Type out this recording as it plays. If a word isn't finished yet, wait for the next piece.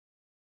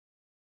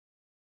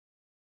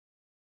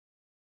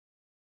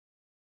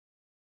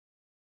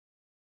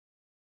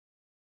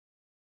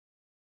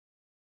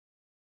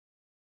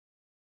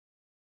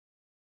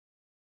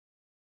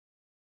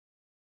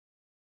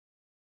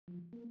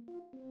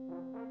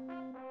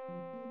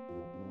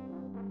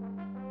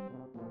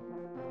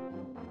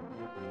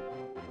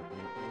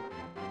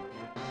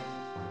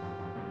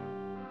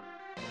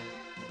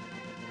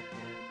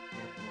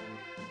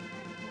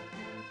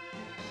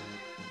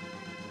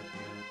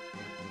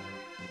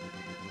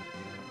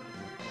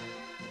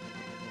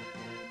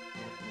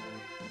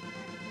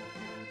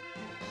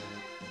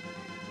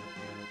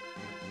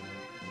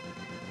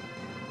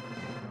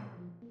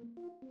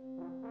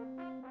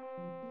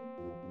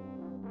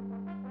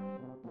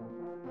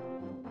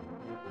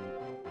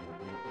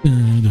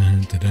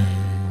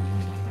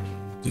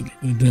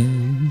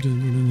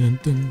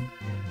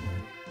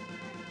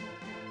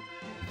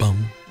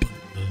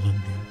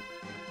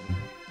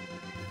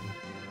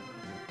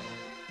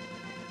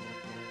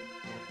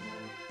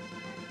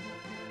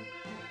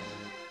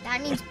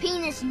That means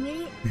penis, you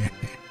idiot.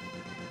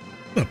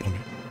 Up on me.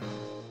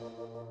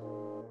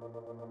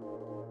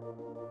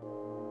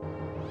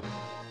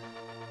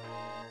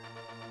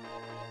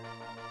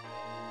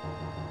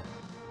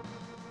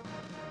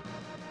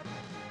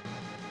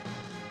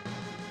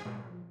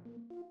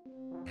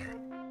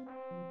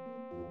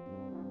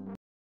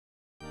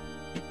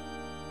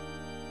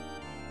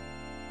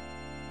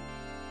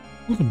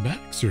 Welcome back,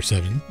 Sir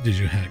Seven. Did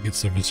you get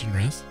sufficient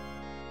rest?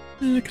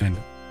 Kind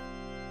of.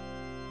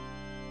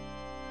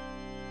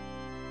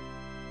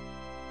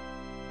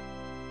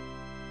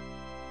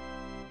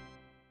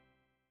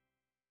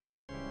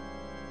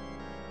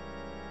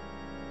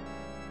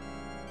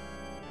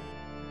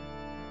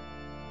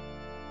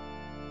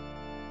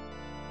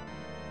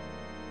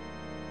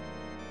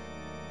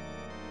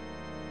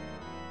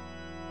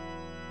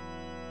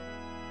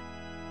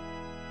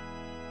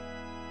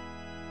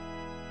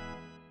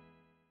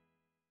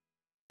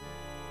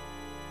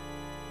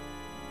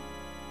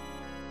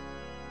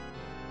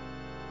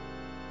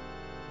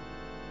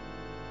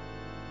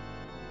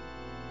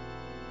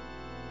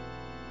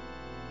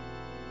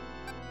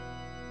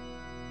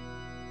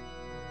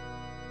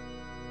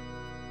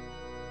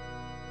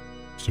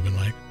 Have been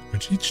like,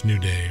 which each new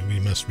day we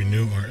must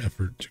renew our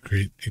effort to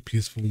create a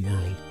peaceful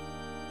world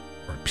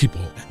for our people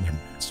and their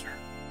master.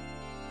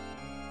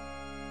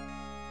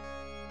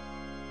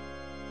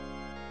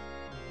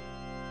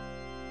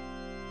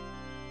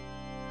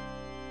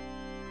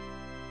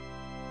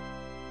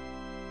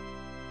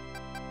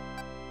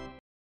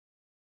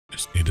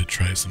 Just need to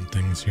try some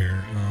things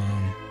here.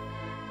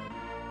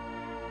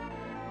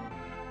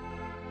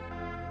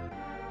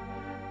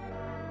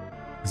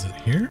 Is it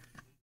here?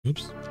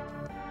 Oops.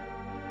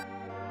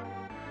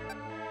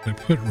 I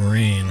put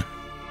rain.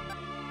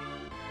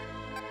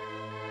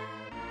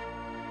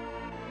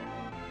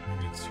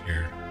 Maybe it's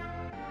here.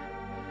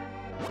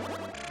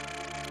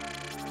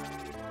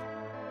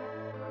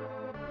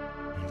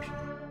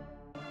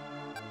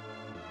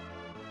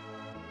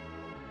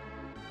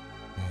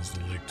 Cause the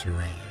lake to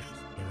rise.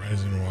 The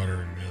rising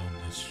water revealed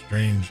the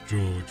strange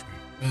jewel which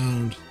we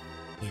found.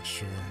 Lake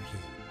shore.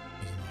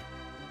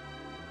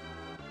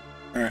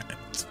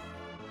 Alright.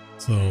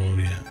 So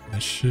yeah,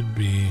 that should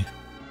be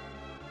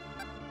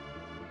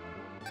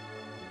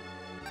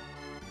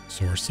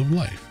source of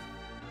life.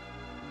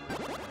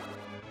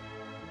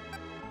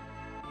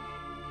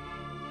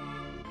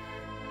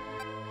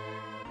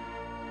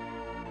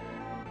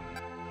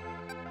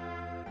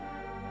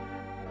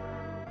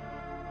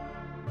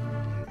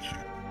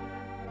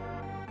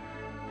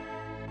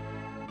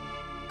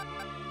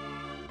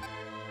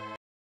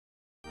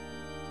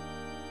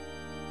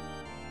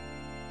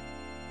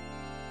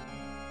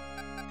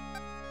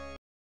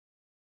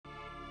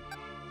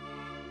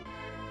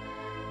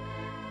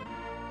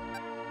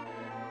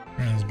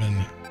 Has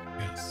been,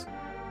 yes.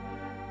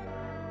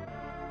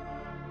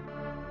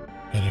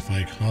 But if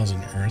I cause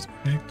an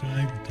earthquake,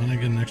 don't I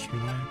get an extra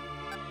life?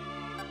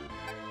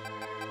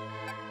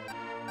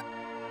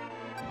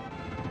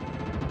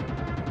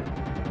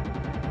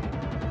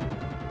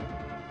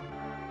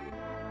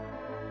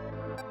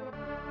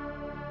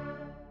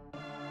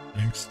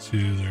 Thanks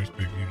to the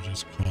earthquake you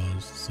just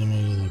caused, some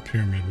of the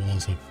pyramid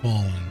walls have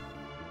fallen.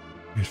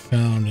 We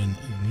found an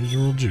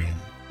unusual jewel.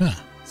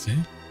 Ah, see?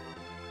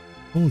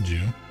 Told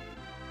you.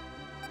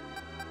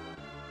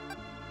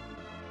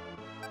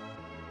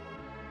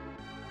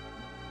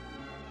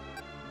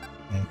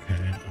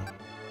 Okay.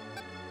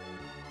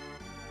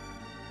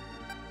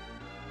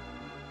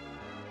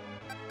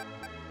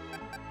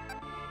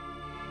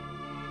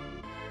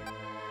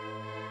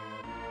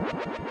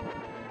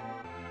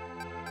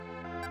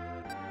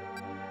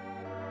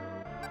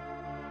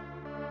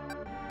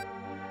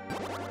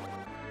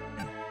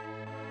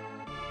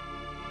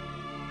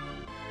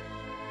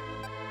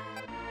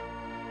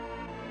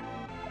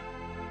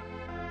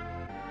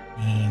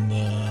 And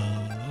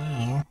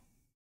now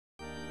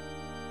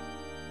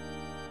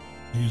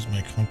use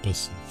my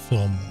compass and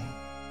fill more.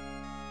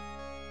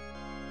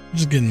 I'm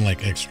just getting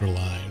like extra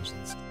lives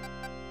and stuff.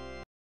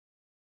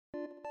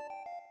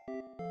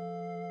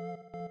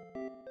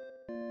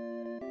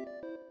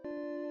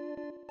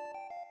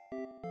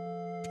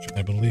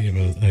 I believe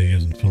I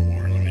use and fill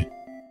more. Let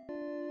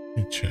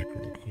me check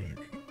real quick.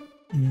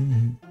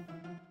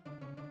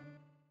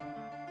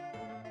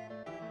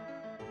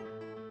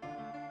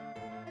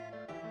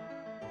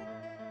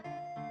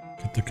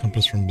 Get the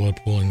compass from blood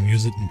pool and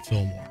use it in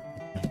Fillmore.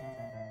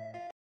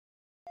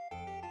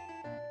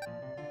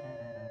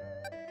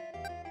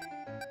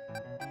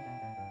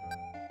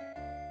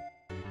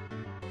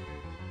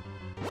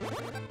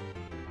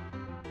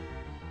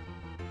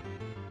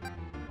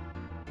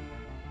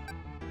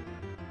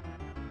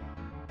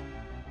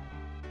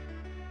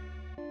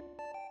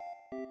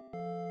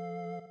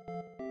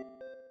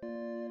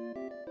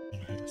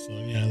 Okay, so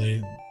yeah,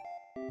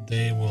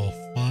 they will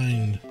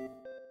find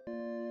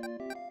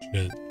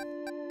shit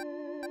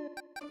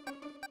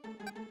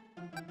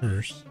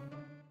first.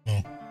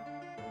 Oh,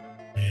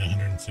 pay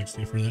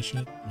 160 for that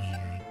shit?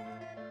 Alright.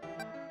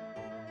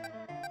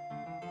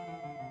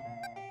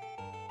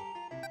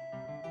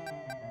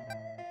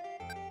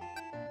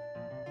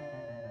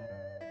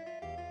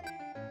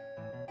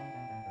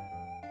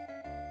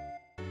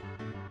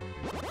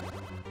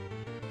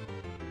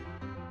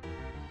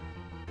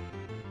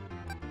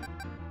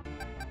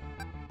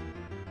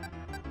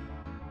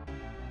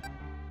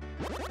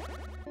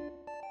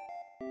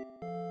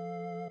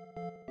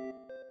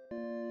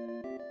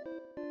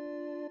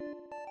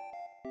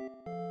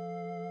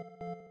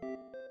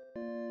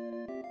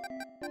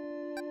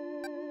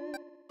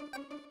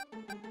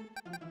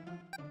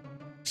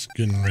 Just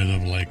getting rid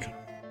of like a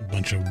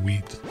bunch of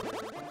wheat.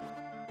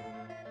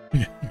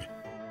 I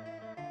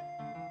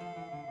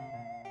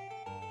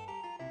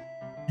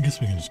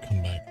guess we can just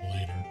come back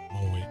later.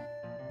 Oh wait.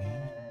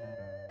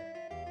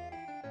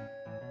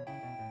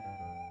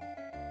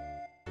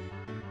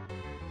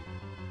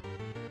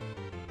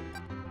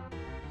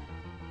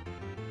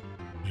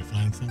 Did you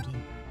find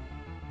something?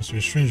 Must be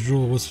a strange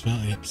jewel was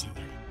found. Yep, see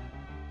there.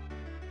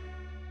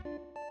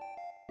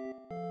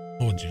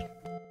 Told you.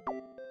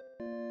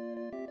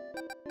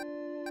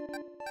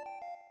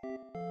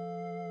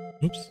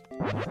 Oops.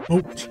 Oh,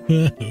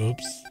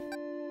 oops.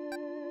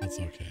 That's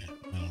okay.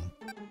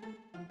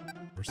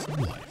 For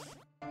some life.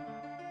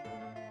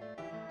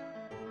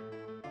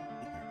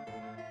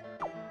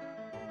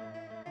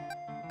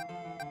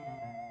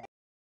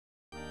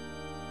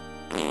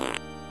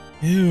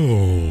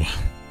 Ew.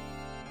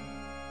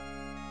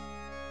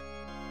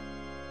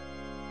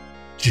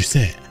 What'd you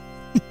say?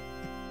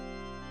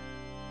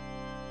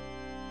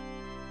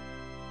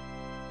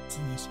 What's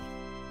in this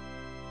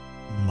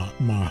one?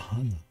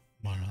 Marhana.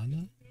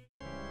 Marhana?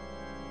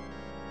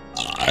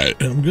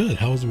 I'm good.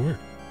 How was work?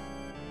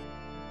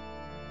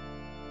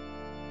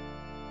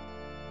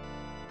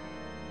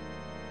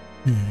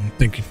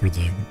 Thank you for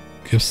the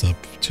gifts up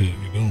to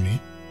Yugomi.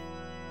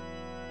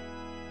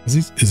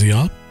 Is he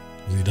up?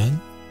 Is he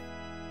done?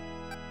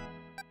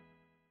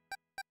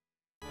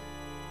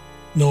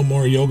 No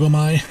more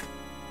Yogomai?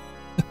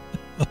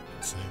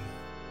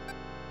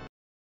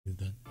 He's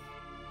done.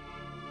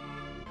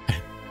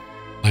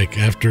 Like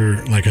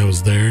after, like I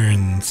was there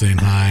and saying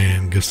hi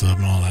and gifts up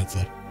and all that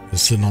stuff. I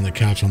was sitting on the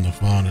couch on the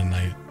phone and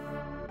I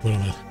put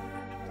on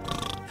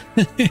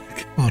a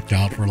conked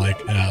out for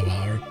like a half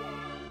hour.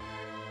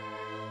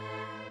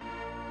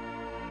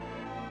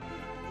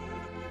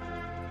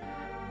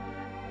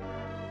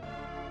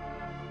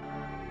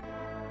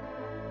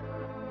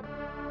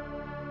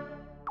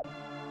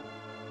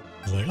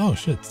 I was like, oh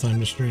shit, it's time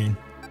to stream.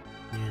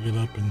 Better get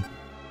up and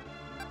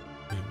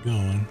get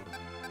going.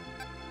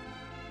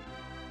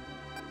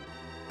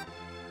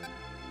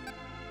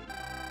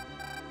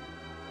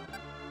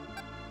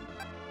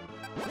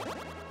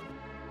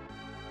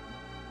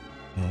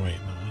 Oh wait,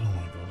 no, I don't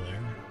want to go there.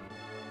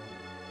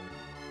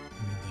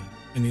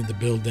 I need the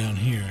build down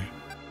here.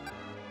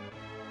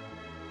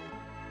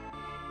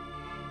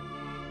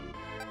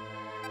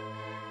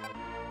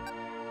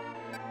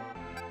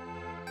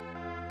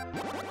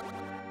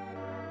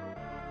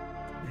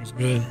 It's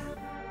good.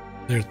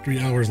 They're 3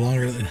 hours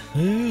longer than.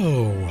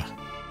 Ew.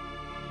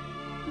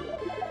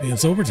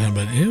 It's overtime,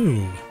 but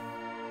ew.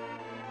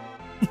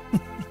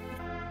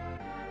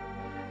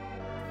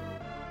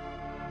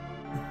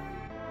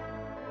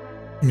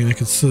 I mean, I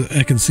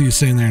can see you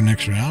staying there an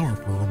extra hour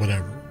for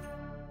whatever.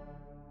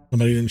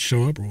 Somebody didn't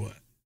show up or what?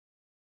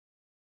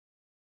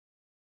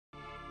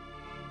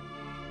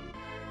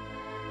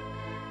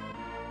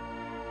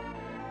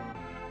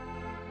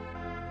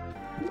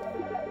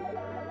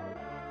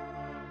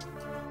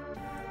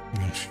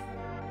 Gosh.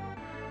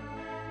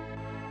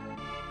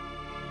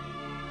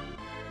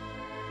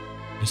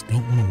 Just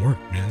don't want to work,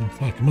 man.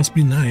 Fuck, it must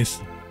be nice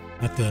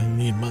not to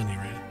need money,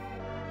 right?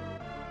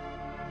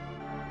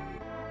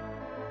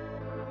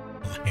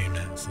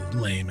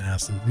 Lame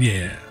asses,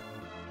 yeah.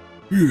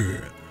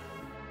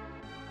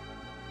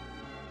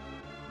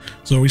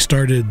 So we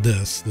started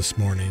this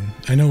morning.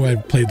 I know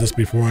I've played this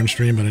before on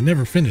stream, but I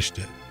never finished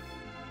it.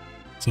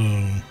 So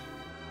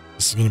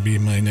this is going to be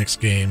my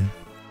next game,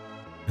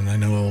 and I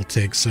know it'll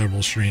take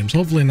several streams.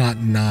 Hopefully not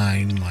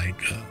 9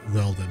 like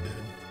Zelda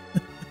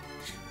did.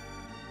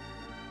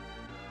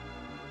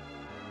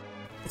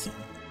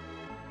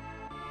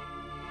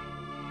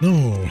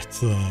 No,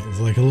 it's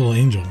like a little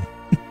angel.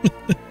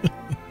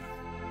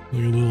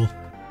 Like a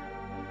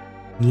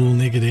little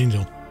naked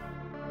angel.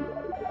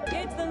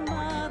 It's the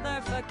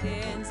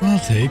motherfucking I'll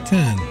take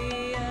 10.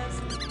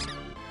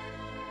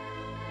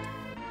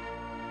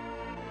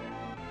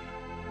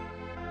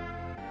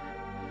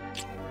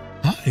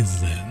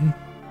 Horizon.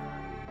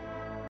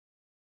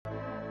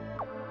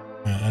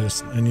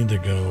 I need to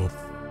go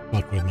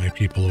fuck with my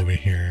people over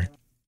here.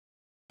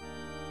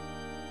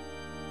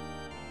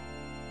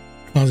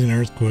 Causing an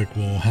earthquake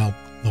will help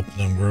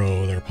them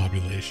grow their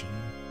population.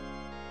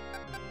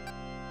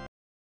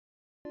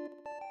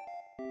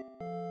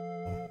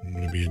 I'm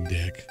gonna be a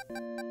dick.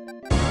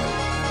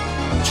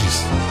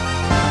 Jeez.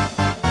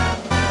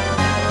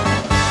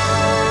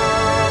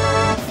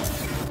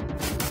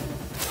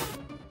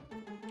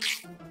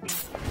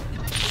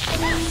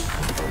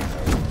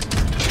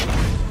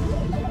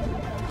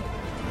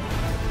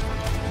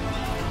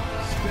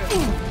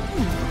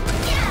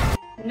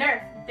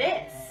 Nerf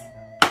this.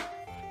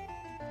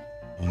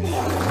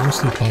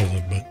 Mostly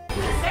positive, but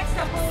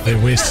they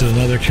wasted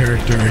another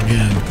character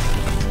again.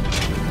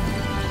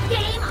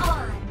 Game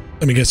on.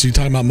 Let me guess, are you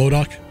talking about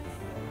MODOK?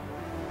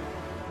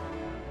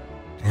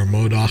 Or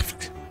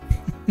MODOK?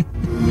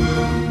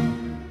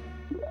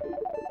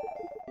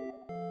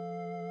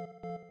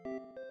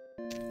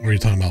 Or are you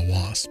talking about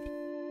Wasp?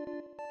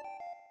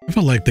 I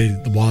felt like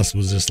the Wasp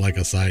was just like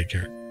a side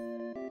character.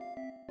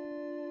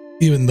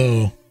 Even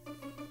though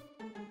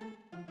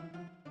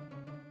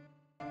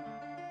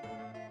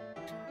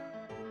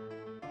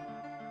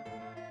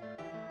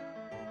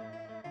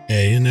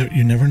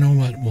you never know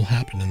what will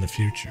happen in the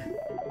future.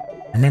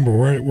 Remember,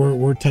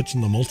 we're touching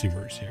the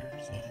multiverse here,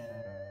 so.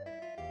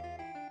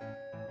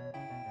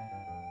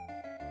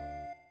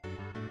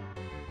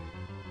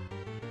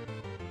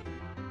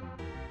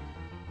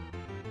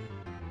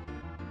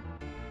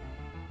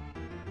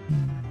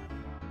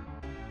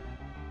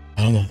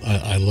 I don't know.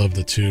 I love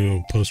the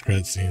two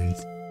post-credit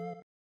scenes.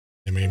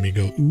 They made me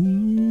go,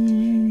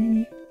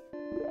 ooh.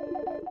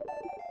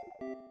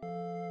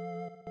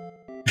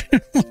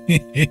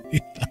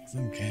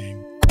 80,000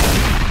 Kang.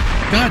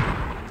 God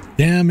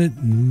damn it,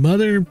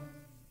 mother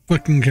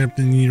fucking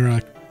Captain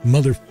E-Rock,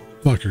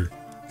 motherfucker.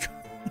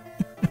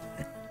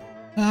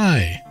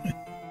 Hi.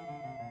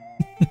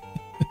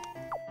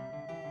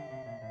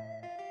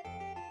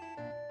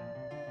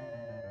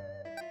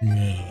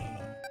 No.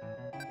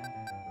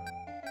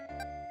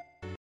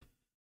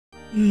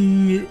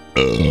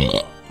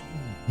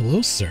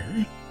 Hello, sir.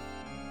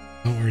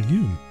 How are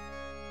you?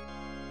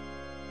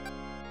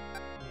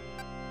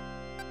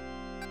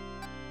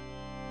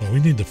 Oh, we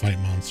need to fight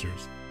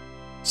monsters.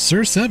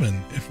 Sir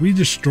 7, if we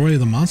destroy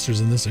the monsters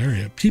in this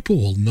area, people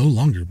will no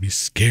longer be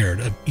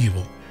scared of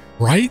evil.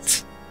 Right?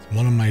 It's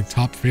one of my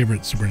top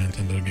favorite Super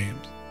Nintendo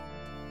games.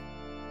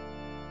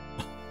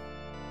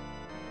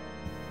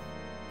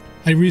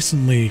 I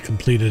recently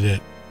completed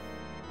it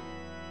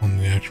on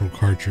the actual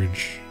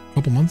cartridge a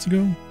couple months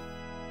ago.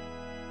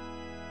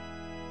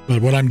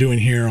 But what I'm doing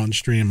here on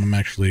stream, I'm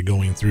actually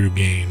going through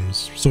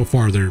games. So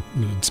far,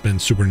 it's been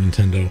Super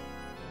Nintendo.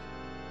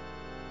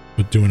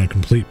 But doing a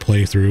complete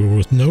playthrough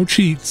with no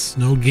cheats,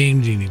 no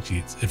Game Genie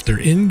cheats. If they're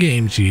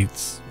in-game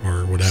cheats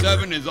or whatever,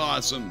 7 is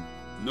awesome.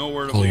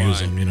 Nowhere to I'll lie. use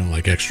them, you know,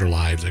 like extra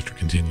lives, extra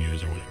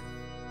continues, or whatever.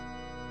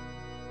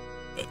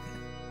 But,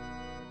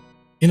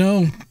 you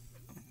know,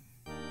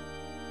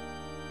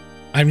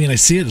 I mean, I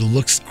see it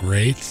looks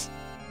great,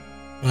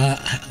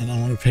 but I don't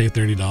want to pay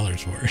 $30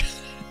 for it.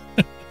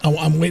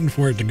 I'm waiting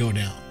for it to go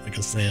down, like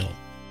a sale.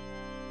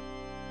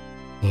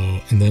 So,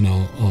 and then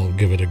I'll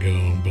give it a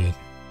go, but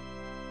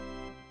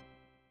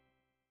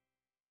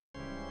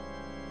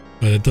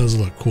it does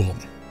look cool.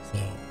 So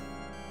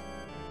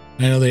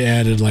I know they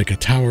added like a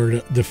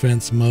tower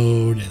defense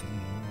mode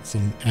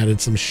and added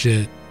some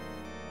shit,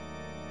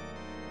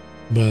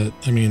 but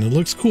I mean, it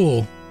looks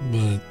cool,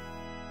 but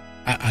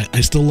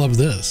I still love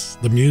this.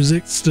 The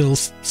music still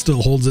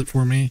holds it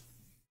for me.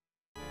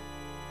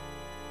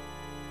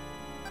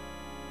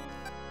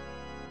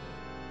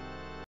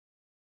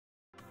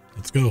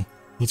 Let's go.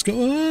 Let's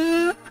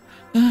go.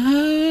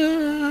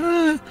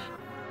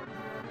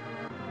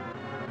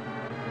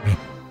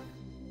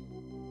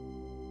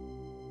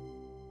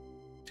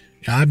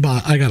 Yeah,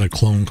 I got a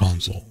clone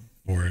console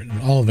for it.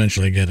 I'll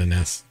eventually get an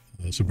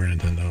Super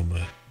Nintendo,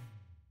 but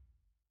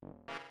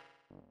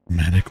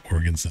Manic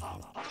Organ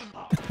Sound.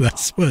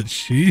 That's what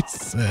she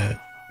said.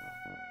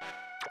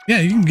 Yeah,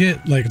 you can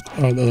get like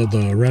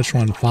the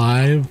Retron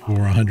 5 for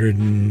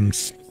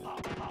 $150,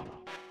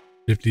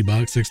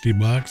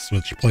 $60,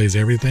 which plays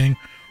everything.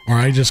 Or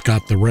I just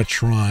got the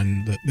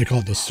Retron, they call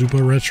it the Super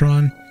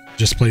Retron.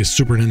 Just plays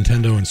Super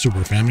Nintendo and Super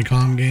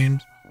Famicom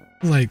games.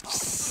 It's like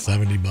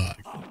 $70.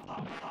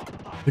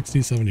 60,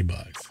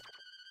 $70.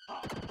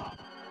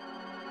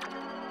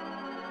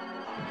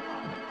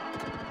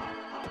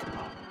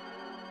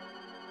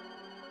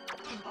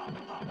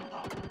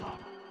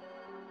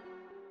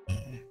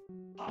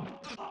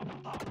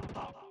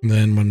 And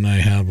then when I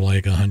have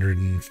like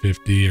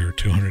 $150 or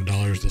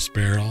 $200 to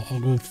spare, I'll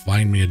go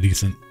find me a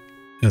decent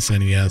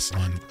SNES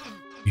on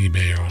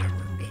eBay or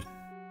whatever, but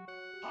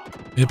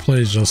it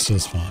plays just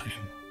as fine.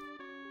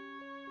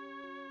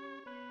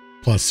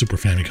 Plus Super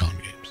Famicom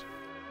games.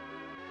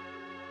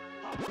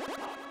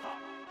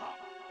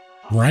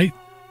 Right?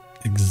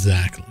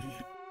 Exactly.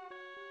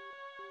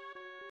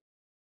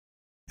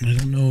 I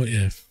don't know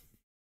if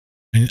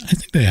I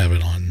think they have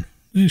it on.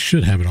 They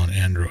should have it on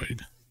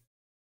Android,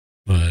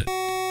 but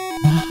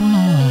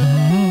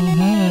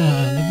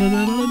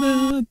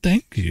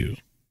thank you.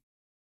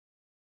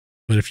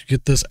 But if you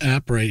get this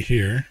app right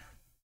here,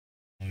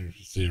 you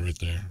see it right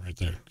there,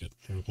 Get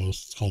real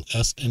close. It's called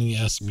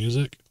SNES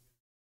Music.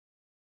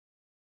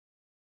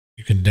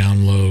 You can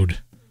download.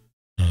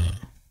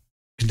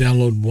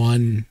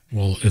 One.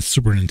 Well, it's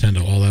Super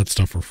Nintendo. All that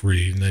stuff for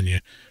free, and then you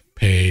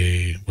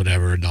pay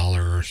whatever, $1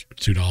 or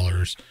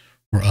 $2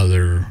 for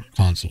other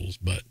consoles.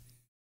 But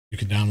you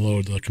can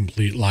download the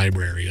complete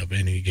library of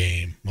any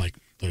game, like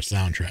their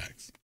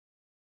soundtracks.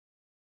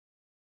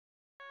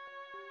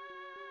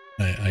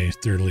 I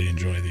thoroughly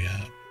enjoy the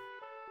app.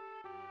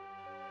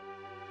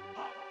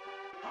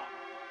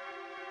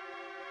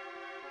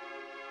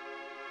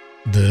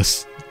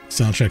 This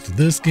soundtrack to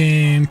this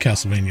game,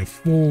 Castlevania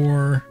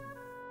 4,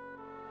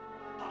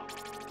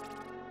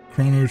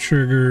 Chrono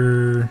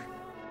Trigger.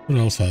 What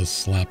else has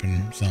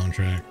slapping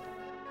soundtrack?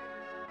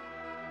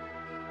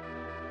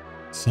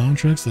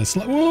 Soundtracks that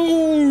slap.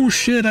 Whoa,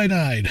 shit, I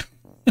died.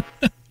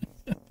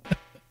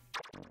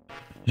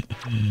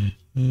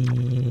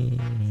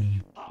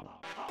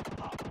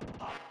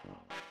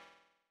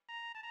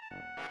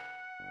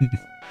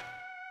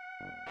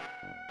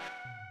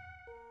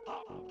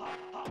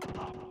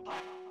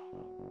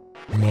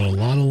 I mowed a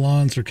lot of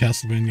lawns for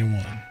Castlevania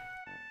 1.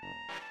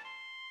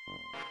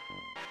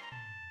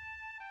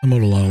 I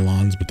mowed a lot of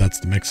lawns, but that's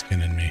the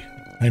Mexican in me.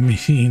 I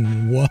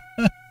mean, what?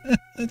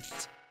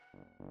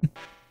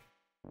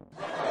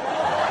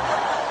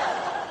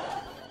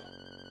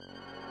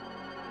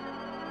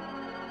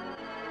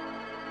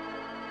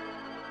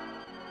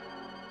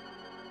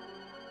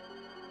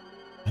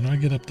 How do I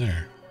get up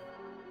there?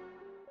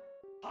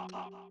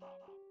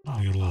 Oh,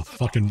 you little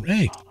fucking...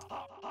 Hey!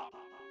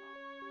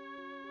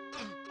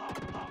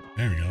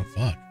 There we go.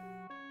 Fuck.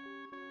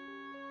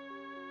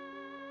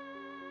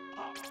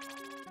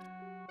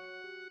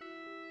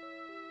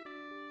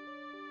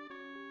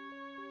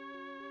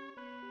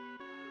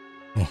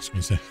 Oh, I was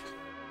gonna say.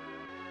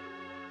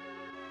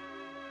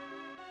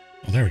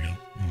 Oh, there we go.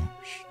 Oh,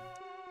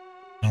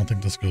 I don't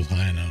think this goes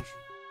high enough.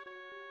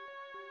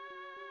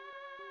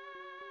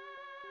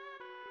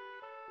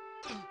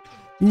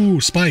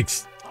 Ooh,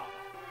 spikes.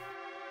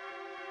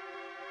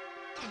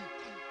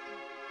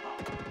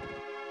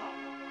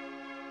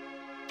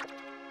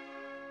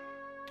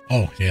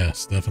 Oh,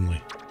 yes,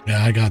 definitely.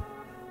 Yeah, I got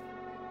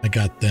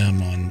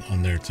them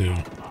on there too.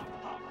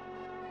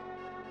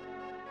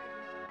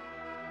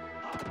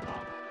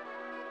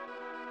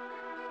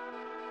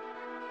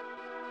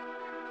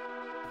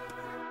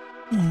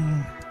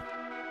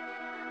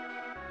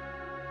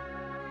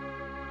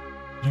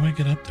 How do I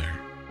get up there?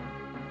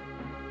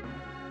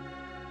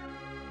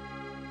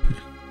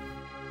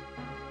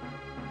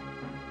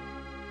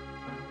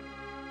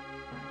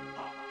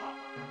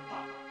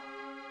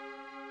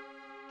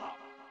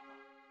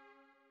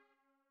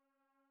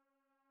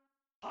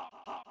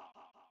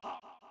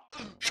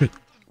 Shit.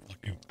 Fuck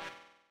you.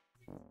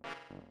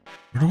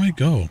 Where do I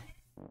go?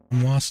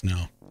 I'm lost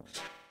now.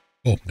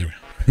 Oh, there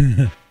we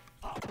go.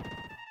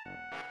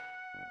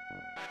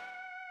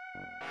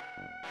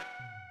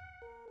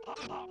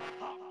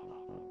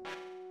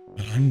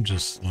 I'm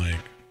just like...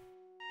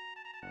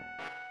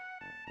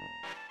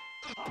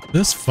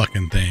 This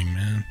fucking thing,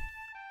 man.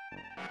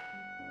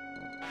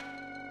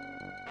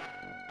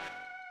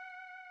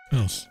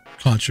 What else?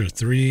 Contra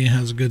 3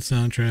 has a good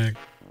soundtrack.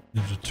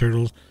 Ninja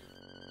Turtles.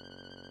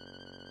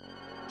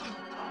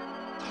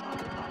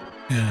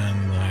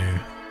 And I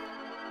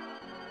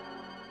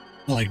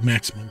like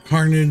Maximum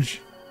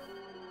Carnage.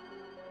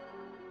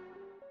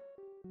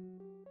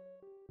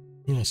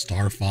 Little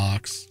Star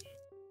Fox.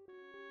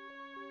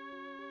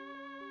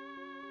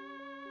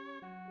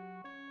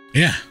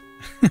 Yeah,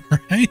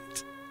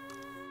 right?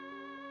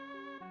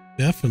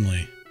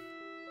 Definitely.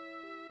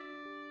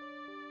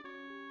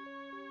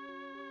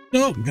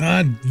 Oh,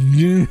 God.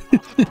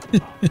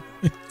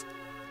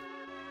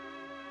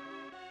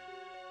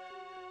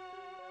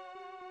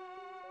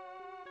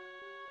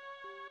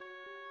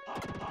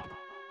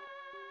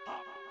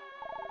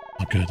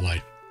 A good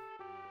life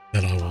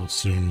that I will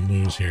soon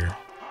lose here.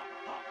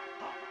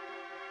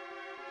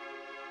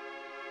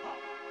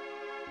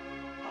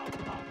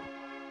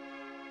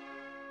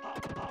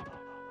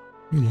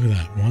 Ooh, look at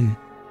that one.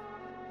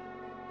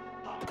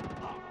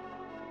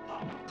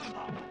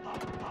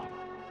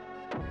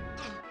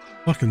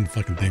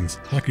 Fucking things.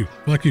 Fuck you.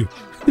 Fuck you.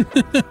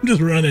 I'm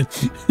just running.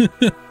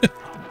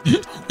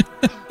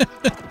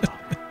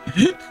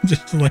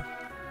 Just like...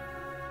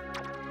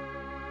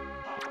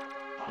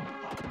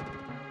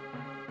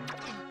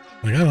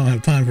 Like, I don't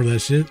have time for that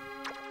shit.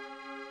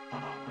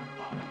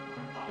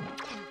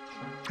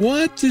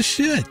 What the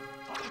shit?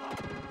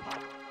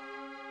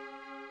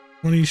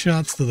 20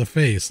 shots to the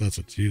face. That's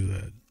what you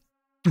said.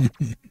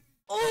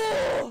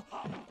 Oh!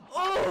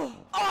 Oh!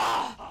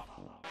 Ah!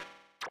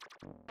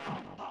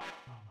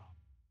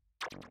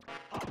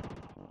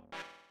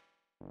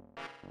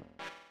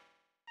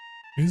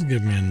 Please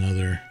give me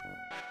another.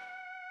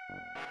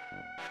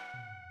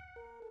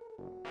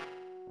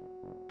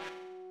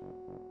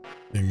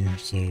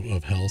 So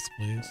of health,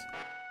 please.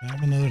 Can I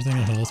have another thing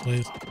of health,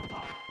 please?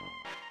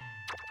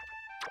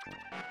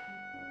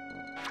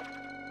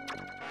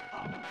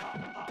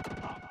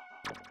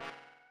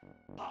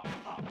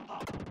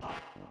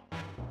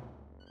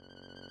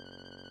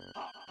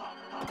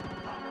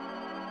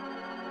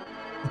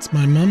 It's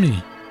my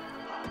mummy.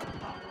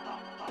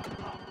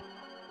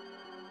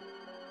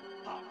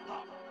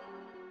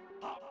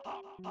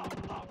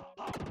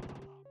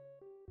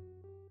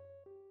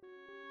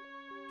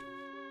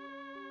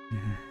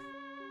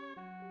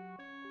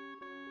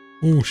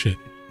 Oh shit.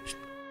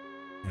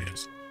 Oh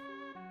yes.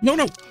 No,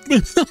 no.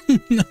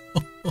 No.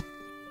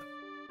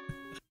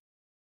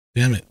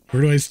 Damn it.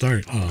 Where do I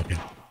start? Oh, okay.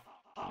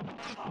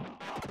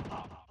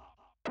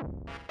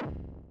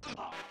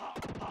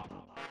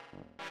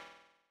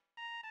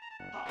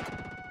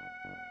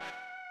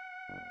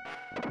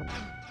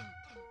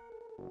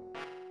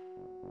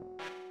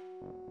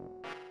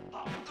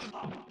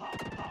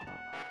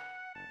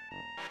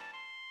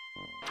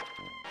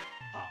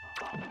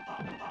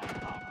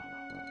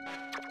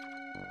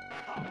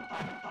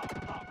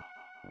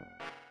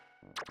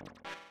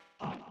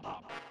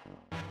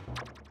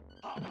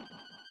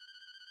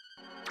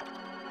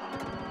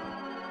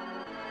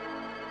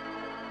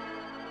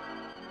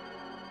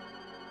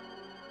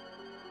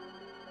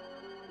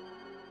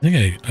 I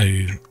think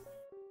I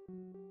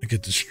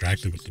get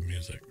distracted with the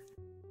music.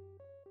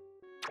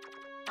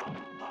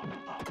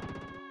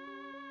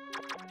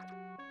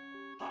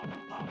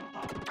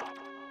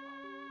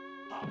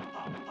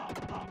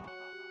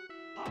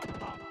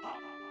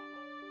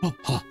 Ha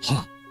ha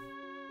ha.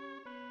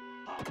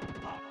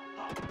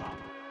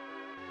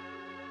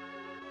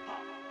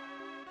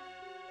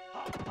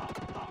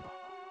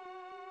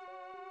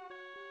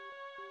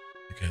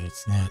 Okay,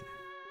 let's not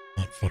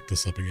fuck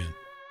this up again.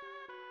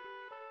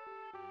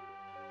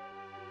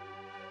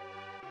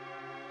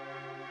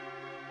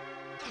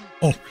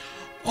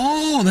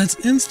 Oh,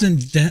 that's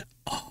instant death.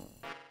 Oh.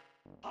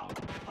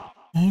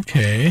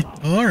 Okay,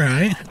 all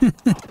right.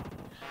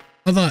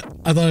 I thought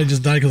I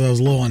just died because I was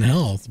low on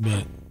health,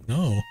 but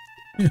no.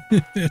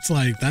 It's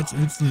like that's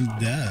instant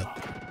death.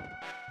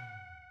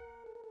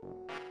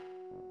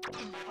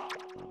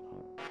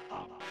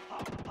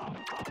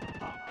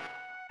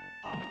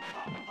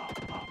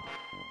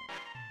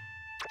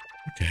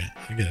 Okay,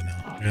 I get it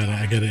now.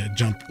 I gotta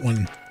jump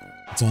when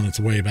it's on its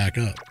way back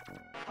up.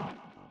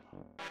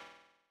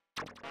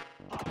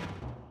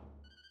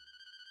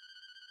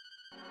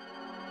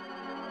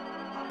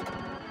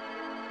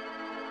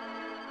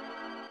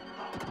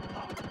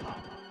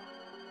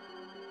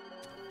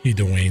 He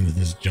Dwayne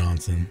this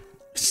Johnson.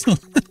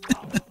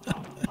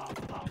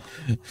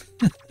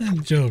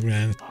 Joke,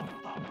 man.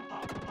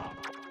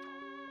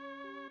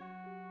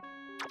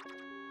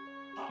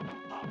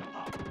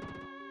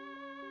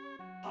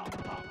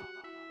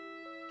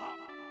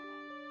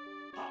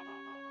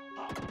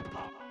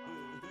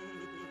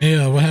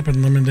 Hey, what happened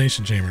in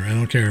Elimination Chamber? I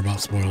don't care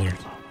about spoilers.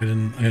 I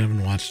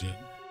haven't watched it.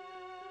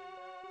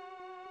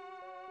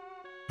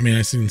 I mean,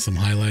 I've seen some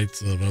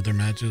highlights of other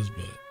matches,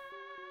 but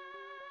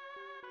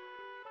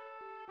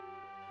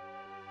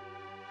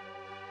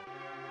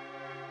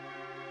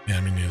yeah,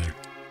 me neither.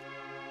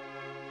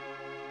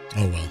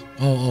 Oh well.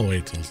 I'll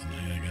wait till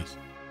tonight, I guess.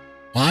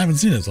 Well, I haven't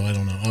seen it, so I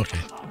don't know. Okay.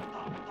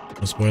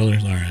 No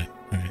spoilers? Alright.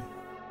 Alright.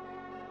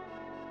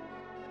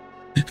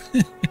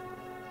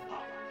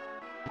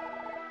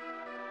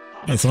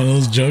 That's one of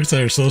those jokes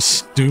that are so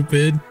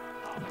stupid.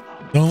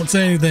 Don't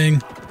say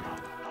anything.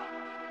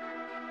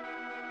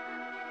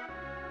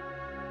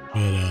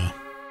 But,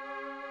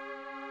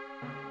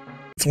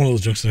 it's one of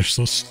those jokes that are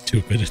so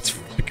stupid, it's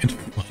fucking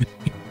funny.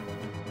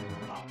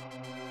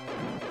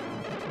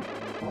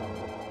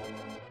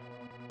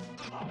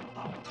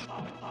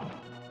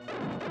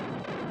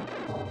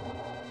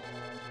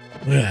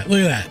 Look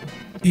at that.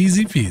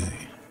 Easy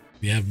peasy.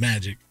 You have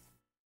magic.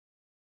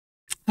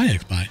 Hi,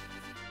 X-Bye.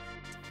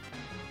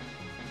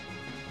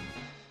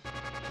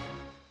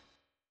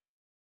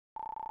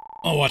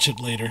 I'll watch it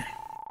later.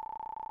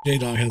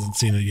 J-Dog hasn't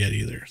seen it yet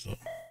either, so.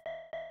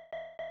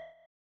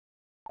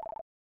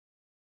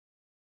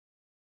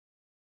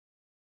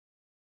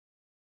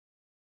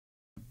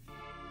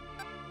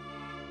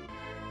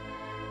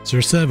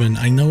 Sir 7,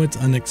 I know it's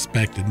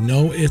unexpected.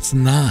 No, it's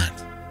not.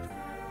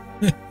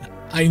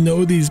 I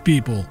know these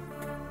people.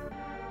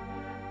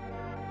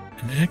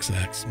 And X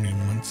asked me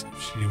once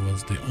if she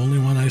was the only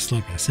one I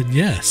slept with. I said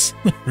yes.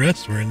 The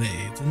rest were in the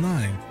 8s and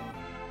 9s.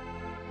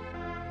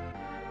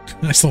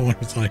 I saw one,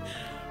 it's like,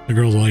 the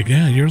girls were like,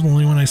 yeah, you're the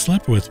only one I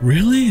slept with.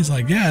 Really? He's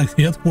like, yeah,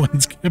 the other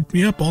ones kept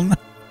me up all night.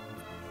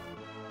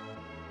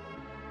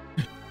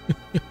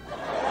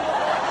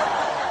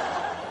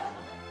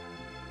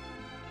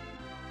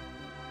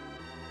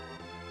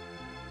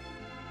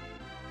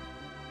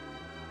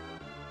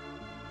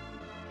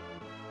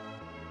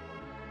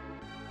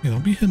 Hey,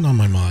 don't be hitting on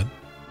my mod.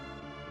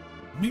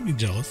 Make me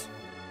jealous.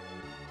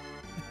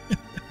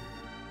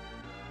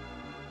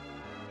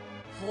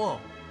 Whoa.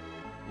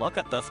 Look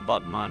at this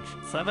butt munch.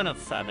 7 of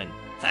 7.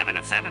 7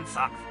 of 7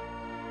 sucks.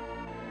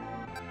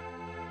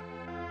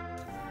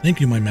 Thank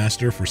you, my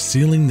master, for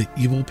sealing the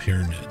evil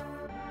pyramid.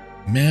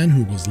 A man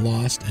who was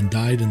lost and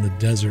died in the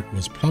desert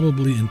was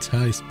probably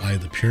enticed by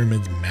the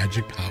pyramid's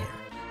magic power.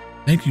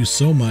 Thank you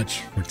so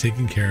much for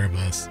taking care of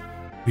us.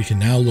 We can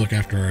now look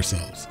after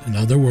ourselves. In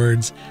other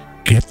words,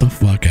 get the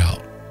fuck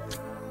out.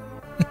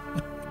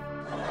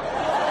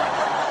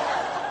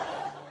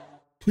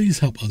 Please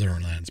help other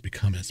lands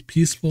become as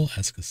peaceful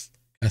as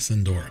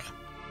Cassandra.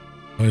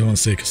 I always want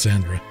to say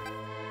Cassandra.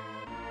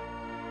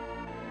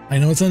 I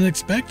know it's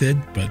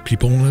unexpected, but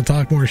people want to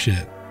talk more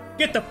shit.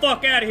 Get the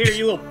fuck out of here,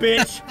 you little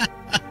bitch!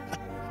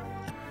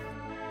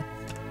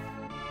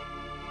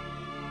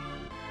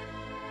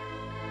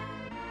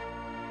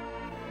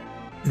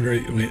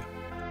 Right, wait.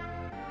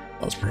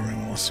 I was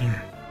programming all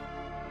sooner.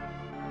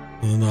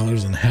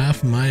 $1,000 and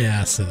half my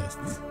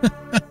assets.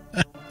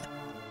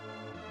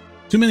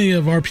 Too many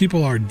of our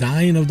people are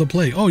dying of the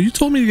plague. Oh, you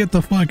told me to get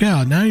the fuck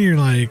out. Now you're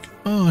like,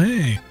 oh,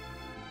 hey.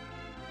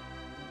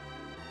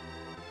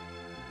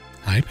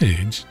 Hi,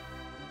 Paige.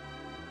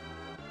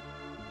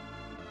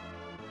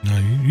 No,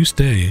 you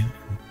stay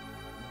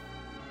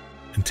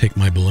and take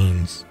my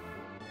balloons.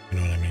 You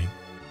know what I mean?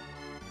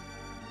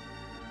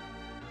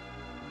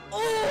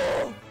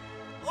 Oh!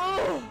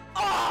 Oh!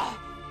 Ah!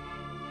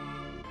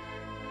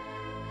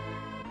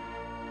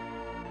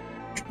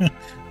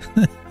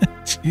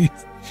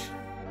 Jeez.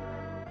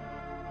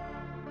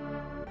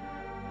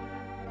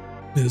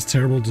 It is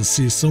terrible to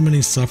see so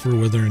many suffer,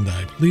 wither, and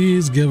die.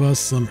 Please give us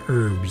some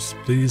herbs.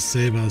 Please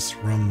save us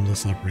from the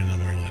suffering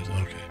of our lives.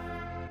 Okay.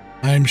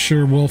 I'm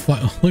sure we'll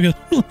find.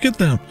 Look at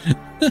them.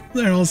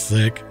 They're all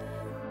sick.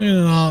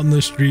 They're out in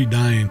the street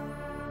dying.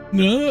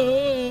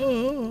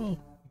 No.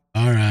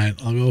 All right,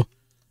 I'll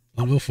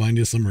go find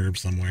you some herbs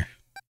somewhere.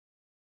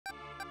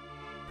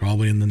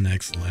 Probably in the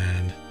next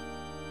land.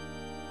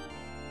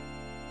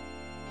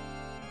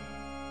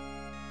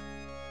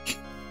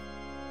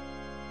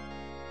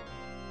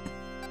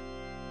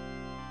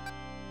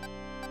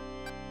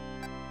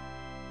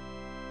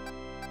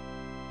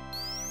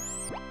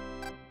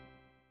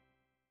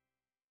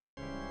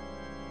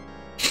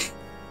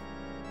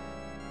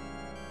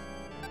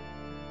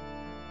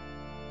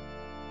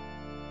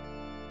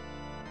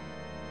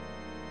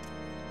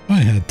 If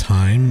I had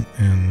time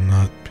and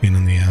not pain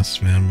in the ass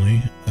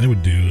family, I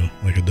would do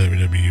like a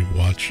WWE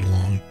watch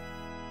along.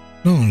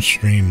 Not on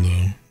stream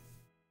though.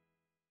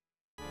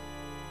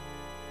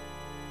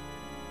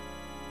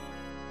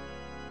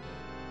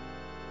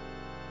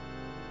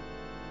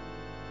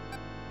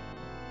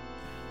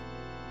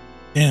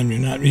 Damn, you're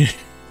not me.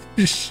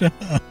 Shut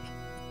up.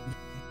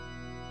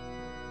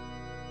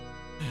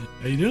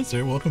 How you doing,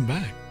 sir? Welcome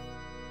back.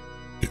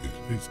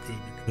 It's good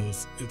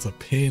because it's a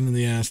pain in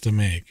the ass to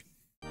make.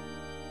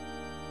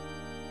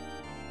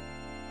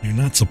 You're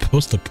not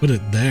supposed to put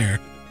it there.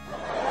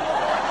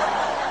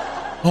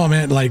 Oh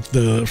man, like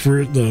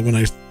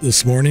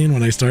this morning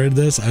when I started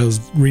this, I was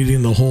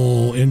reading the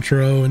whole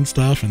intro and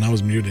stuff, and I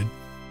was muted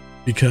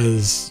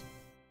because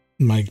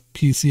my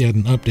PC had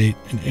an update,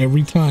 and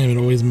every time it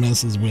always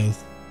messes with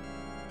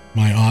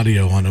my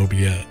audio on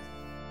OBS.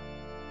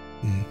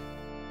 If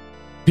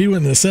he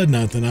wouldn't have said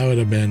nothing, I would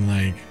have been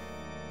like,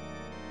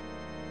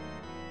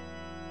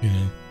 you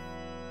know.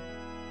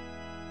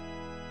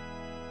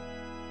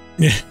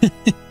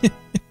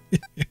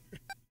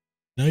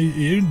 No,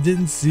 you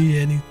didn't see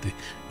anything.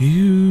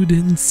 You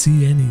didn't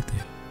see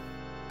anything.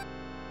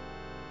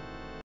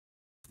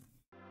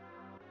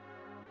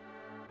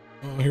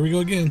 Oh, here we go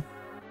again.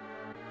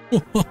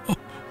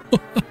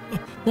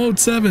 Mode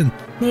 7.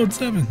 Mode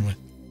 7. What?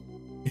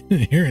 You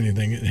didn't hear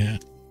anything. Yeah.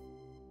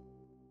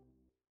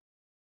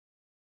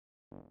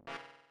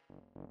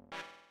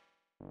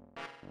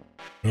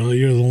 Well,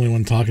 you're the only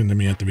one talking to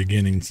me at the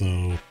beginning,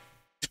 so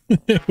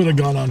it would have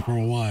gone on for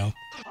a while.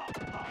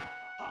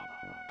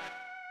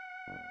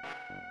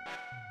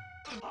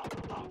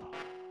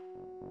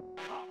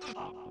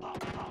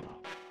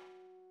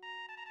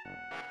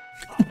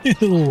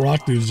 Little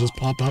rock dudes just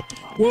pop up.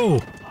 Whoa!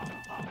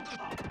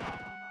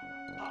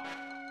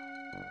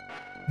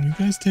 You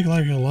guys take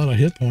like a lot of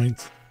hit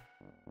points.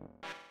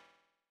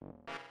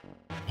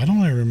 Why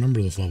don't I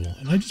remember this level?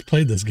 And I just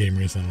played this game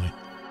recently.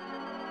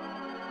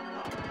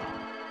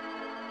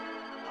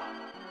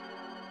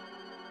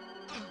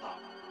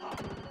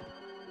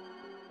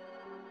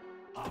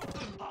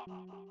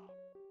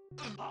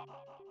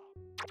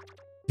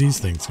 These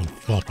things can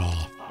fuck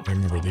off. I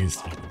remember these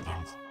fucking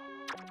things.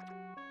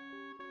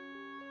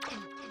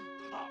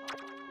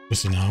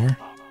 Just an hour?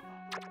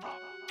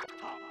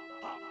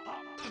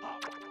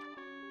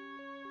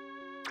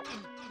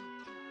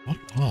 Fuck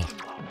off.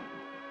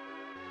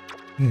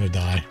 I'm gonna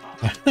die.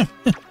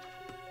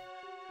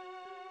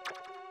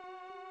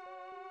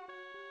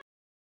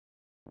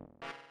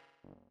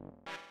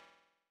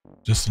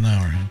 Just an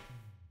hour, huh?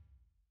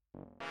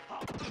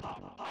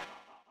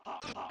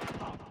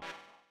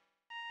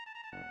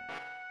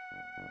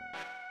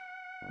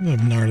 The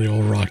gnarly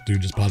old rock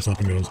dude just pops up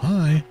and goes,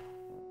 hi.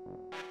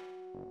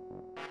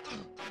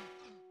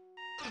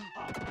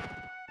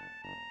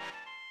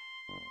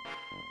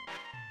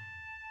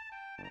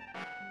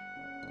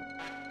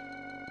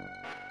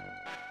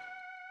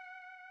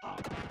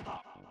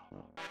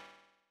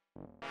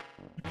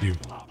 You.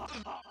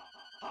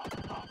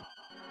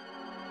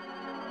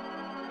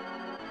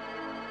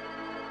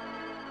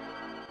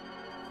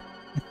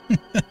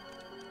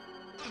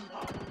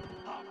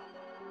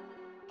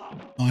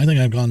 Oh, I think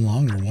I've gone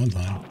longer one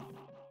time.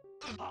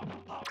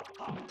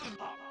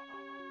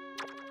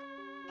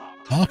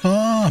 Fuck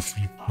off,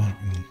 you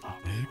fucking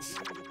dicks.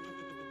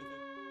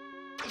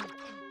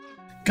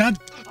 God.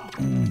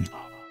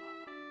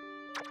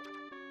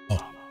 Oh,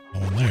 no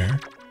one there.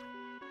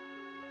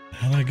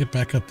 How do I get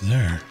back up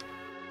there?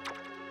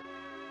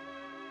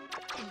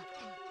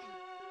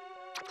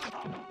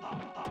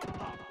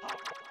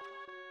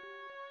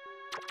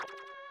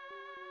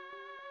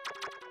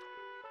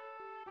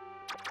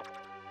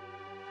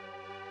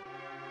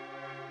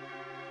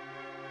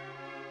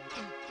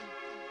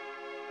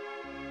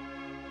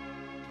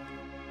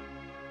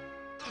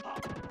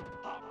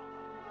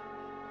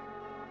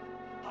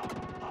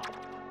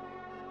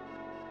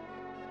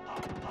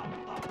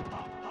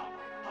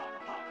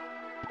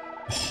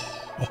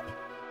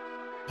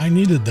 I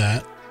needed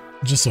that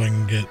just so I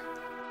can get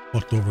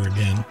fucked over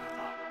again.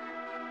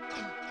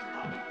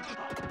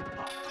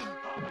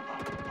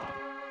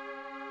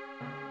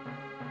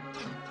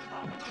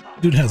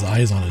 Dude has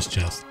eyes on his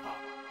chest.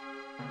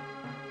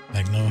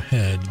 Like no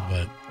head,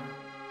 but...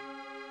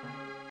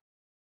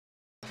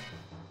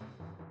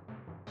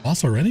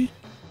 Boss already?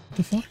 What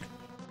the fuck?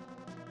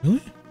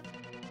 Really?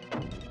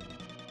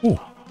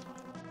 Oh.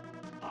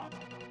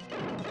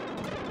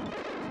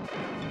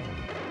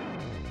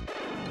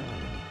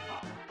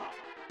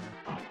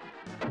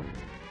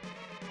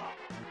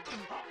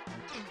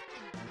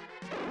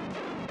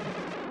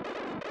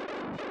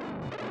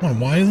 Come on,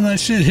 why isn't that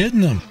shit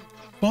hitting him?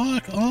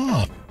 Fuck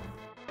off.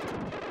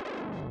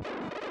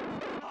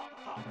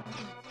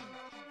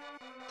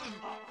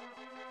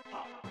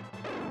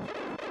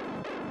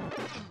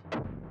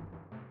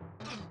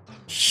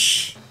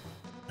 Shh.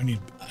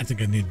 I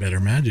think I need better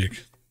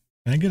magic.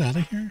 Can I get out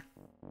of here?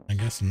 I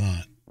guess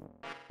not.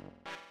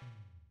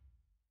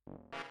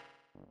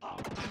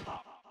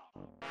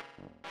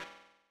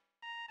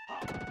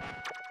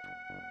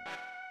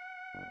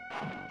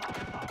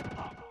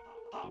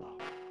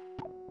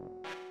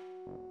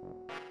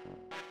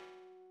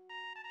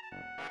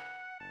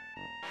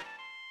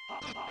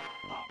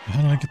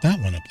 How do I get that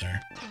one up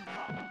there?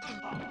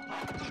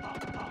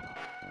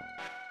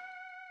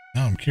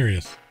 Now I'm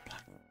curious.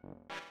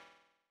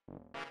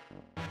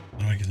 How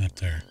do I get up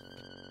there?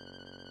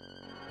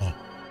 Oh,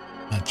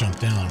 not jump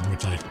down,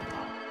 which I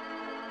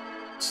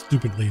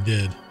stupidly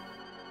did.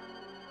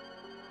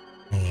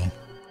 Oh well.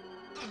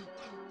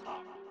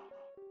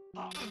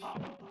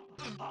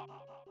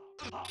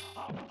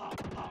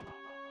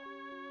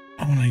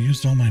 Oh, and I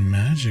used all my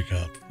magic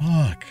up.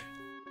 Fuck.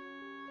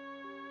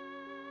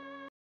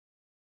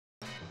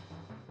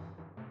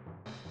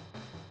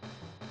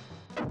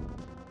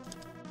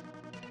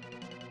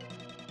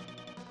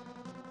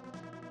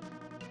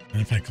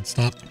 And if I could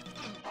stop.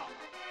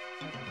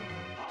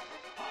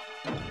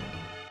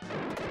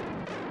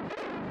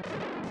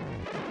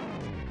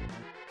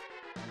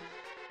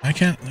 I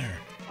can't there.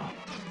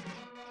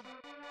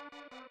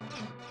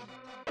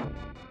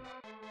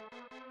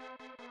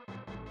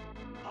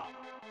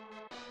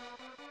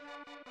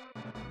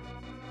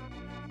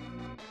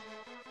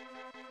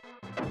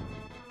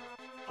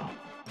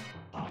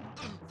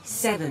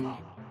 Seven.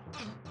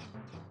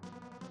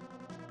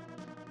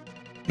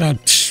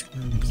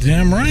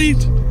 Damn right.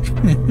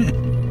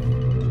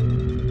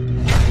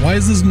 Why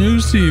is this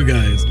news to you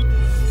guys?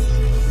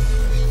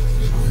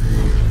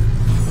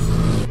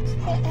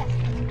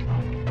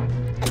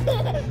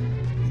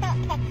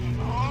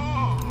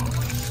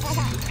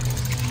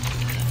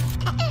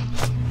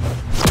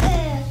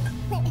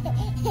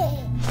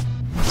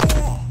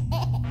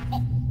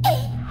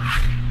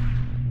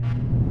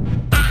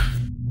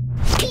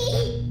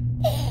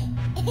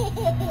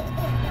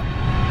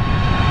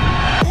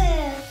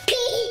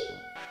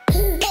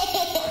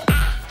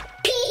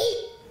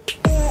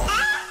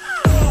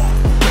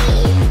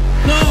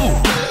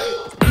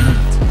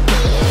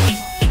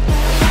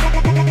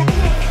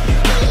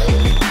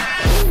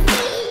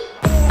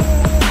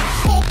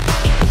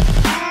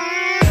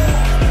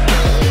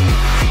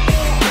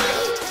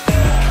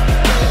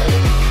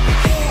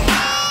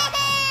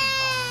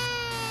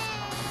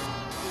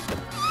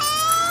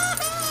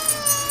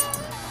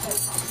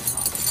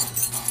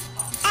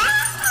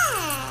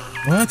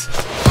 What?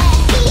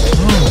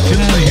 Oh, get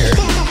out of here.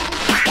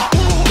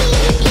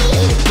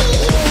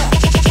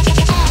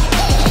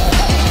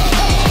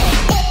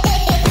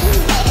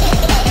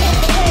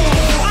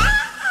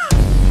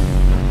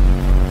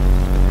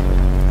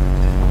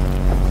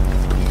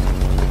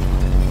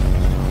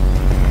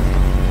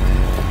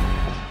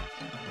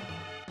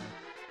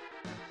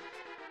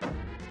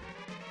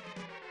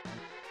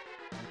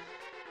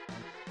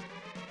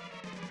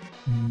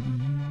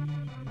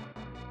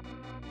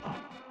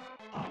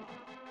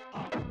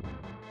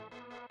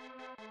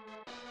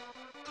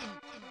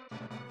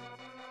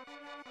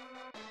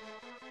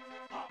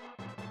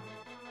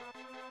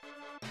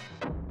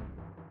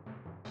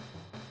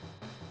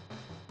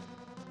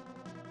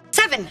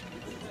 7.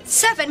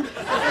 7. 7, 7,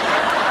 7, 7,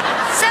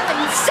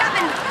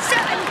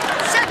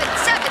 7,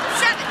 7,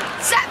 7,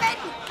 7.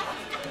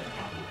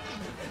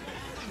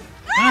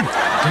 God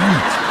damn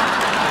it.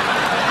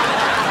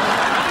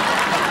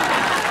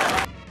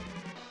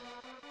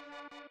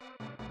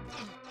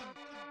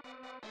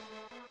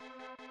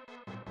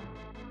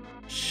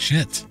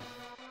 Shit.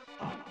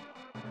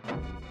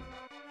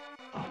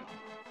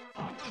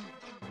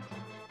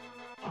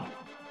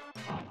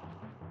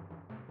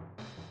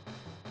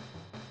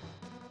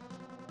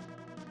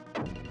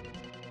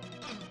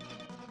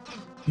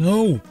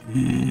 No.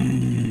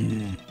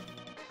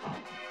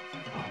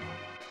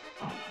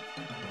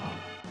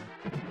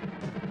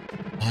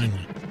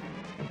 Finally.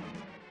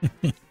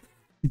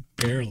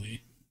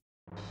 Barely.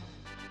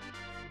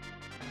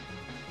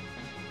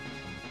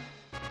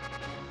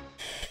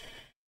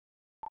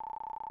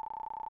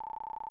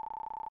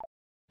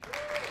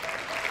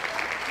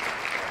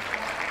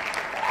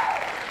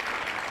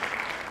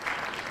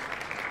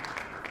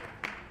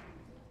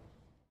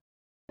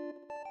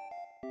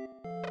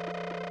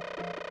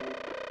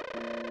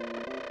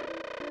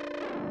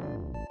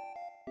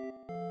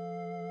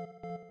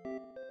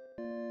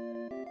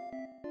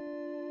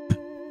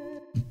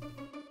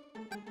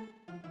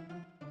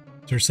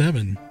 Chapter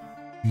 7.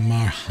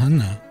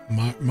 Marana.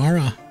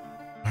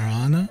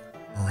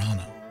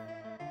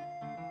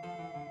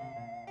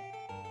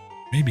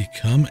 May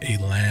become a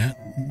land.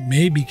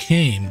 May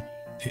became.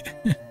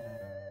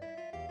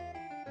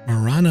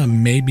 Marana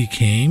may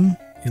became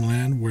a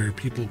land where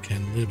people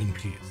can live in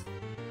peace.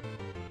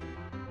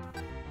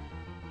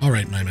 All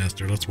right, my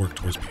master, let's work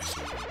towards peace.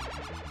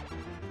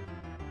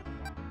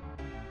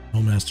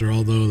 Oh, master,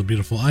 although the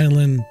beautiful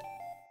island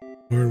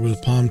covered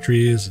with palm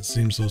trees, it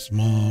seems so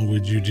small.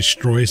 Would you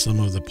destroy some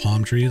of the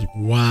palm trees?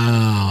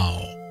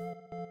 Wow.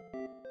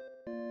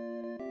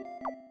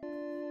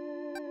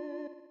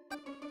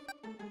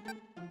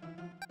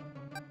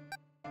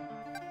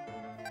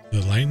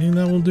 The lightning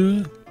that will do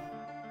it?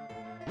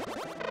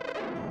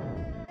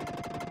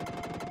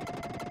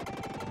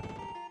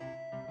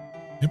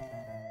 Yep.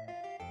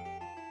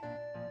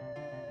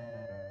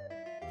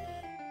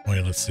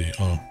 Wait, let's see.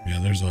 Oh, yeah,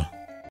 there's a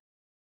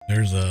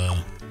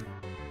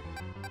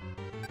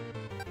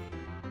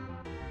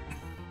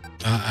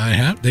I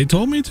have, they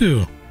told me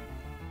to.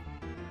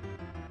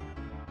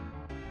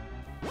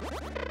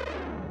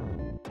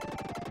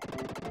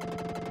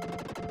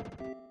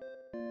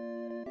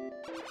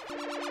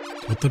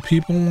 What the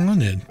people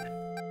wanted.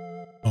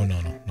 Oh,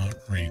 no, not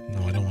rain.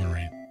 No, I don't want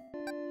rain.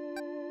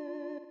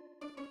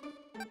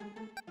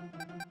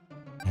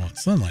 I want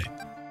sunlight.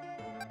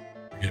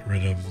 Get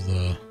rid of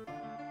the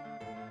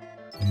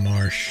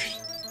marsh.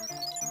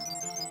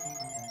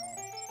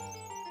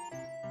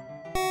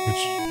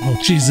 Which, oh,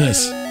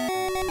 Jesus.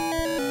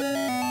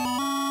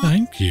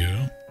 Thank you.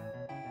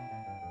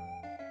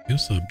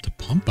 Use the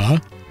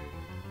pampa.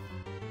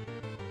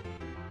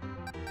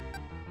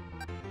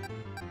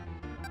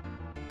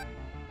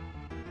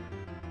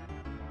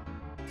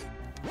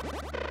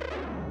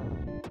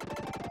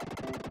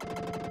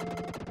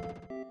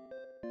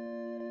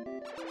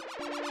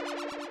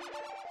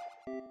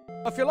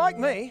 If you're like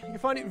me, you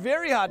find it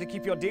very hard to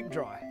keep your dick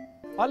dry.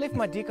 I left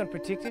my dick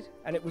unprotected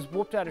and it was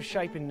warped out of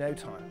shape in no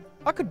time.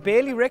 I could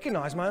barely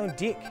recognise my own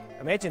dick.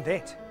 Imagine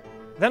that.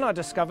 Then I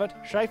discovered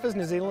Schaefer's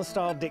New Zealand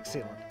style dick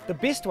sealant. The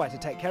best way to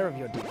take care of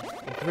your dick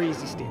in 3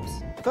 easy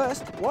steps.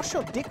 First, wash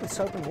your dick with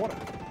soap and water.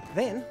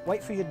 Then,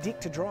 wait for your dick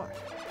to dry.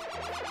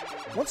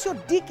 Once your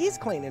dick is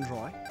clean and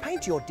dry,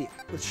 paint your dick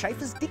with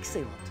Schaefer's dick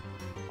sealant.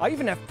 I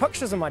even have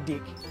pictures of my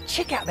dick.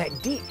 Check out that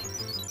dick.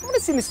 I'm going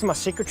to send this to my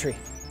secretary.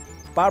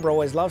 Barbara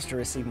always loves to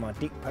receive my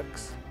dick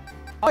pics.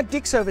 My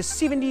dick's over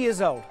 70 years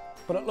old,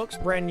 but it looks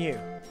brand new.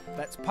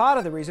 That's part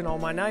of the reason all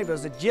my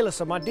neighbours are jealous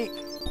of my dick.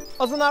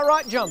 Wasn't that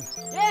right, John?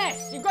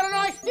 Yes, you've got a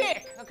nice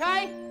dick,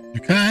 okay?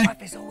 Okay. My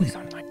wife is always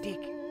on my dick,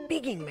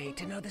 begging me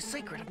to know the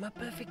secret of my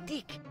perfect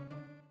dick.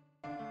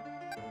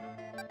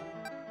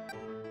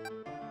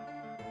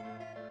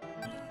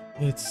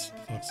 Let's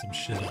fuck some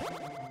shit up.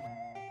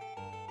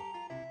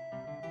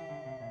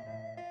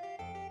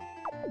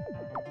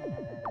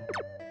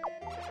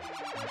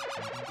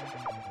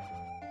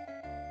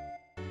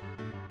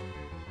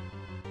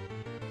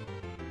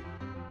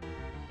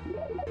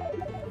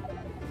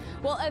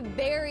 Well, a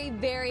very,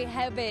 very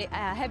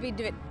heavy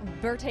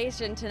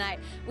debatation tonight.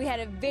 We had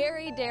a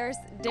very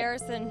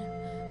Darrison,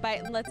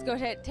 but let's go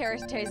to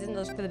Terrace and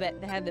those for the bit.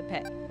 They have the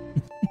pit.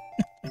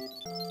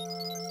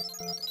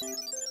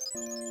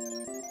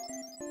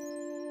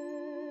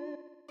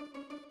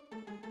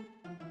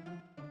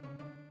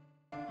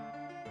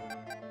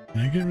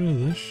 Can I get rid of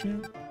this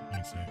shit?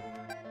 Let's see.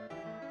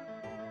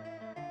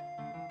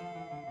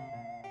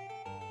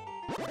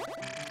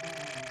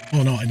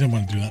 Oh no, I didn't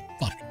want to do that.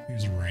 Fuck.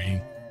 Use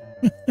rain.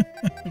 I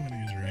don't want to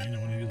use rain. I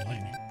want to use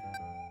lightning.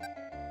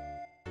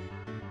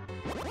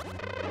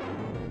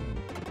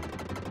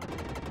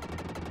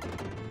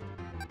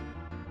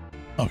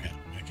 Okay,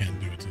 I can't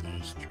do it to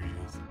those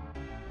trees.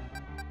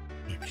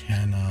 But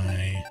can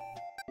I?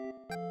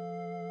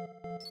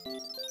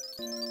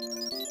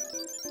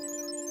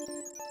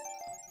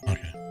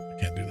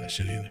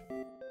 that shit either.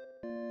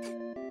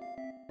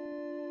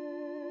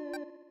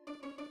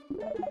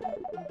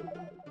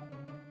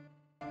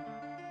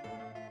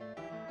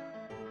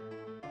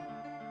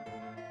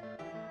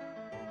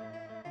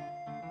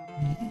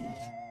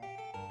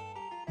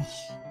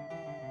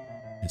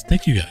 Yes,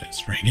 thank you guys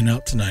for hanging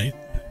out tonight.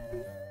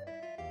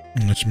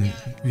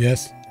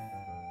 Yes.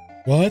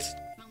 What?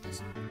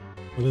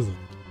 What is it?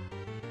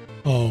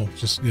 Oh,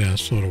 just yeah,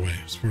 throw it away.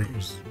 It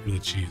was for the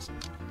cheese.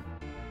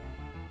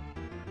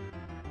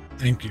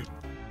 Thank you.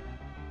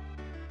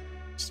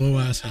 Slow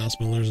ass house,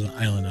 but there's an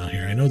island out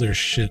here. I know there's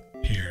shit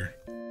here.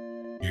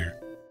 Here.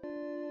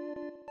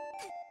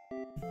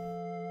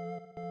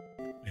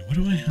 Wait, what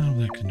do I have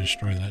that can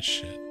destroy that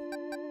shit?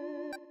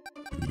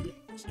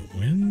 Is it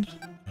wind?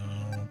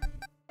 Oh.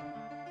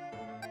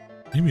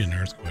 Maybe an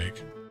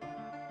earthquake.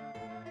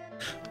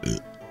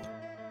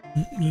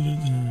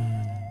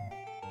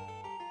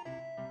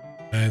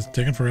 Guys, it's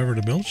taking forever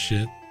to build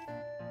shit.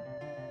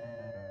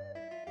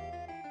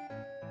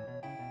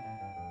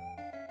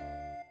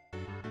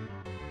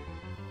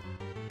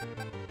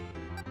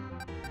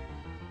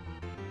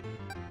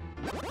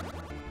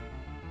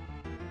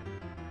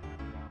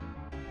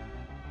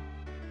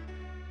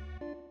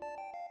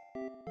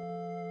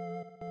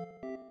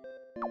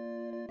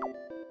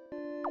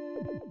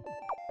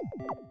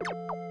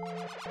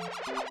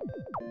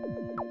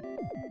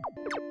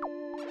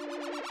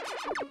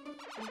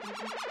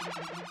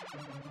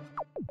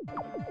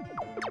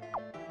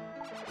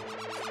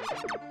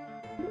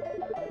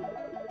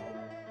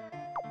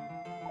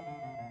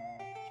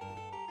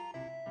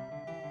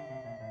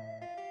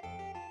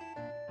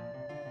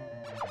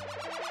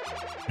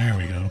 There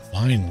we go.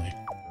 Finally.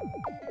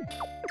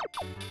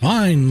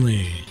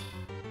 Finally!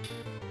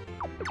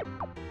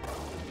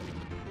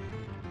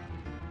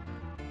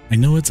 I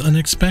know it's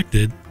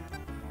unexpected.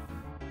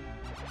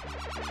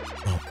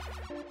 Oh.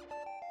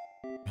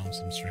 Found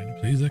some string.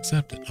 Please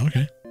accept it.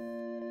 Okay.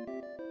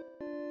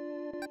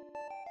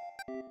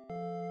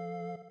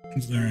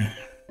 Is there...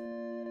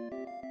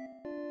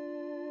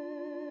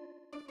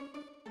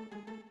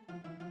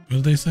 What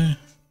did they say?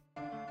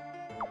 I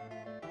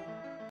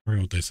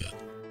forgot what they said.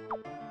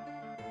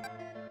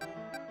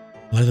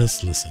 Let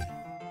us listen.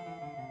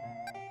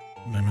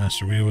 My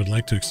master, we would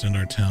like to extend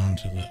our town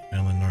to the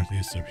island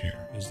northeast of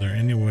here. Is there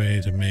any way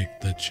to make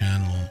the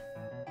channel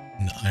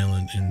in the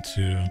island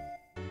into...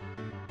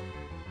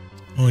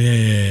 Oh,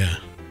 yeah.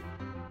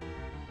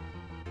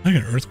 Like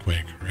an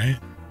earthquake, right?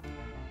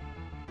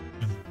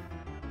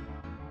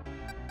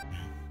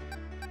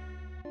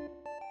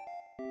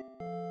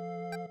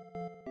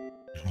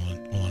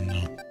 Hold on,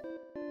 no.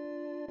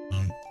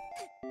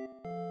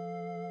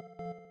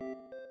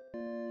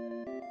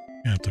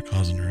 You have to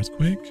cause an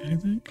earthquake, I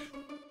think?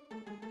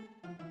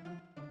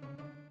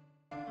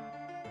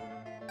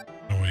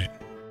 Oh, wait.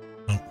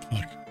 Oh,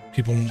 fuck.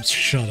 People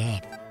shut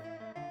up.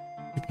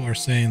 People are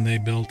saying they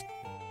built...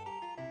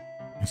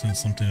 They said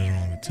something is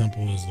wrong. The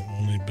temple is the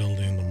only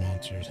building the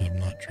monsters have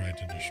not tried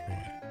to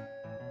destroy.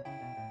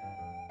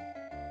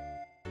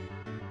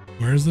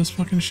 Where is this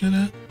fucking shit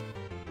at?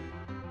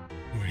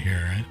 Over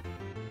here, right?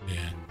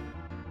 Yeah.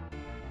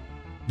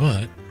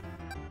 But...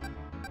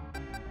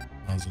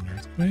 Cause an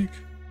earthquake?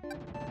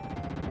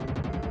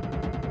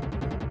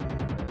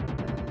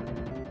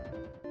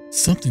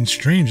 Something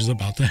strange is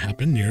about to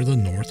happen near the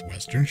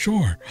northwestern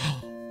shore.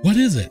 What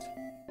is it?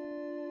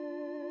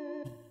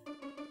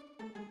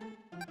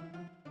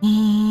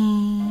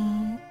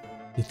 Oh,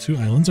 the two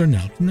islands are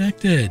now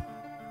connected.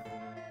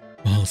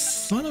 Oh,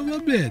 son of a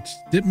bitch.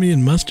 Dip me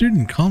in mustard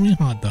and call me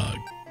hot dog.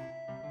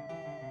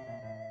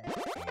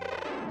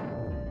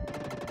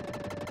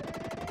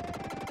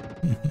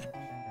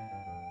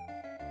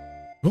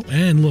 Oh,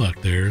 and look,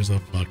 there's a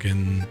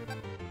fucking...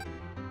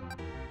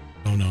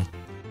 Oh, no.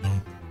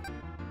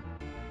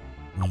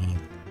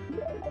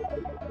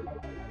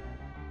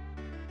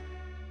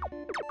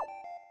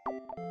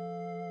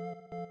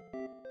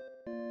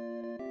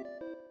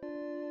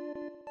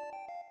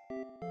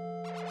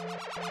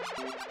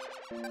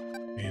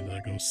 Need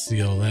to go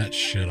seal that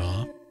shit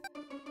off.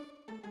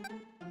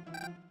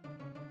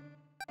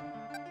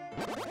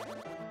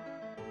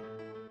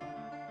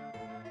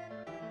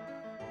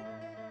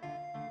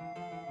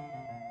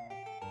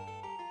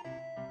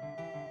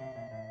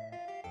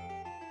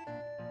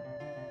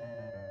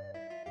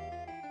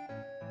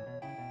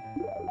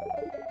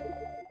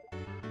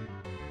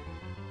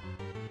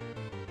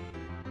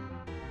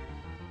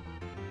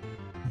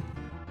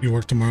 You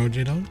work tomorrow,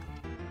 J-Dog?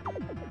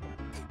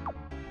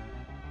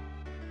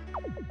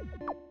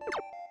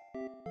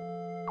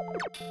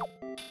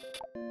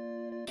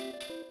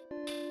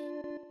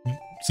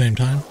 Same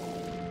time?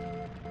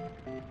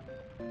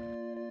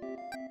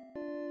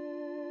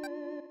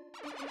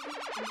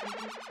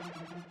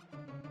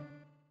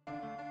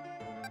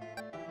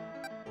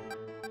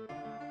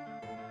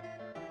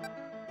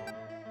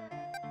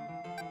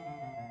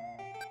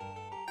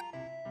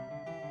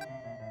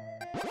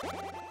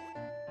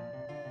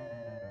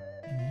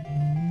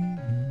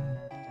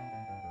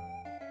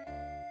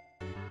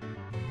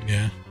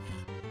 Yeah.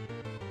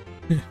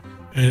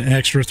 An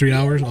extra 3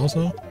 hours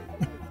also?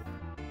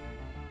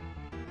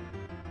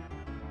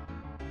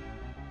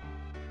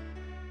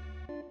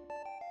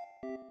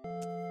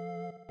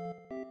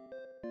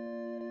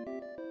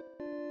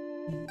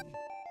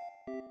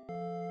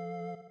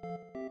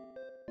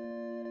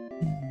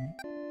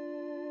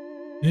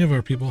 Many of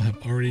our people have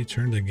already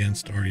turned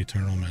against our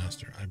eternal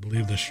master. I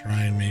believe the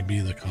shrine may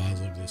be the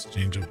cause of this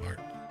change of heart.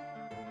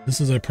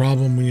 This is a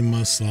problem we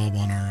must solve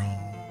on our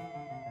own.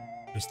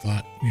 Just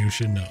thought you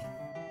should know.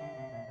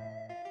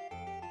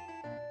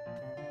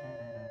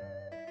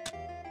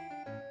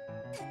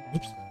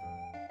 Oops.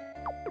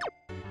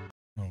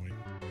 Oh wait.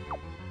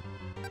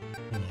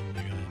 Hold on, I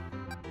got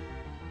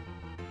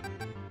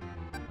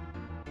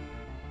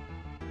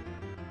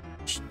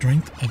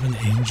Strength of an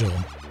angel.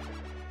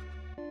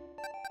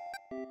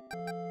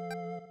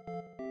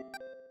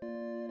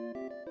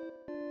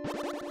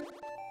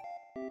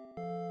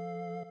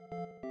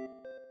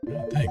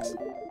 Thanks.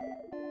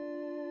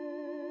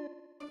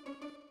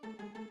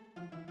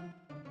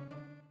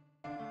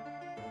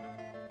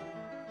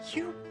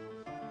 You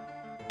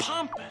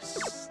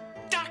pompous,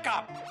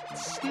 stuck-up,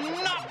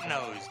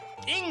 snot-nosed,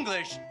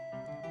 English,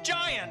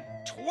 giant,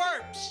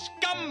 twerp,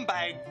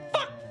 scumbag,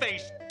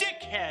 fuckface,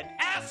 dickhead,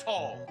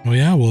 asshole! Oh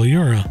yeah, well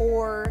you're a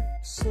whore,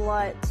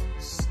 slut,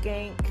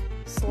 skank,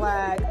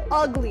 slag,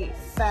 ugly,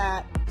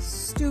 fat,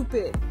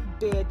 stupid,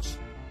 bitch.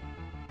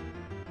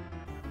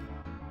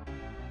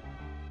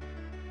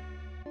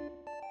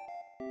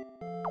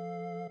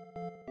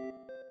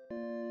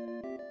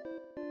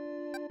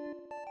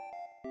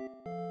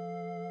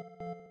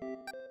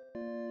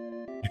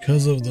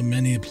 Because of the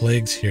many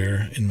plagues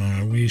here in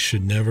Mara, we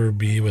should never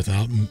be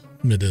without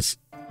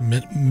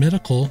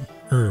medical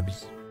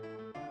herbs.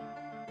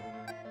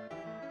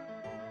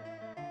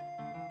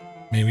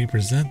 May we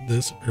present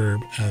this herb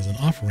as an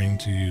offering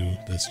to you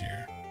this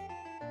year.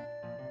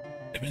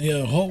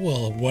 Yeah, oh,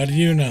 well, what do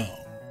you know?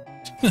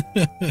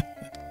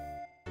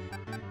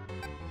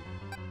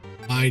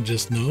 I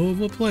just know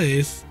of a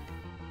place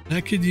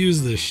that could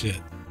use this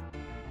shit.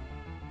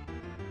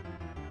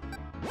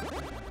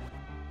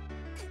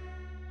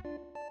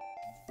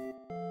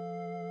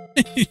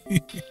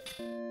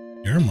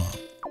 Your mom.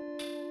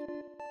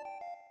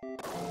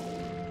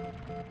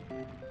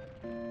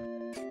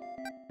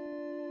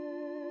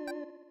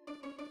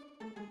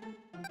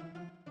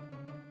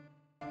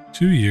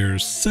 Two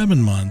years,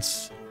 7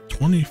 months,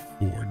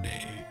 24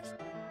 days.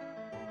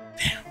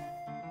 Damn.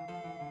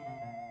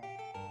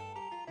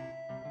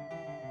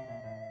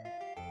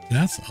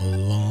 That's a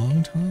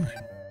long time.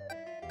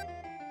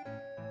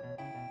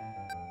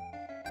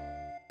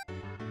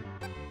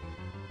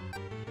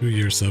 Two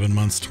years, 7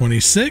 months,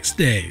 26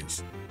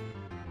 days.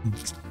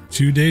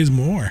 2 days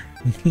more.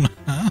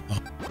 Wow.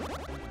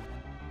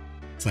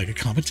 It's like a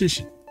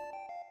competition.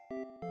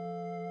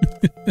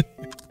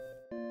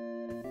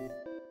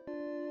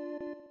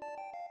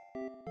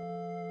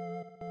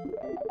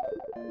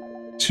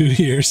 Two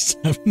years,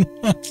 7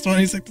 months,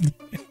 26 days.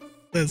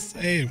 The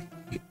same.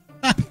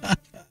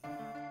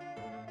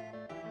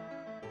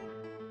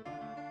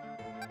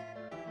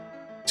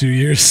 2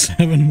 years,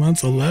 7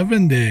 months,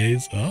 11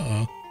 days.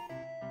 Uh-oh.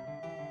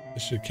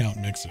 This should count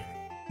Mixer.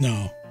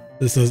 No,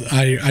 this is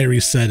I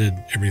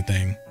resetted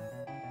everything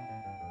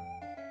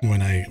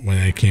when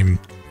I came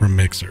from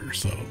Mixer.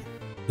 So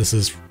this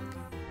is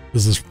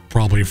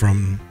probably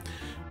from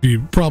 2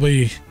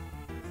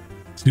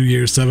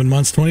 years, 7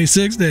 months,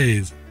 26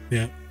 days.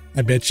 Yeah,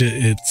 I bet you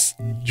it's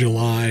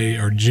July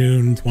or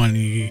June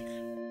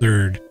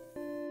 23rd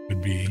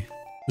would be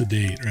the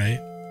date,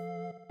 right?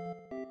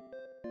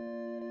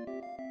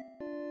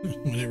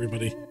 When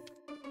everybody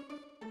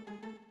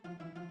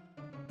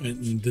went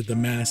and did the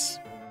mass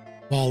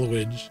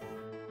followage.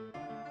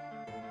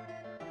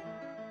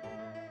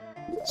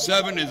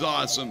 7 is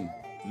awesome.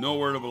 No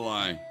word of a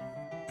lie.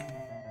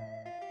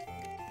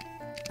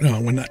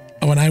 No, when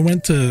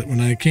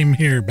I came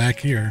here back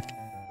here,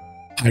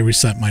 I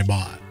reset my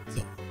bot.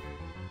 So,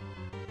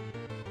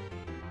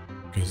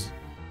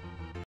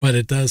 but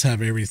it does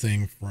have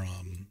everything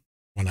from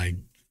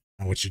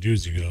what you do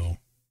is you go.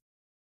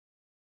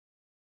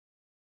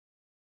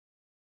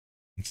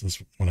 This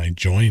is when I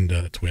joined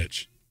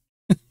Twitch.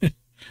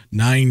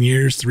 9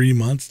 years, 3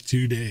 months,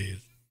 2 days.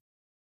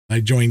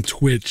 I joined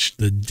Twitch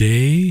the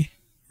day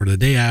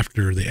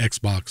after the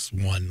Xbox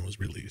One was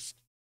released.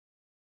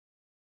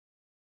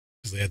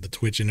 Because they had the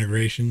Twitch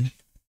integration.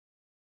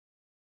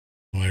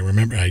 So I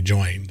remember I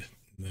joined.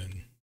 And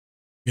then,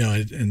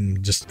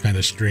 and just kind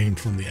of streamed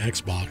from the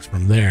Xbox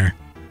from there.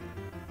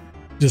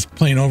 Just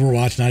playing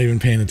Overwatch, not even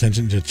paying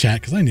attention to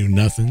chat because I knew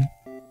nothing.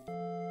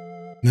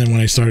 And then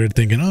when I started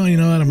thinking, oh, you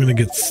know what, I'm going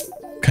to get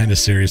kind of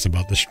serious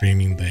about the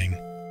streaming thing.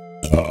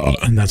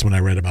 And that's when I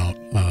read about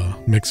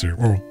Mixer,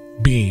 or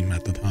Beam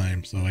at the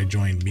time. So I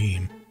joined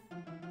Beam.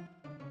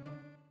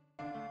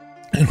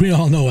 And we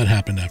all know what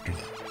happened after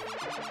that.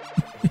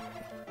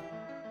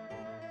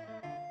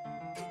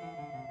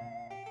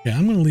 Yeah,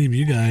 I'm going to leave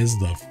you guys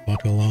the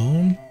fuck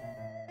alone.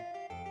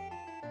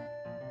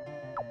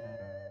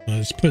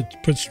 Just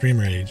put stream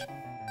rage.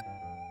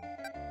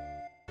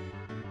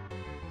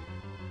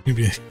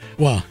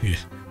 Well, you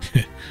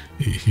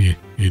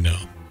know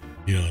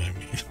what I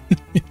mean.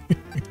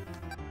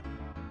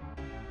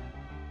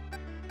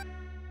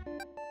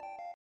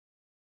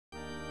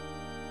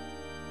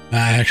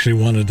 I actually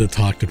wanted to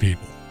talk to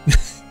people.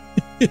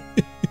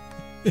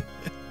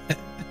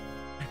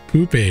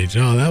 Poop age.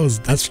 Oh,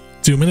 that's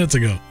 2 minutes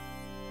ago.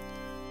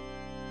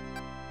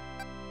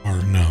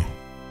 Or no,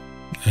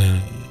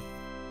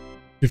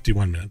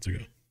 51 minutes ago.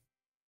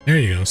 There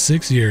you go.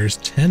 6 years,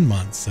 10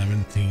 months,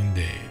 17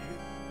 days.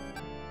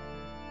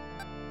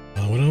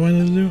 What do I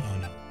want to do? Oh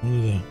no, I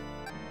wanted to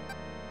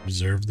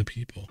observe the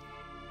people.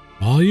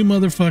 All you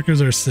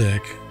motherfuckers are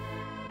sick.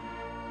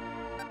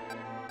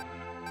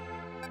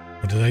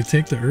 Oh, did I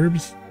take the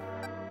herbs?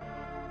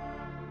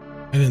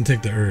 I didn't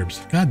take the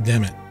herbs. God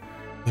damn it.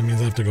 That means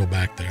I have to go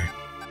back there.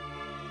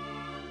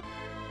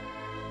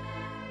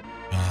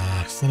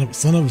 Ah, son of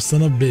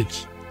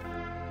bitch.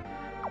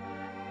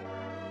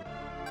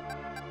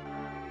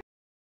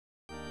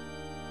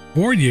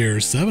 Four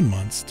years, 7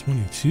 months,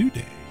 22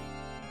 days.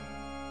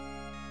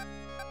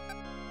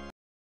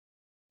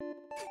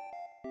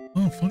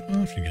 Oh, fuck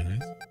off, you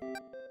guys.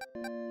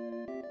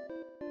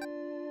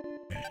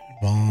 Okay,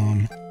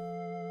 bomb.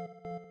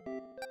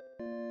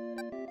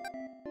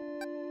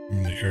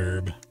 And the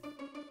herb.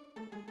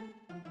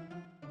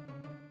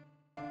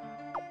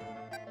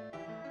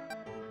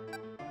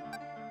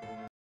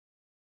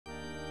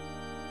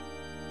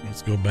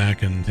 Let's go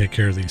back and take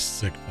care of these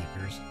sick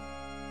fuckers.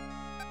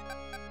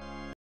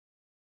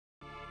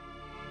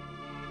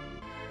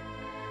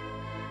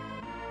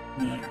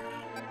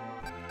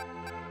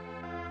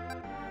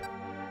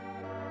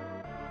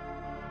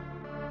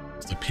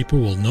 The people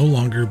will no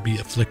longer be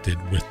afflicted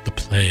with the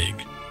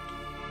plague.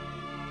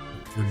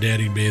 For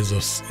Daddy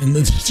Bezos in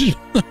the digital.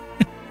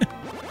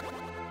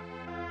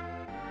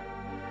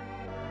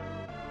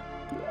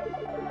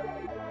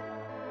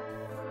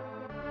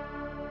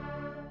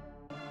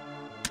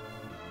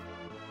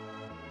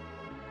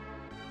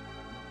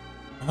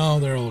 Oh,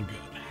 they're all good.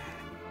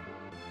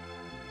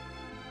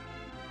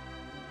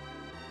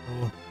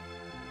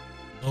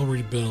 They'll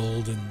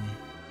rebuild and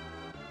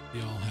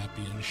be all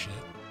happy and shit.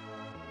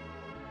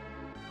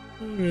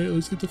 Alright,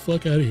 let's get the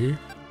fuck out of here.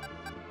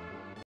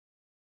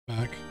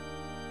 Back.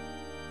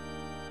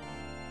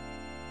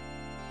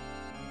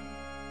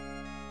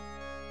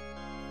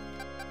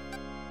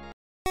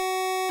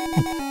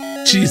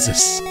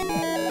 Jesus.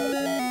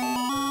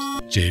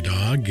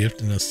 J-Dog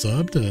gifting a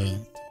sub to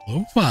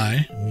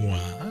Lo-Fi.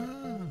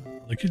 Wow.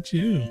 Look at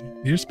you.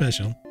 You're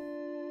special.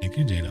 Thank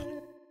you, J-Dog.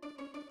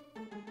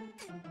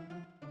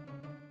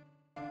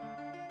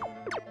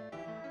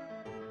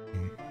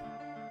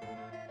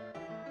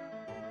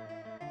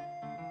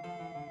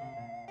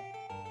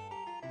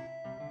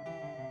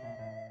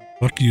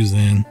 Fuck you,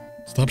 Zan.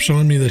 Stop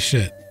showing me this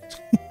shit.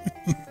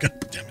 God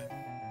damn it.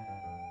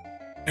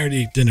 I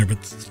already ate dinner,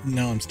 but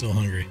now I'm still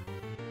hungry.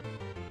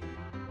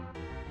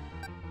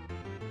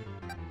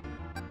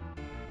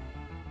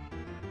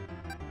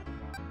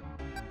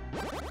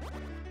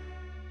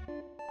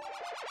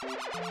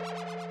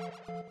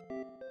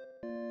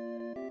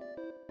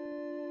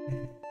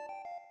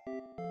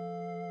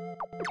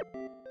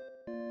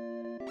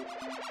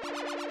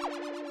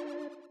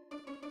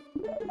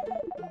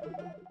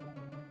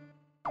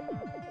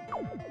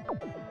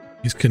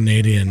 He's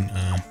Canadian.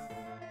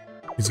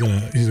 He's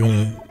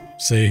gonna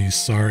say he's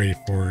sorry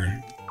for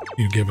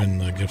you giving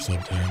the gift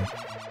sub to him.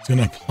 He's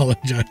gonna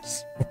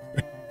apologize for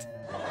it.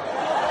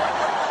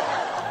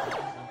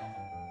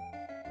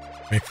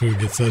 Make food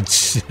get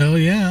such. Hell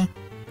yeah.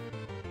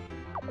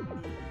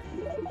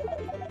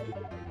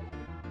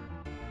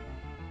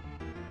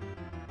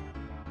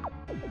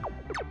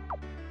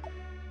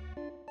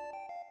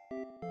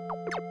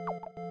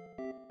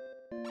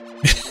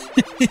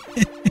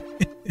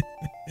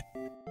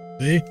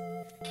 See?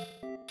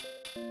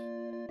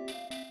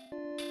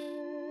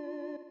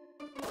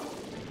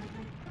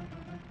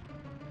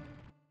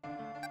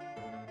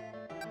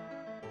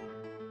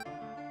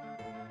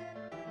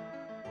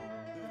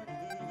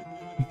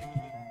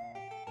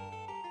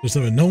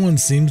 No one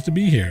seems to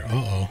be here.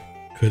 Uh-oh.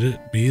 Could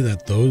it be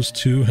that those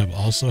two have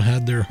also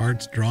had their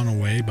hearts drawn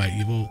away by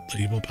the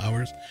evil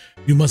powers?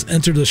 You must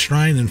enter the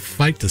shrine and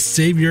fight to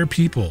save your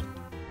people.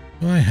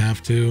 Do I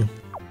have to?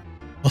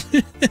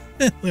 Look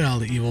at all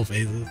the evil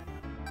faces.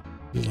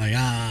 Just like,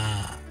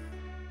 ah.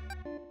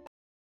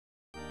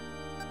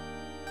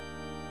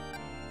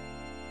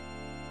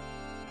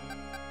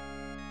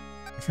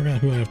 I forgot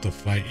who I have to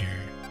fight here.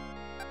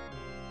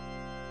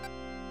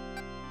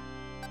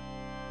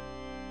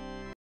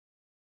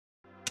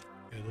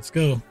 Okay, let's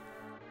go.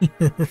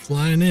 We're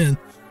flying in.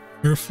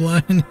 We're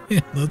flying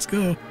in. Let's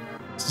go.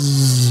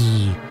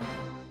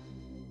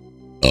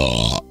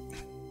 Oh.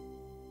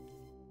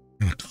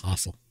 And a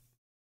castle.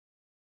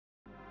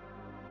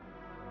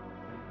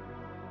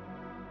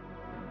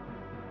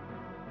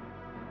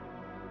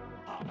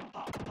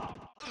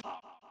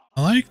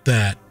 I like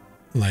that,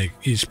 like,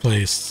 each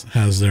place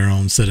has their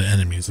own set of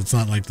enemies. It's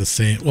not like the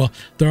same. Well,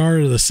 there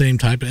are the same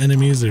type of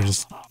enemies. They're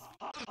just,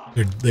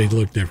 they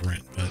look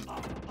different, but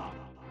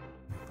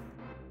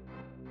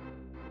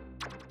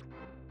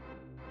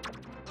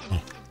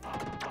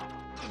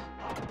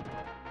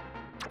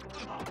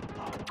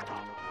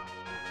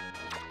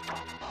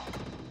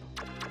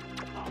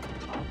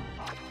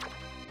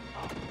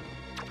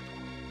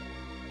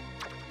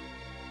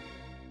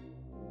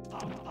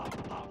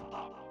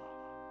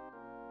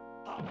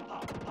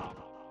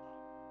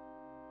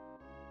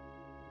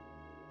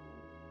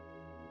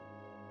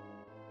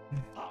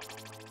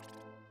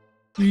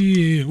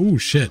Oh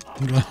shit.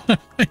 I'm glad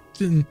I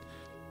didn't.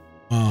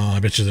 Oh, I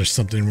bet you there's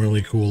something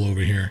really cool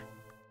over here.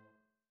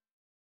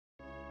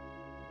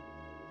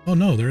 Oh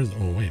no, there's.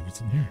 Oh wait,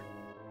 what's in here?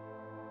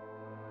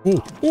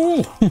 Oh,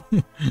 oh!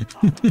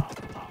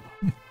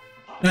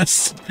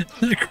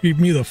 That creeped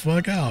me the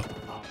fuck out.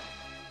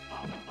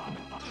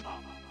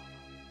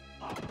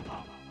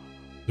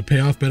 The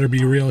payoff better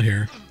be real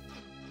here.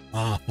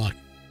 Ah, fuck.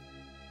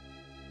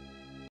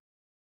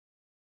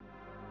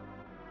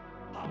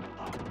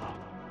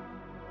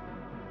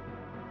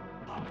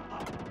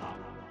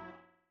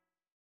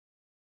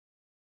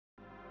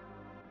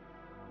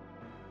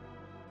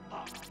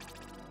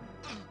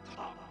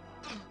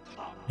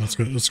 Let's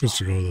go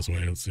this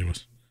way. Let's see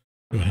what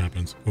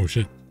happens. Oh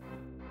shit.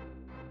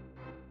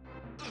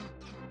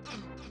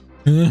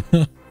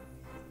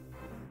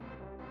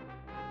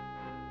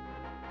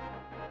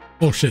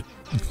 Oh shit.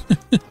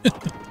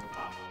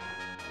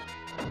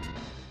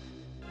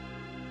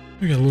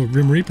 We got little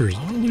Grim Reapers.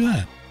 Oh, look at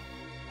that.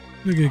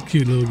 Look at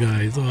cute little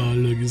guys. Oh,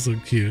 look, he's so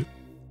cute.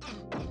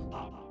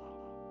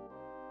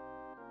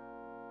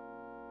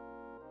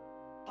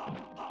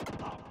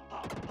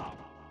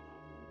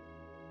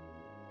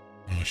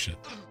 Oh shit.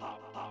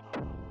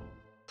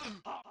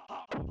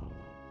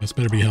 This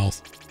better be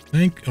health. Oh,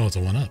 it's a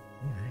 1-up. Alright,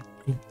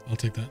 cool. I'll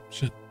take that.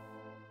 Shit.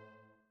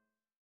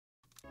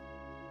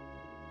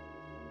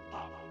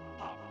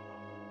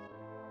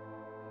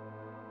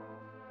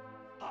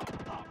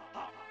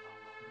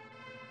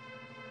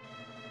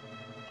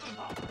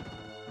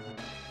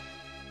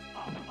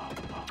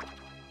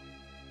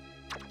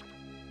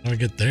 How do I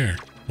get there?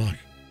 Fuck.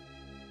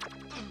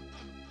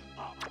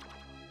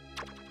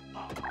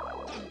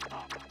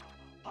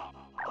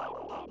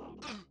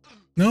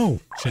 No!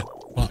 Shit.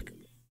 Fuck.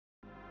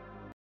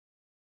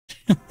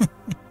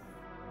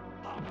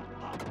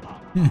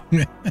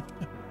 Okay.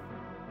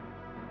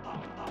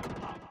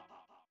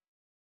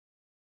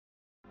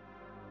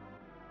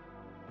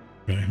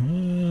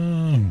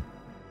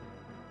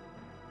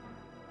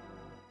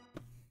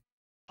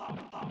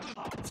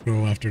 Let's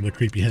go after the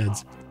creepy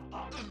heads.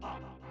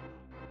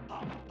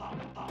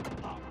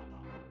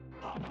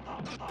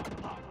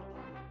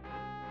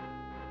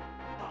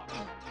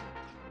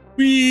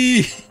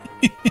 Whee!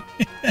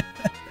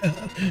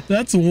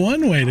 That's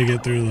one way to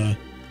get through the...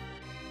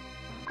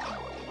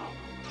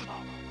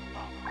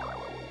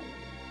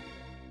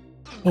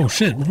 Oh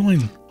shit, we're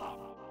going...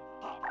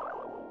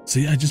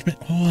 See, I just met...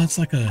 Oh, that's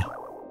like a...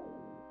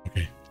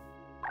 Okay.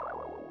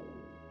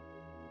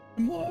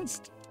 I'm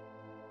lost.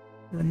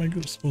 Where am I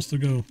supposed to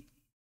go?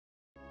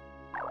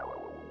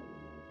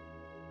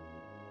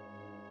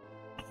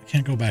 I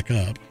can't go back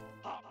up.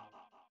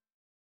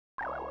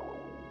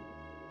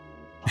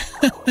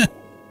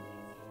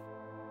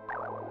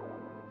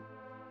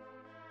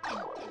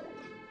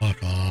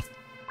 Fuck off.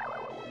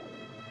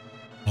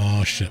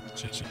 Oh shit.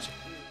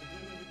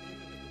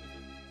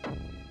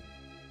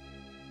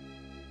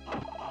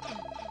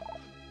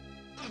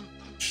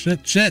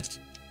 Shit.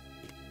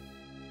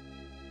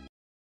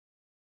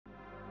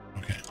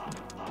 Okay.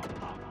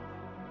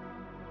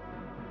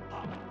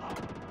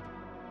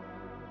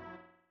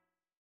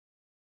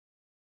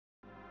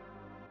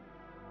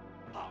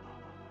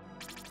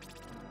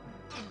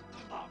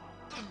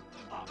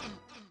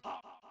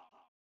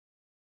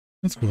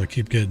 That's cool. I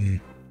keep getting...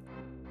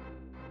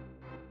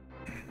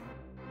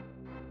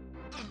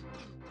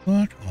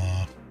 Fuck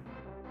off.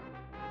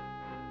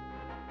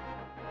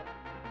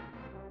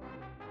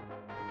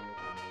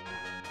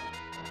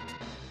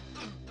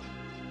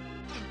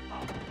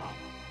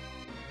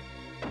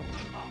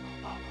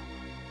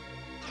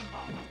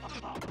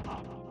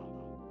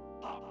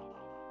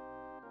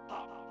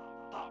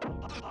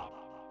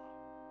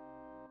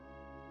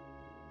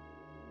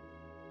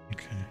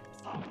 Okay.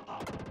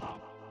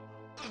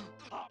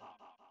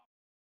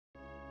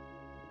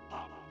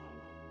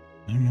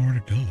 I don't know where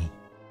to go.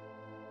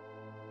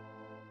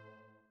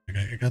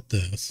 I got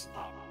this.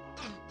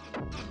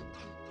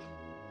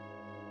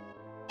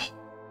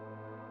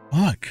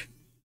 Fuck.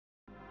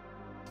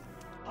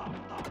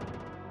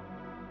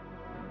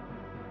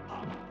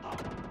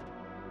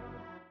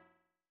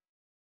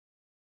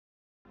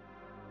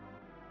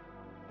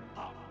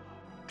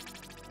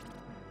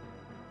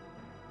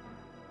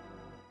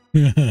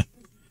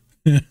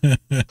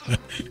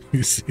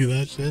 You see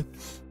that shit?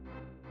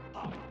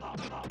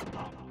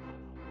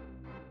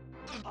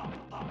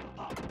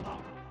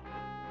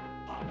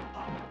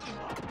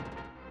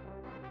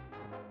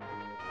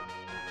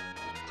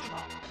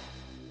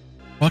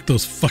 Fuck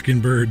those fucking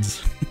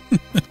birds.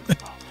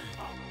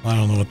 I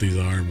don't know what these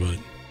are, but...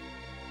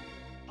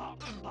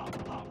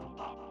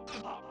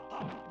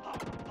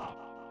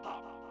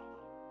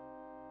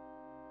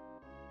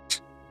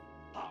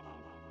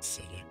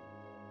 Silly.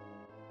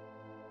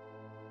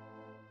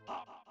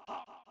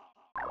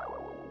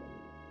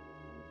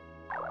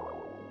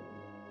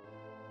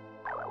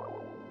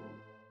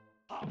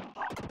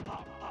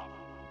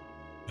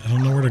 I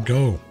don't know where to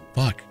go.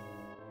 Fuck.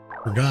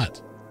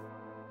 Forgot.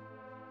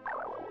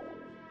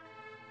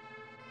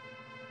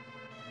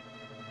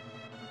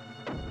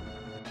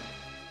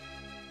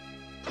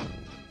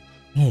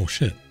 Oh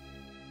shit.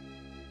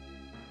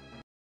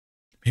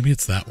 Maybe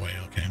it's that way.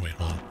 Okay, wait,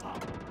 hold on.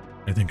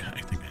 I think I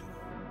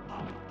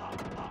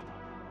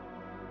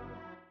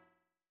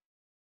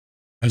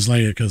just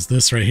like it because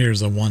this right here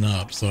is a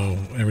 1-up, so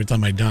every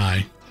time I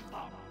die,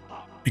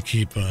 I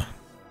keep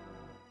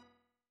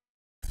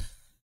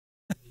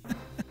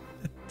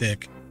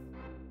dick.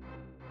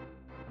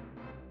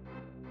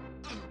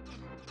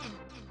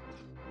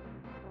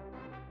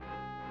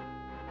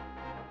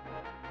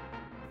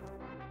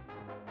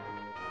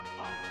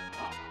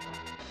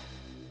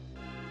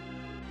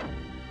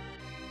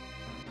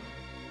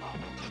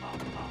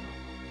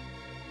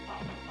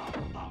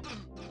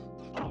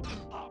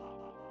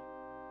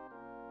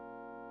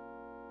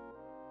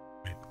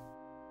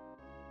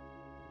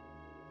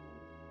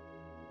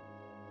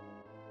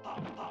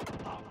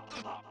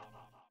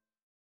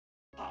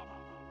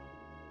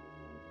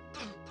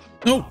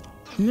 No!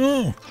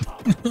 No!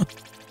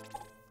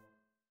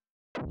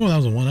 Oh, that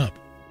was a 1-up.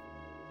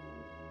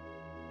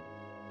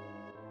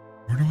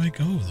 Where do I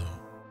go, though?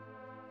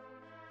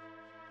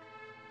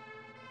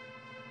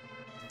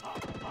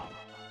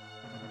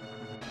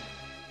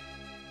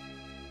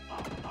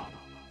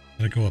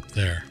 I go up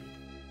there.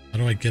 How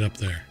do I get up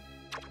there?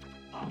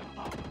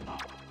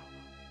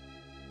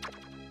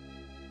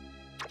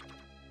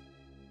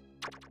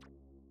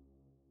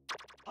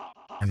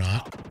 Or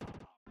not?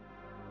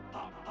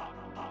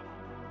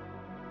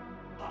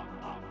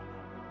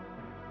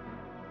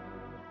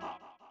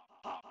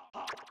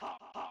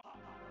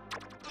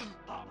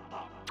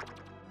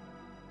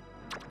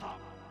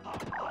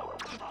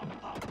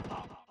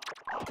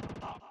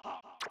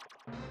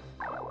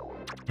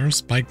 Is there a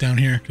spike down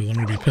here? Because I'm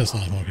going to be pissed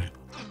off. Okay.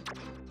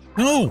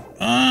 No!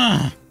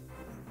 Ah!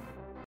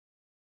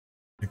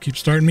 It keeps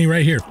starting me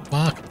right here.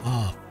 Fuck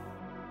off.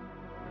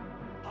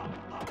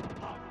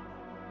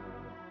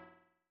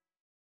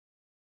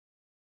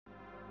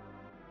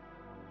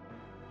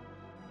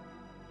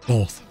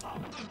 Both.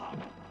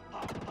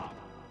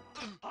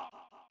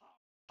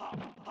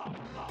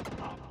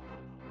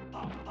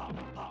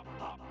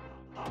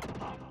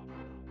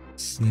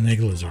 Snake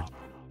lizard.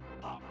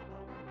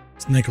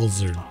 Snake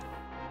lizard.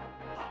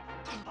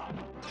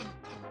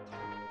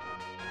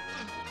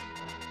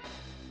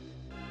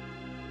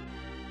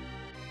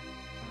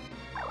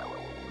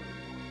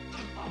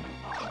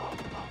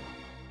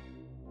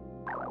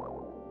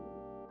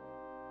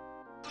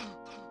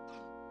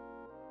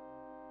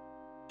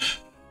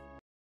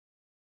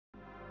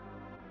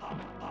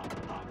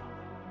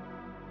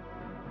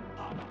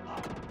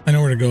 I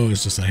know where to go,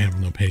 it's just I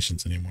have no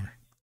patience anymore.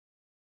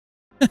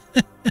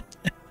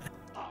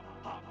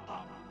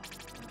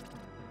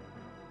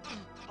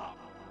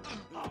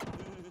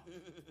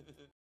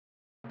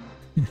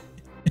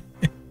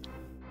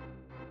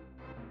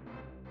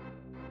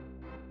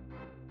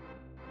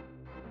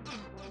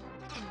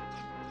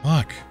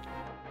 Fuck.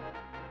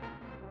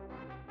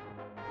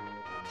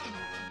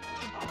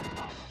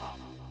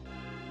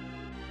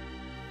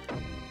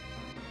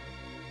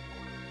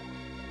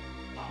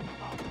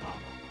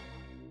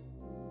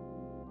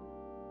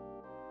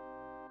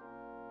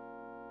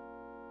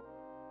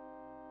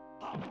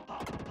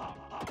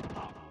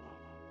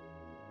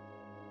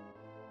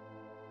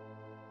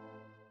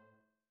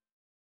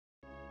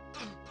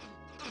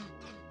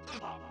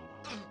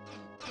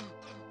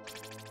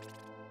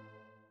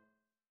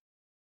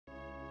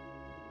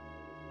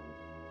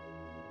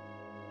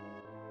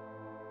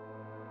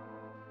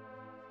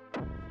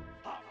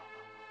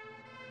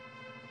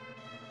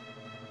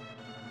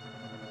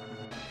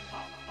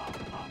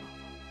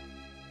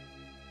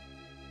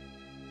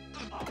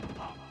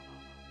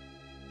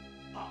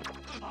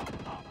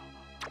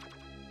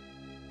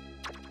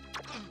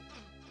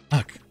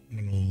 Fuck. I'm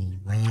gonna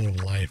run out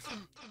of life.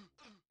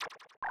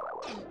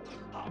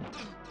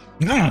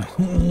 Ah.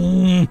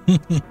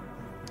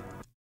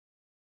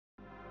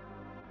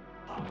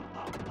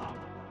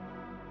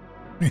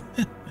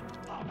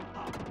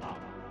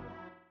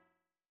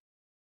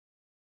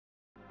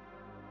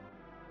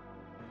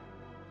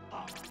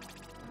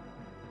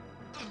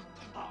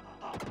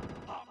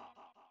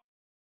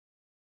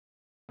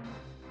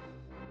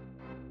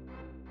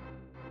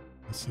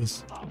 This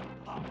is...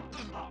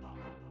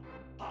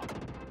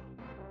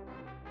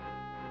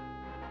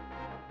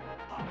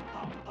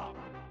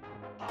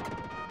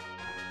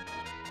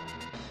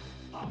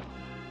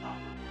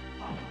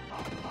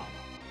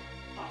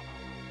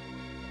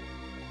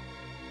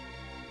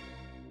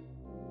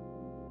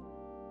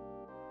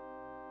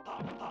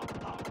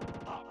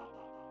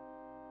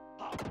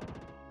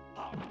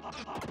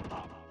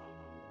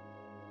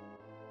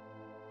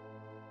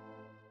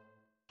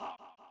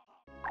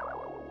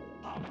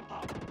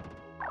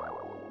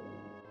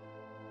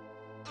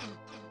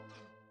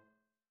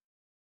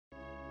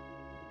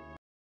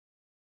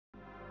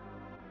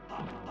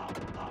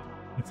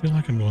 I feel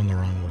like I'm going the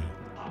wrong way.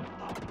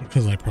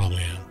 Because I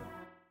probably am.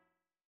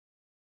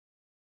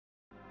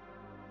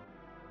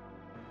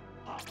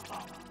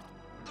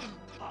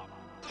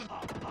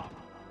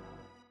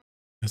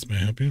 Yes, may I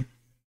help you?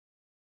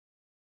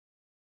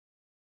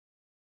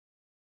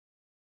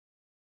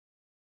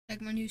 Like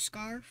my new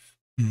scarf.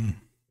 Hmm.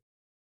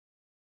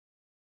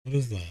 What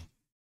is that?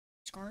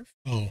 Scarf.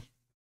 Oh.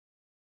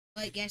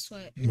 Like, guess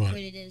what? What? Look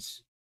what it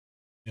is.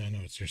 Yeah, I know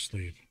it's your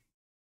sleeve.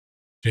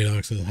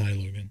 J-Dog says hi,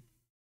 Logan.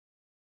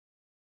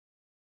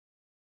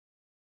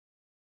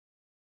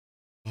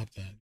 Stop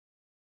that.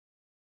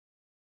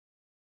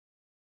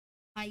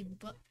 My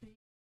butt.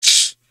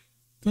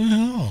 The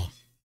hell?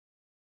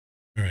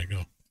 Alright,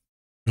 go.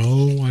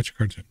 Go watch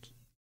cartoons.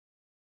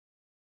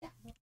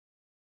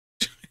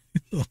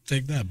 I'll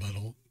take that,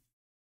 butthole.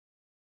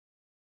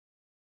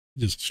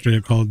 Just straight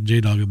up called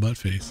J-Dog a butt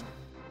face.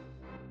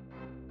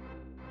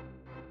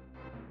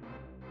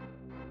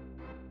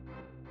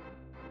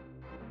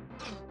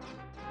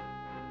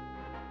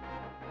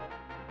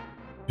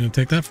 You gonna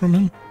take that from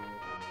him?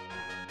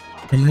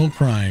 Criminal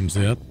crimes,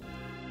 yep.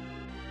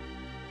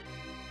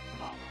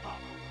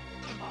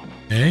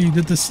 Hey, you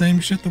did the same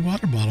shit, the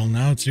water bottle.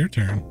 Now it's your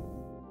turn.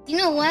 You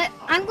know what?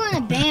 I'm going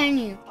to ban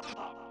you.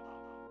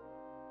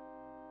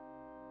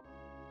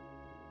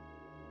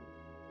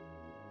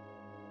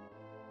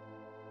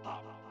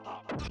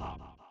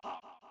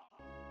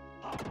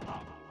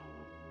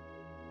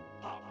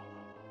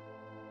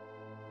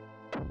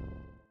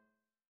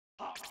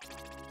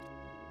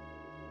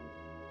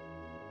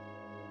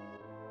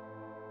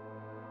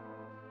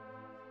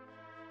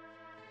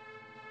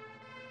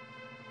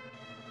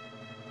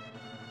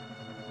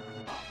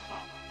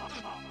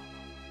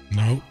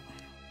 Nope.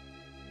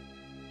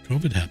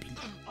 COVID happened.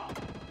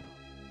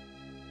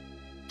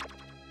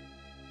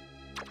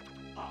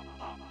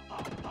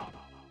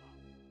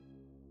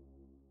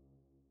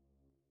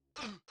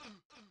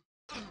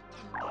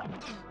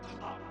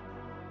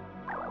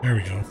 There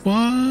we go.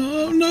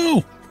 Whoa,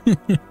 no!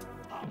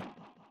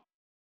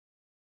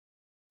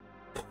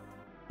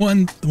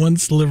 One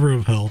sliver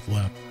of health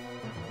left.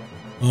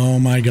 Oh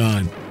my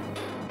god.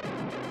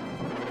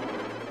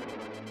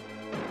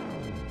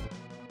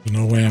 There's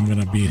no way I'm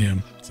gonna beat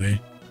him. See?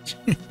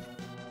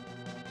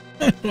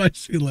 I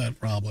see that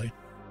probably.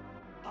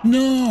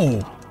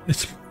 No!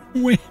 It's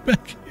way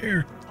back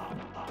here.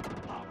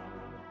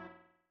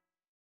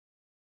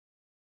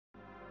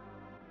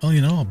 Well,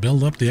 you know, I'll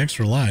build up the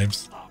extra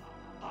lives.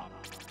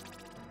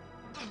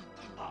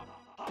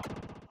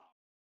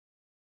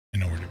 I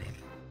know where to go now.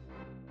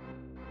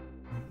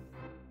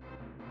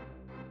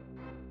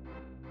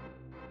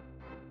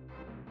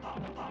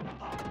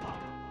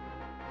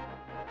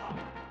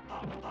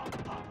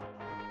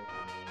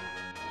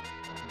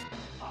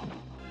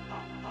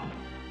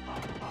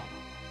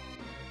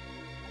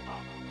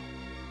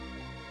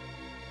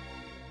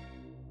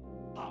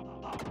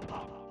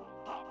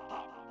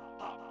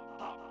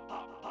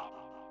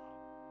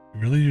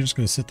 Really? You're just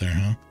gonna sit there,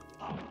 huh?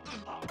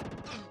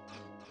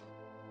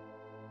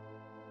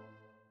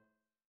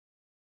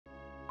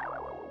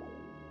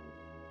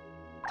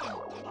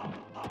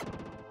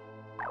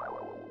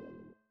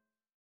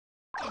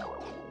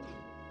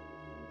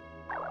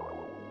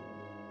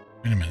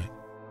 Wait a minute.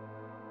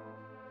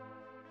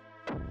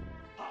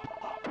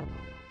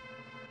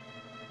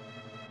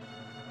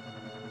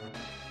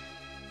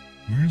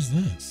 Where's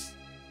this?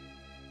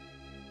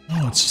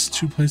 Oh, it's just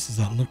two places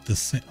that look the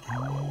same.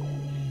 Oh,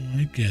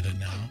 I get it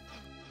now.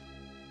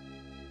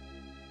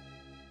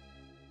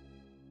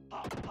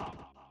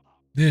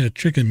 Yeah,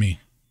 tricking me.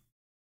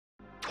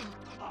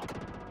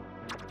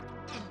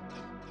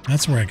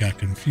 That's where I got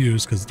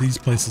confused, because these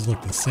places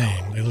look the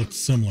same. They look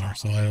similar,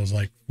 so I was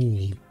like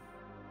fooled.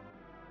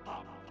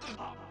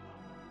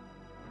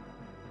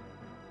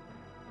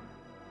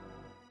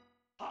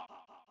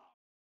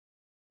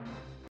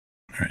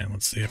 Alright,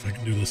 let's see if I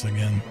can do this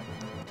again.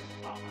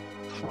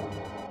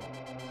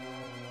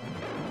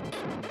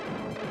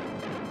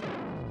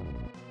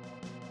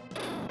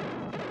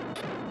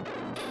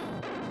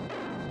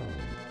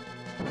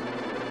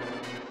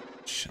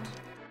 Shit.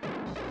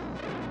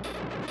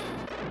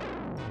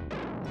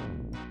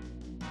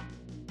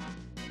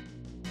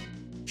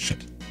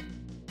 Shit.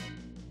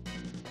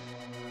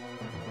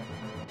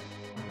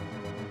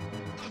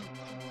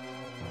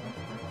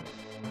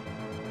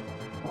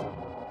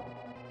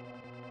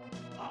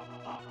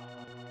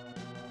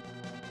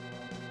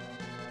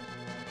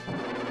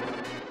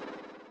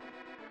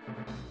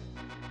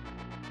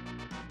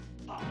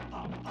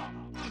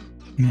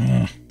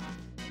 No.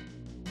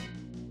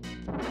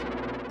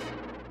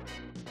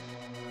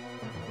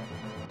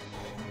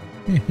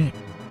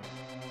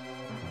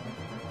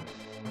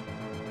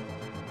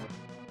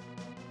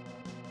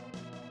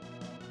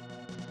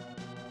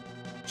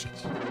 Shit.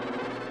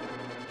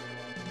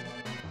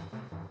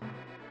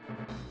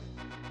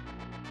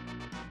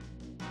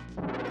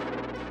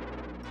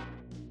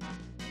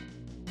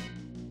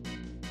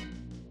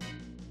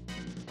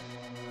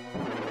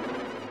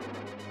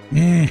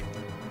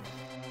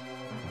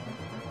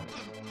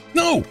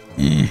 No!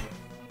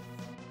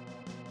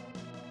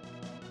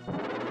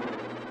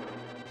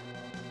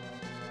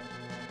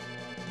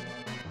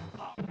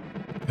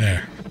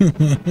 There.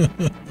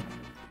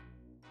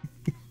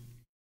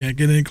 Can't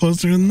get any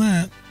closer than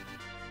that.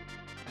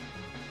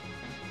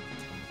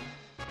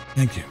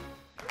 Thank you.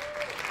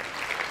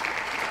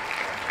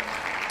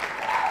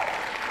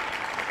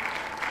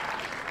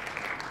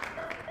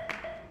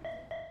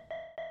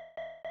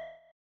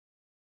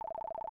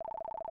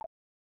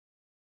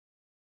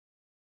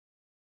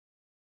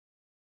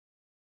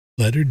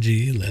 Letter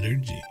G, letter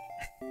G.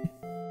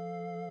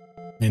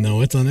 I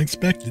know it's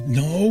unexpected.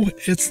 No,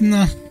 it's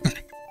not.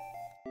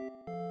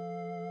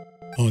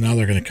 Oh, now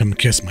they're gonna come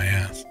kiss my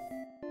ass.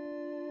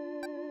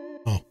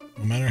 Oh,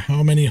 no matter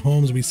how many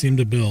homes we seemed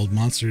to build,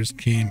 monsters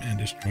came and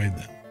destroyed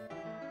them.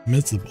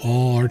 Amidst of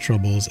all our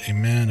troubles, a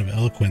man of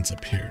eloquence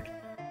appeared.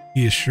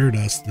 He assured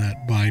us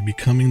that by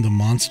becoming the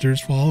monster's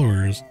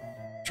followers,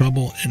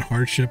 trouble and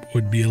hardship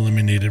would be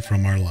eliminated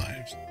from our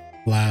lives.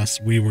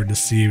 Alas, we were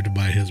deceived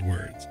by his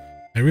words.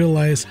 I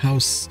realized how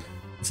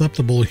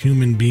susceptible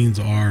human beings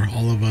are.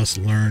 All of us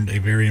learned a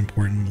very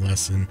important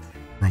lesson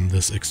from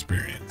this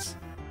experience.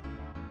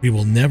 We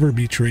will never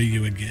betray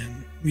you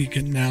again. We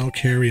can now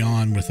carry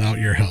on without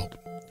your help.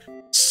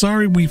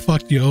 Sorry we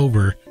fucked you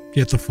over.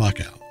 Get the fuck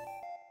out.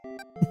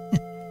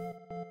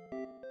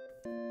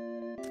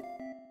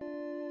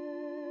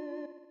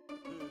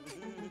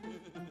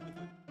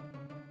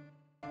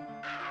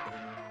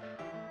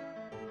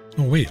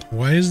 Oh wait,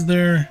 why is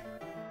there...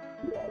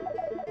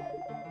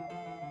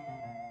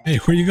 Hey,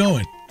 where you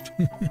going?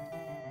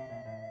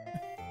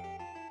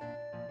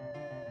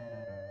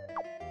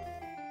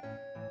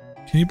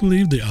 Can you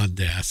believe the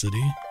audacity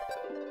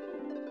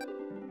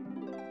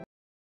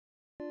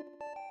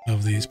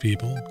of these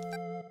people?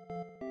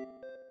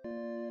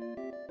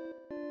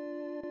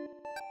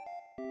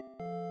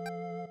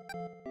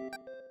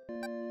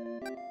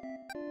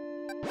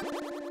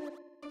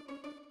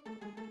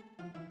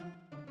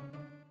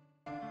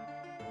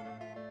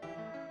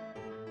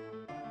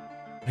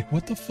 Like,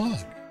 what the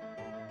fuck?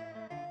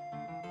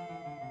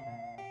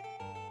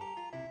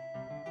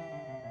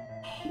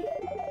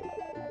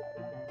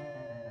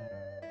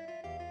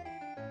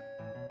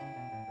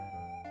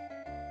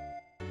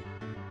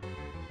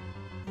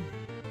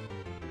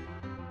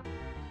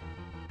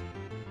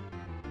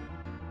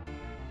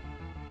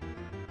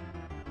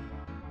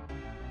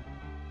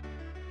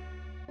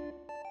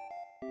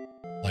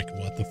 Like,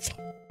 what the fuck?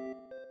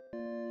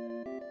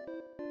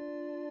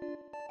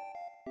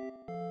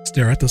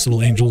 Stare at this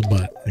little angel's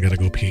butt. I gotta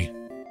go pee.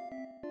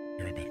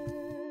 Be right back.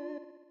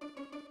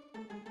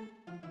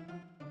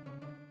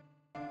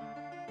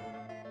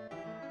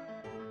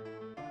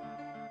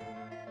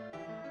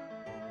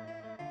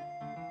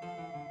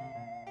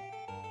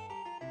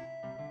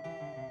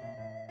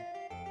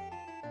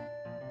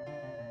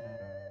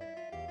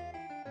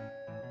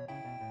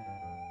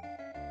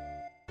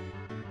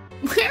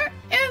 Where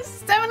is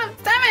 7 of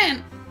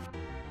 7?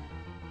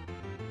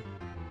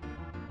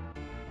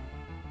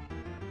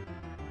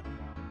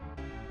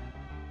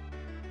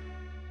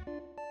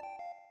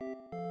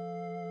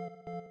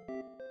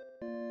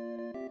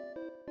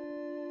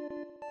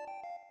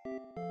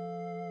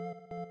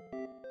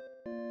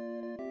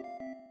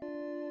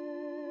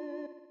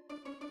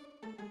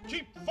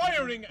 Keep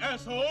firing,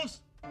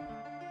 assholes!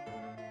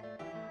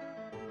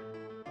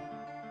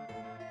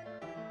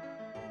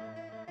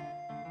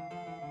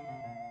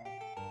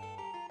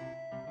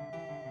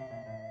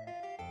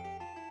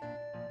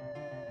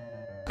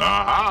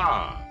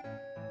 Aha!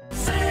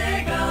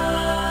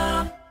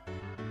 Sega!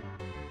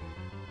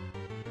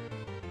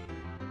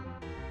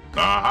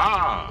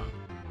 Aha!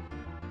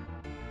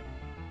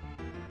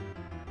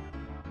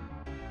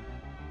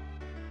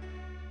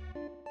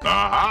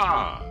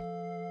 Aha!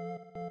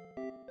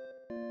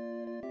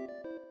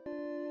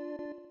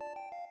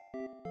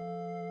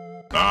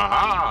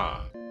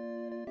 Aha!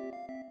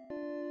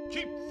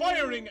 Keep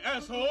firing,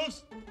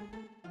 assholes!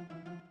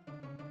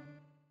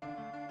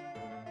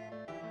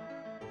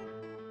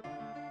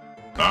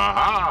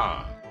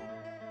 Aha!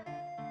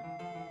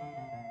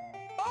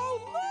 Oh,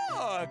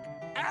 look!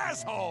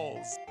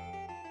 Assholes!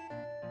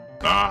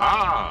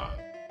 Aha!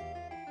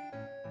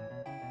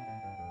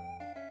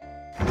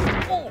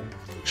 Oh,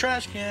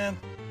 trash can.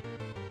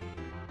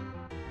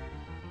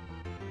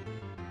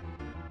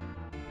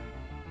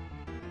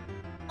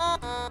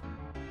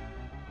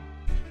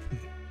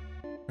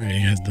 Alright,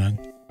 you guys done?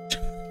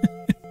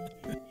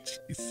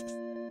 Jesus.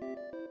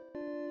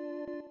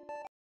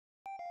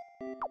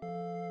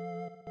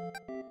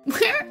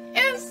 Where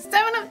is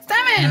 7 of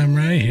 7? I'm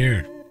right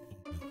here.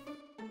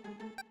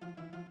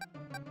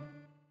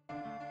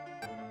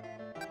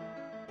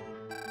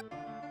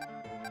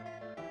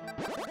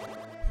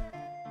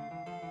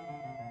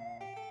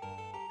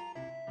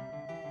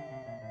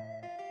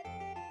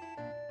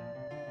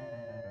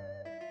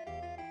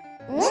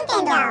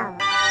 Nintendo!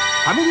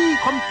 Family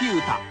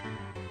computer.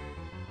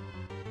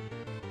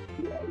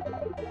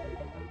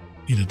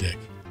 Eat a dick.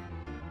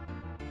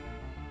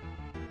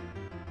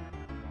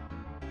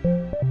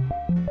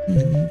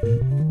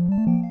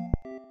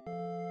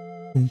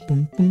 Boom,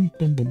 boom, boom,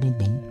 boom, boom, boom,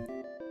 boom.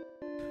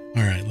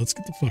 All right, let's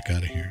get the fuck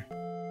out of here.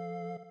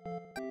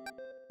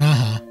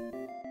 Uh-huh.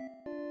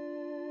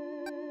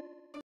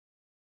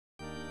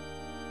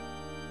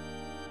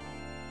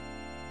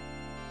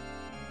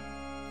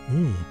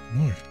 Ooh,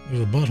 more.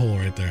 There's a butthole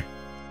right there.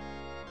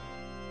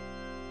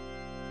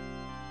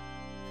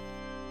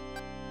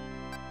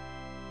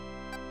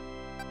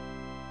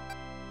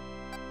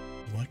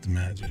 I like the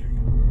magic.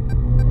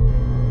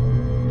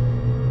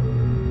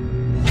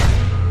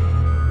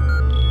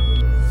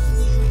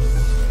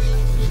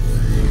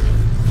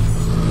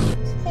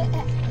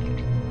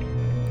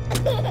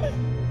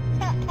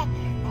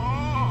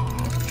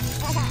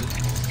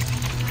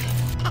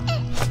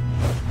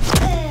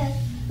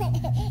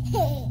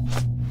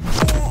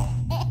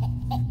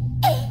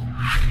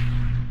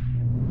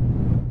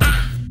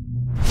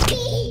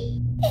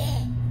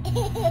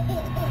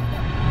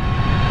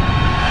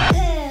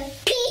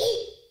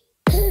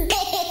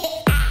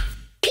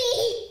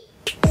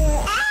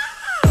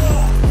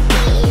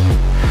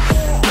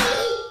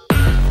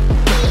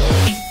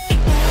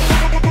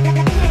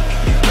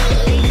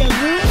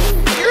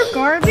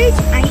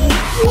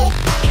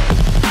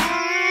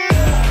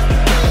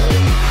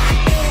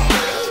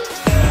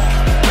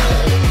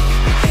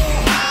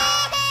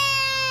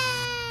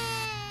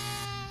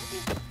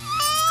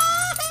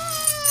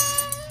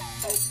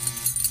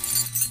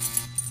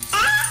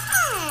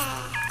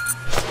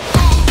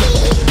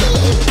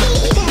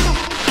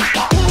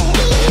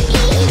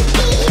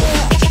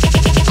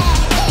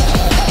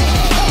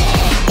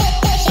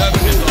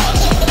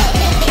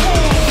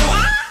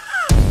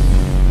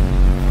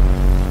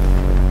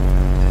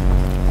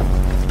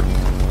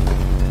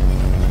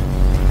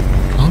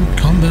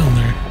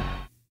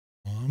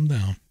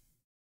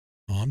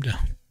 calm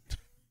down.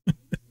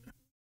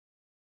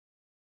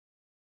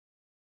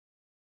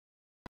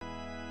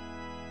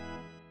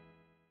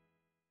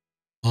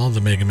 All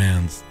the Mega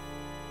Mans.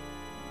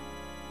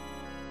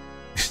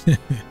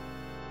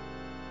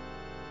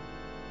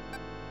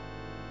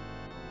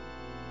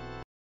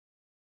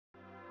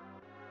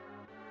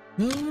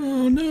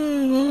 Oh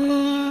no!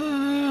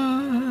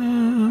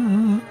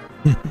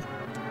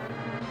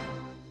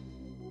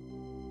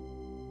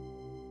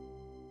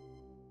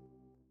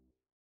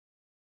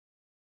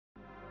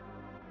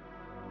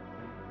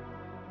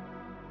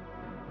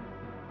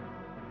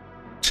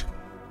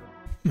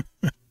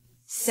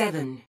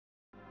 Seven.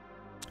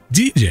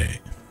 DJ,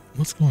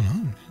 what's going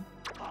on, man?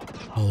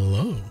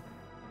 Hello.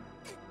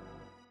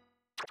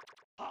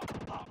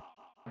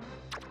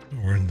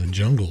 We're in the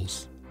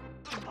jungles.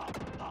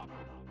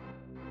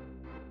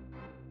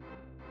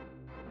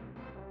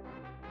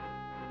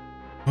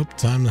 Oh,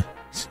 time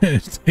to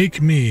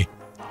take me.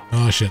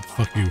 Oh shit,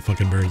 fuck you,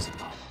 fucking birds.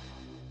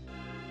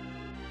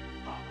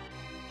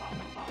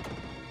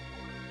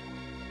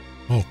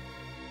 Oh,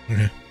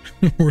 okay.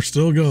 We're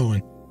still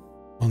going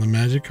on the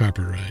magic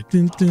carpet ride.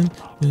 Dun, dun,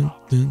 dun,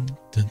 dun,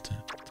 dun,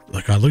 dun.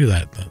 Like, God, look at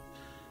that.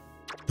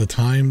 The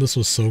time, this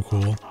was so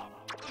cool.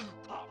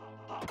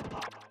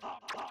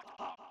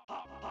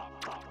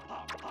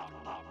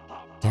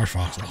 Star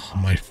Fox, oh,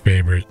 my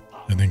favorite,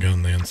 I think,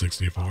 on the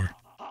N64.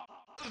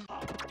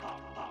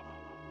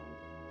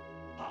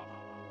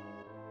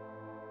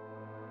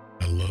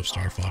 I love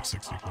Star Fox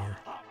 64.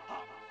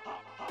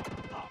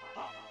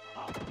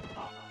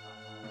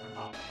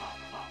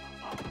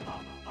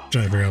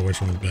 Trying to figure out which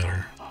one's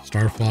better.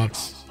 Star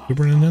Fox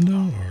Super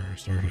Nintendo or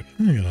Star Fox?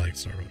 I think I like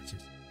Star Fox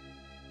 64.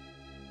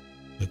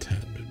 A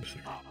tad bit better.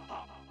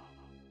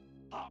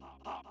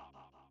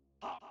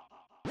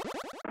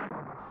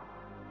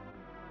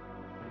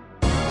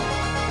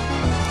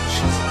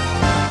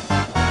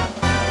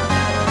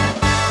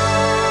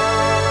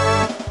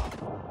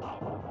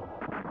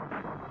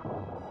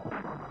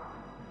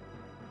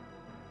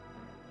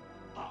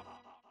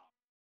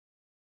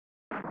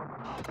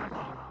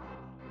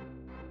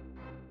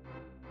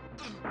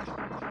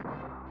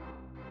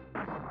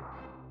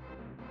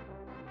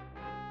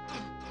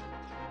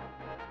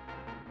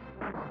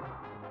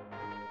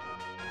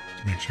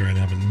 Make sure I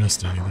haven't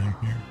missed anything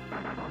here.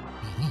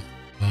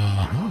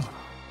 Uh-huh.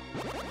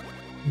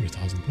 Ooh,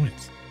 1,000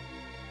 points.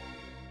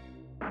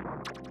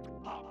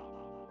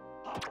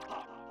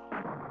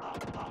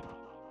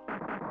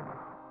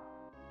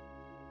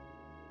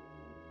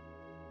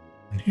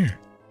 In here.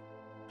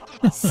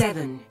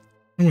 7.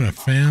 I'm gonna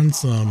fan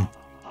some.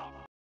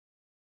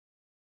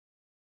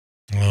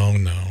 Oh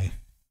no.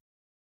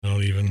 I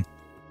don't even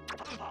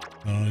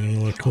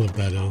know what clip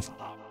that is.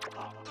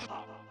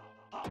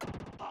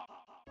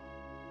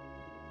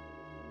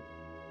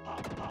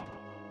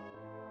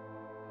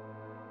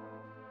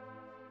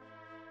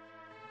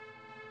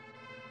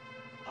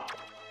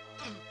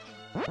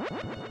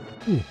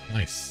 Ooh,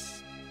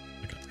 nice.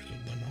 I got rid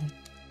of them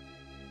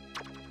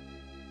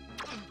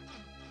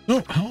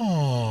all.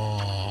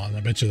 Oh, I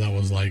bet you that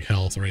was like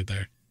health right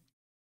there.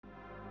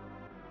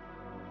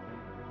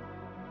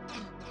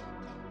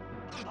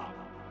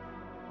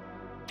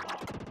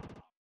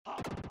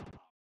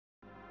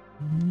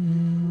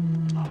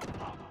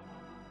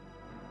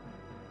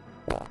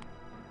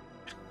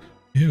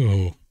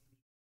 Ew.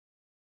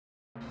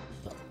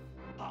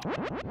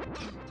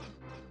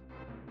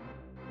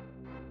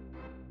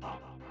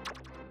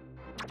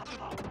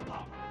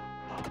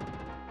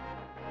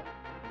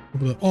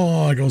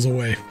 Oh, it goes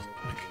away.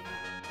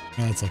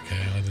 That's okay.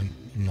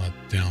 I'm not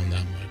down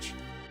that much.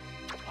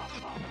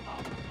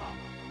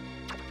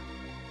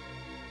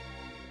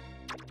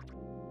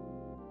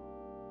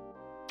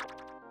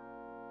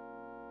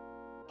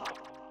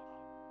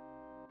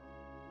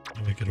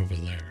 How do I get over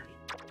there?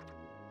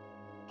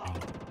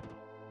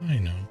 I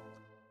know.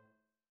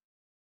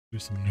 Do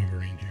some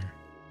maneuvering here.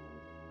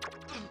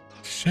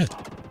 Shit.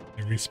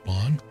 They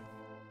respawn?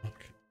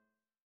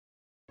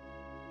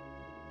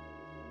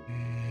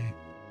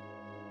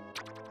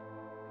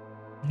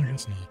 I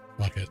guess not.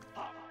 Fuck it.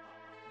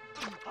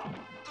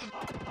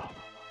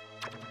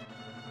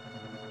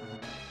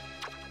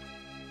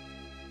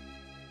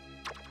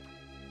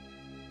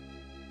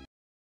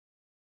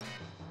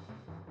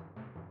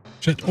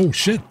 Shit. Oh,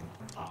 shit.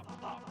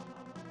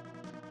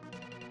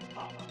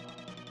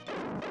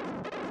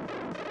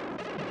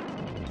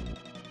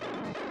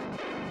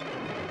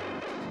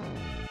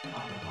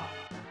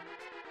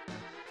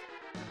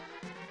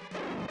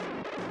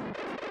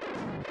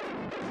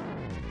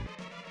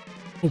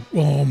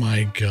 Oh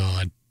my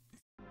god.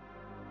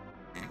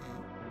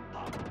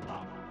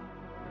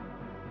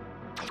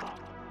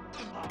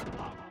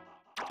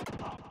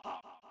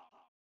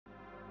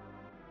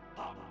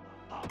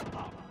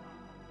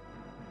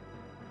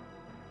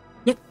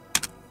 Nope.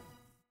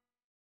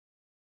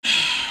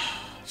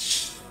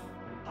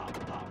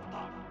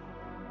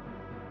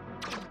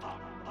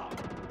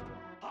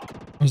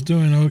 I was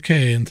doing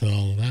okay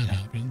until that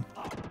happened.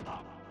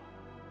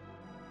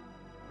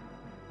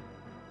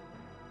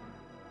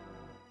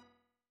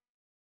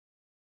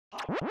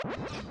 We're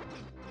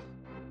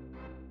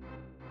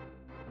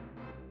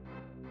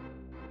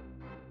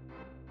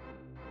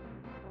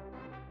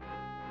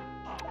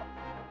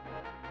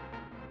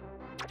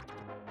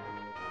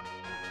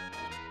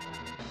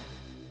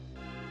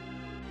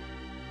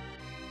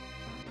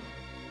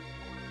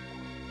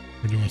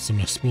doing some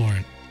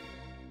exploring.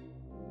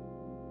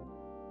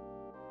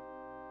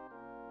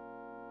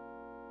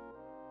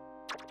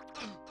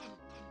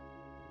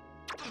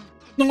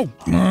 No!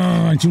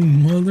 Ah, you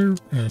mother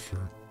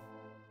effer.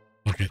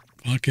 Fuck it.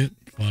 Fuck it.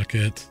 Fuck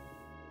it.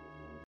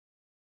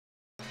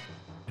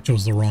 I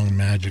chose the wrong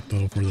magic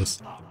though for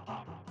this.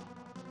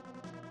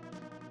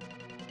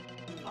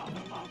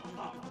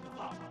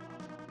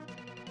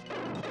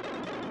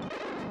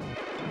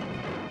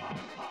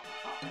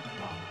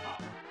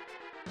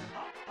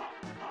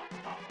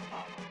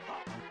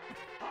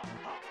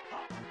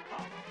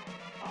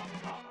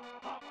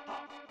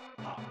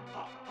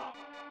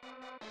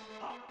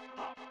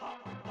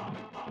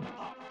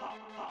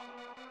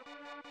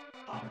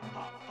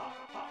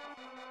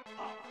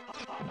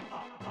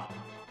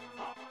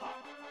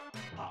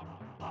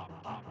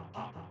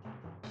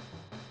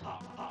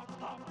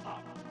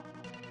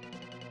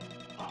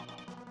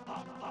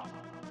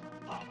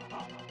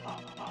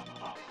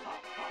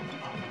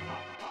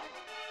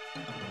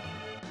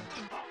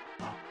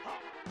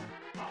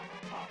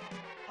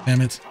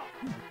 Damn it.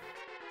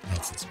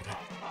 That's this way.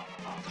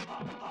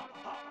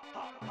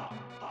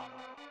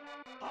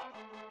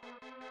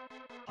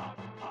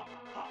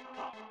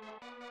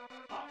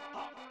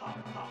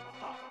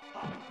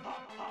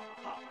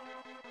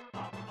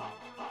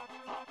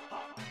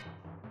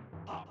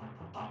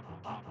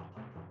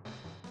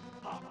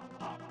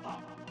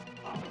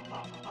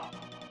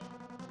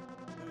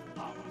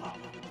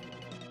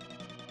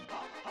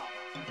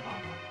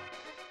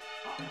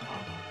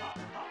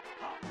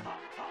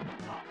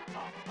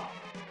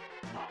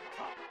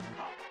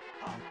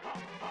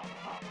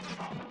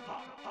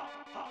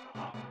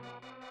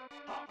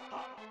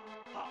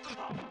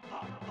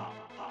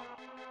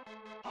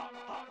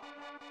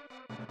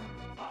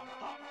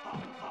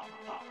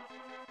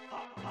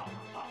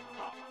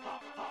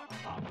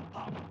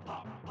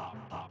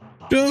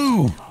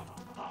 Go!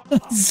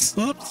 What's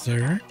up,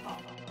 sir?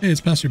 Hey, it's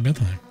past your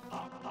bedtime.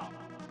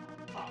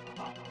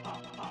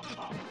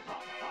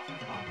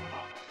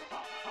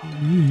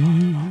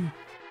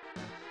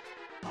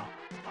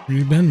 Where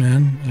you been,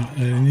 man?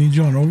 I need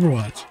you on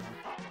Overwatch.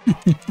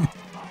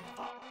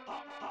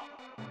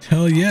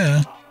 Hell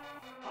yeah.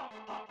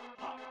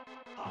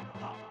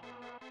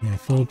 You want a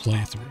full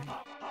playthrough.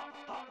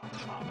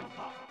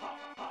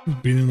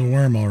 Beating the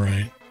worm,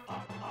 alright.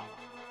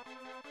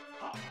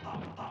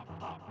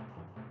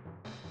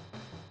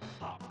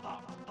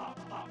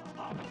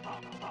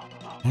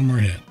 One more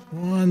hit.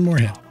 One more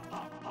hit.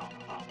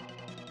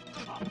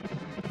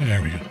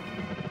 There we go.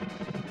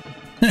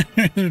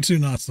 They're two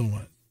not so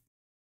much.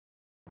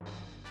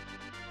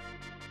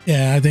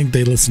 Yeah, I think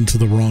they listened to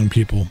the wrong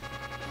people.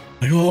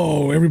 Like,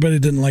 oh, everybody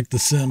didn't like the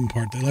sim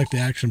part. They liked the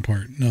action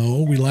part.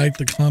 No, we liked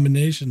the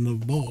combination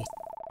of both,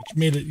 which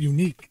made it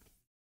unique.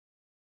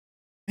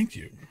 Thank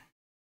you.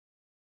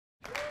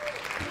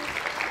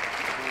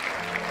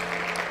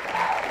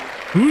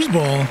 Whose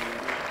ball?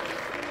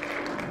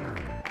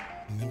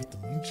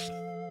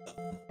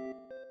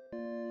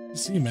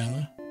 See,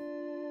 man.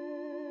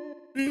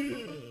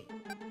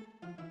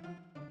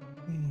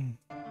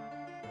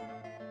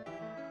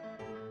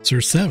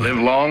 Sir 7. Live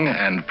long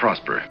and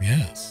prosper.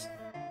 Yes.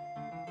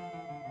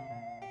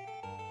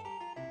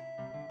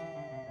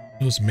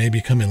 Those may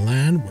become a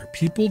land where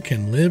people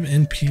can live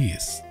in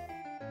peace.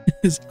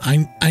 Is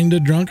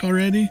Einda drunk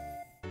already?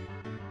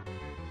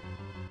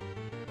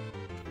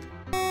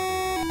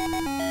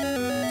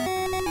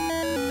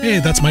 Hey,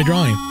 that's my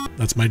drawing.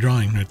 That's my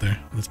drawing right there.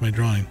 That's my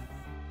drawing.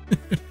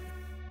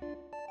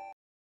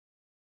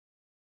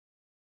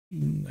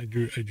 I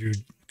drew,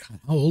 God,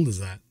 how old is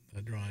that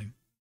drawing?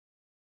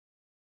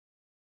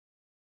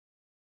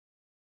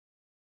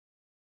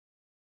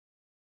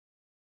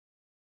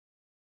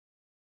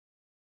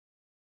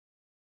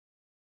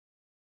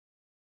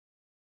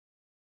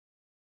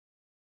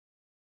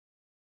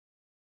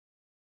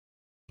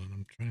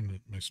 I'm trying to,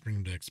 my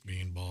stream deck's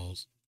being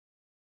balls.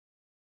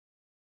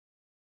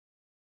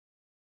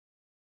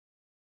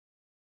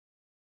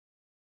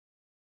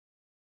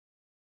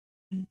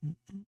 Mm-hmm.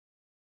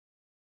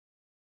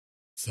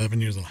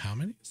 7 years old. How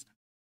many?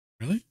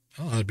 Really?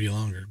 Oh, that'd be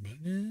longer, but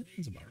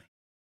it's about right.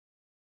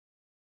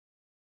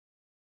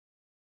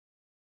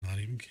 Not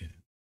even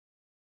kidding.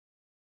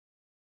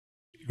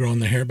 You growing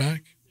the hair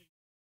back?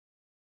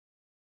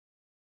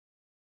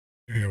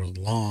 Your hair was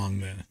long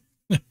then.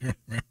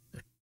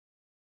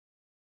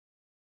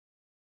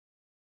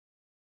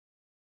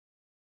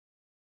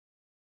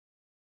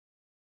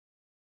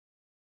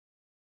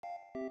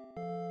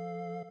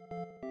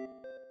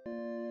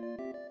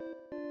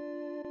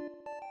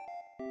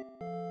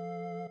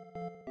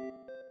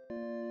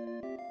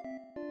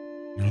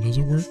 No, does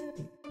it work?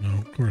 No,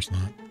 of course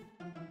not.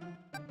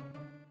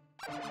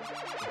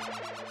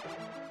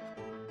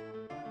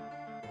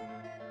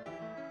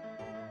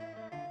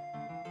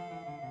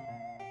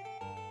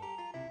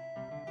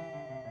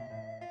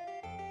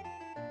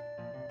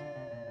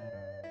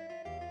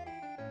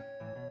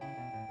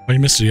 Oh, you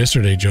missed it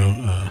yesterday, Joe.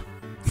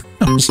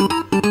 I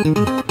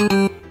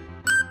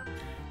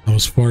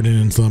was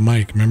farting into the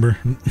mic, remember?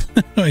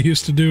 I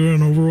used to do it on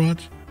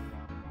Overwatch.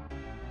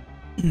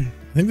 I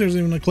think there's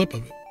even a clip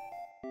of it.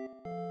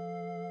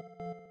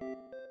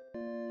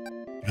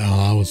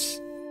 Oh, it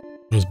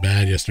was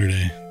bad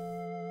yesterday.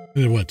 I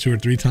did what, 2 or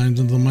 3 times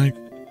into the mic?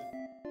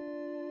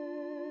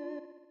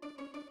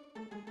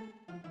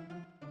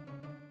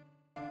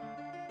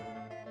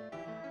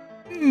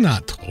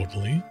 Not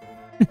totally.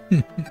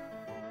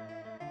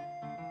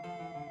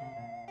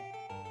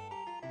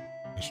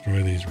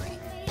 Destroy these rocks.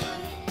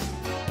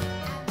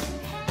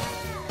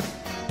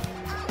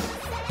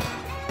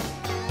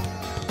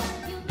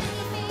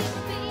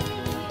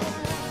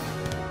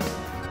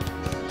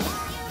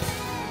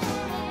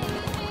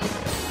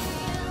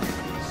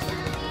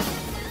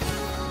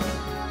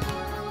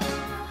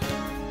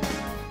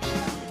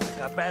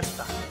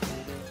 Capesta.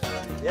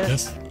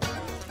 Yes.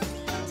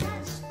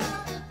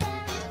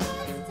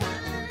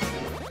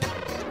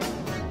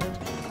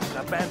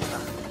 Capesta.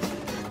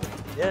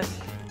 Yes.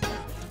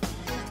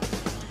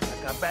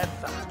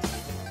 Capesta.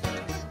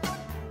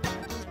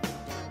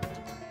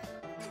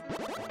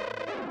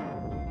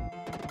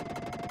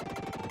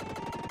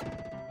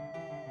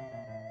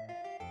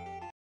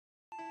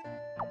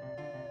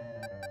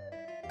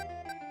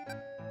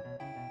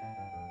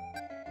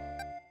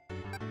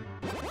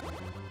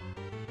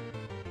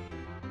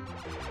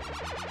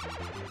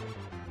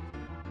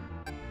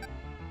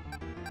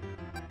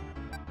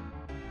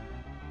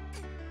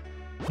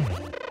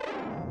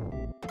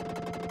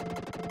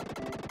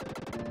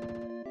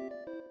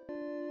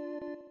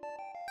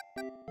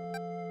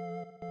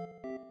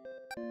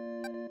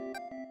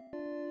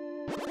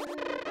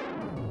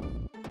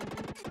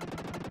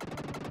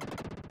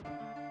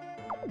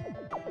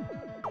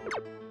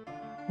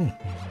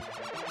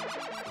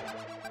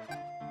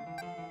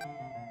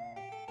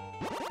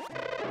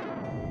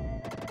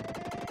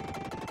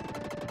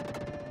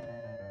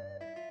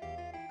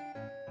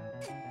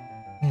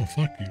 Oh,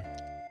 fuck you.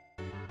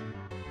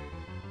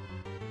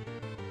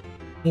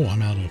 Oh,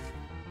 I'm out of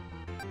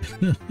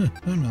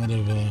I'm out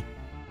of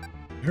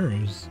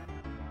arrows.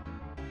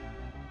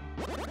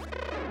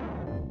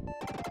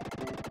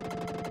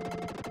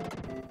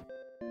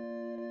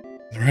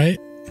 Right?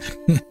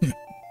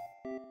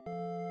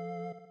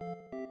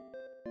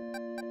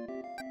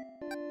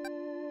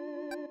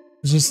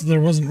 It's just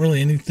there wasn't really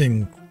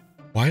anything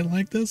quite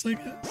like this, I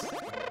guess.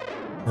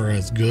 Or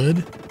as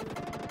good.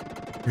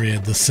 Where you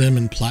had the sim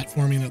and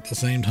platforming at the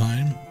same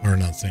time. Or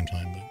not the same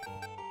time, but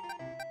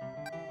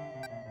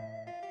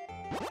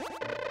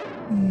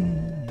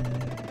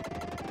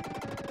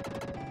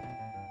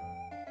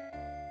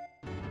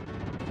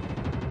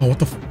oh, what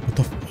the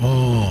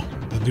oh,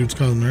 that dude's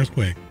causing an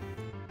earthquake.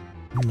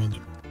 Mother.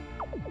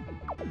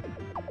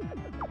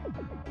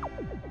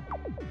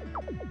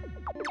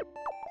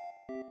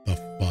 The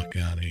fuck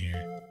out of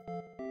here.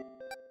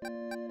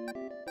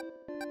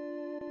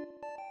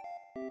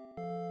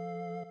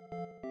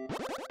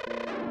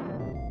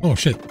 Oh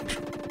shit.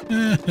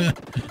 I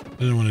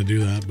didn't want to do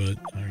that, but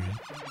alright.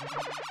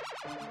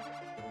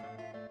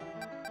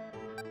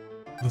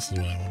 This is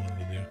what I wanted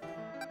to do.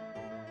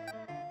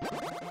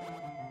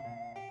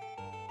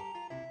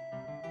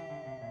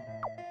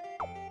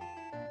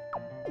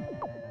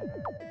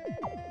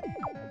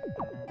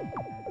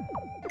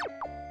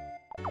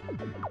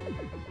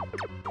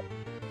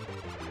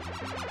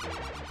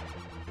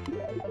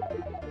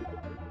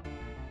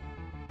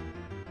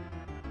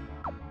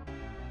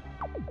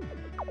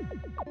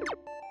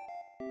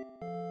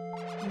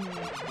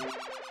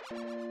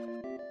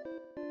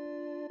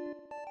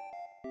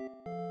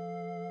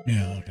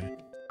 Yeah, okay.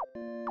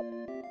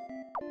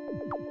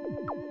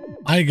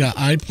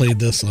 I played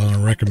this on a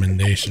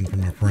recommendation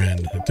from a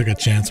friend. I took a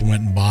chance and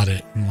went and bought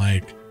it, and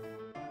like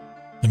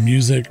the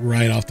music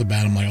right off the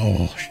bat, I'm like,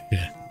 oh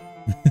shit.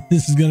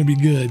 This is gonna be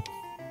good.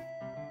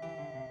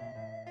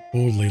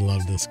 Totally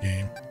love this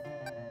game.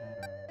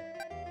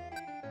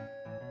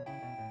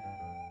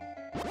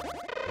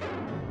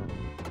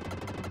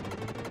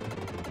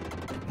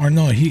 Or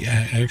no, he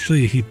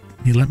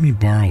let me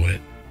borrow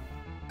it.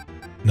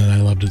 And then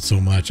I loved it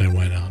so much I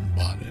went out and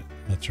bought it.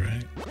 That's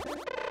right.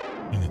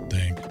 I didn't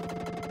think.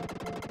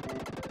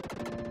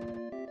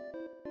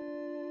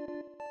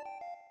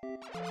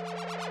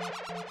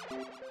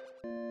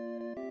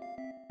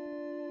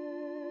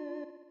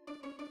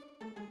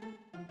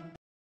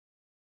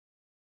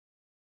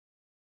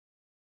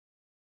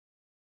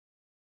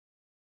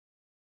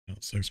 Oh,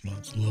 6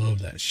 months.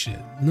 Love that shit.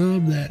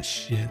 Love that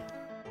shit.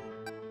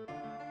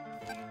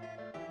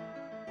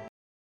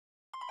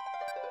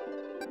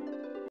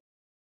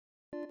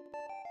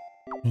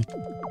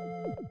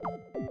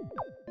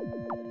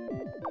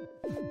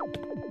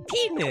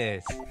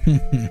 Penis. You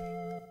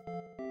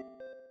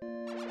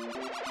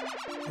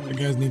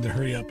guys need to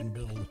hurry up and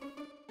build.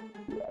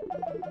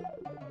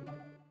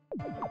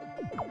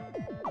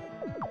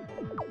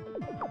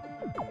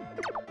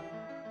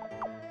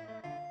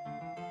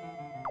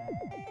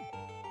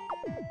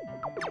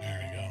 There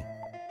we go.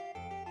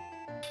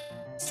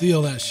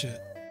 Steal that shit.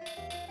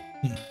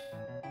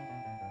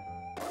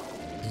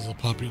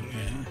 popular,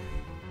 yeah.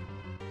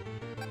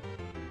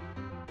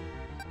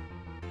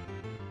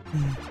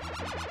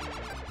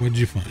 What did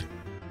you find?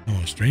 Oh,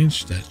 a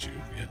strange statue,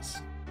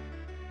 yes.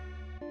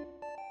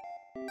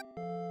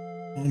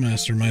 Oh,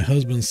 Master, my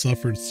husband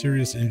suffered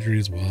serious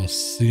injuries while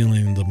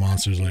sealing the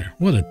monster's lair.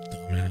 What a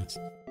dumbass.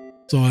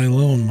 So I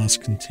alone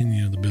must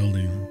continue the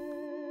building.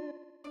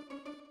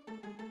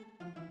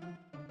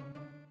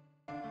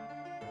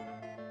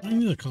 I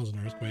need to cause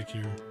an earthquake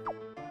here.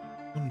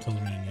 Someone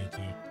tells me I need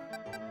to.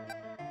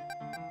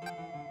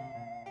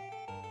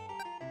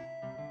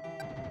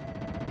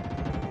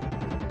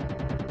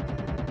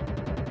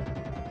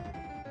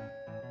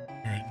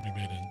 Alright,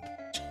 maybe I didn't.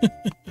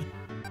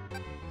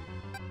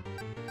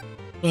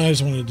 But I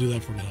just wanted to do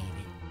that for the hell of it.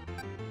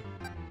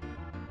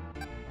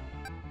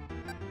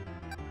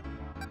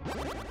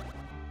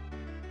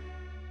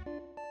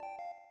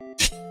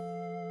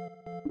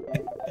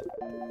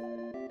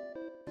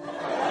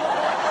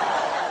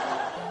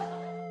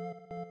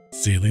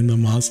 Sealing the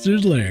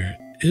monster's lair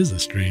is a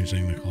strange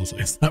thing to call.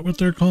 Is that what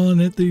they're calling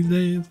it these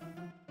days?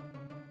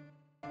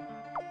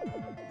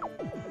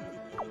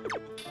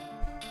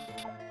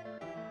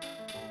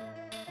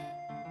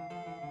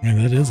 I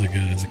mean, that is a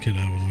good. As a kid,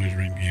 I would always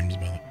rent games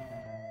by the.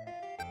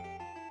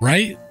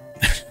 Right?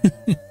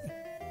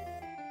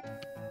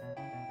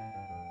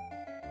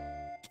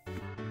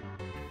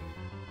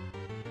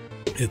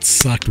 It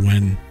sucked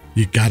when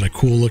you got a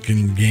cool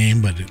looking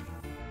game, but it,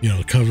 you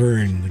know, cover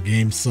and the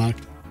game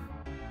sucked.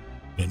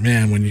 But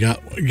man, when you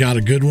got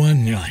a good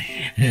one, you're like,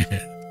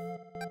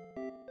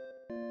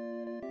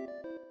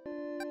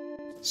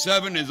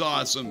 7 is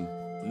awesome.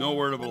 No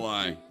word of a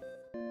lie.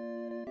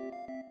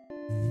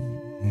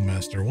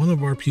 Master, one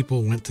of our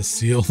people went to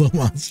seal the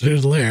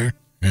monster's lair.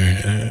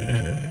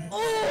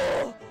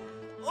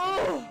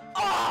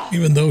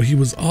 Even though he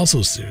was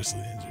also seriously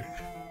injured.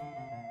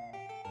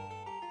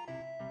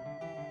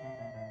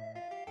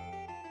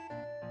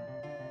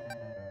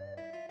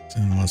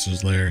 In the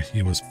monster's lair,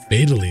 he was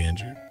fatally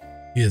injured.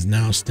 He is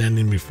now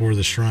standing before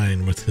the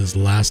shrine with his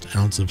last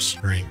ounce of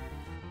strength.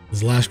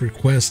 His last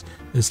request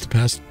is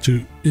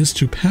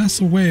to pass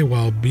away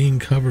while being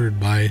covered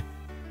by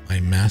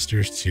my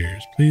master's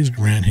tears. Please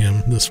grant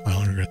him this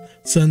final regret.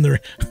 Send the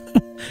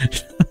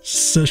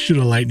shoot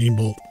a lightning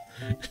bolt.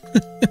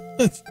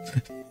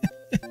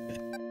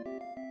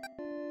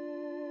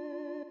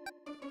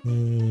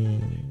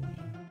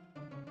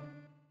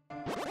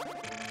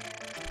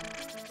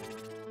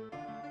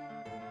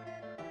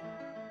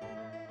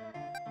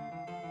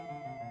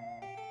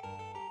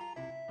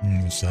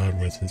 Soured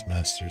with his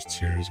master's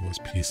tears was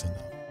peace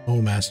enough.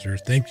 Oh, master,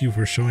 thank you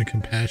for showing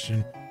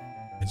compassion.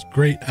 It's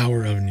great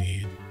hour of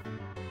need.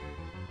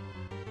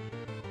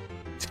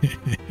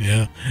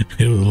 Yeah,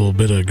 it was a little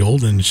bit of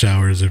golden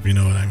showers, if you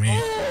know what I mean.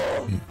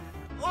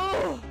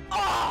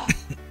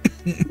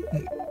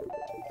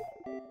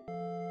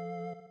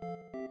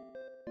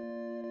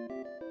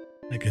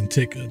 I can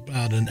take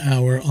about an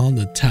hour on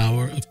the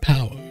Tower of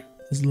Power,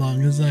 as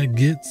long as I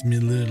gets me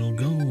little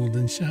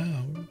golden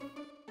shower.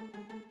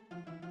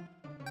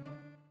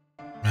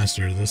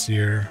 Master, this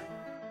year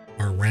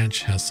our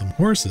ranch has some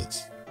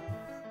horses.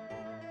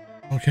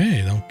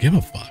 Okay, don't give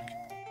a fuck.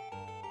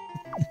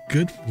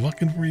 Good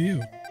fucking for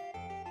you.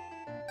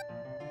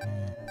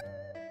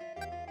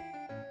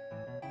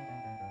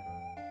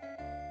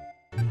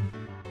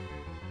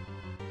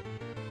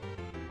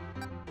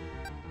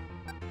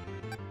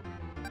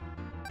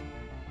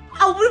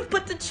 I would have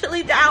put the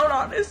chili down,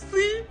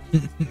 honestly.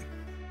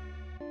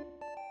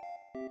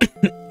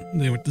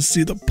 They went to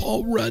see the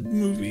Paul Rudd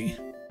movie.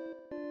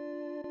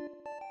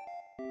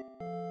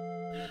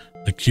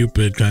 The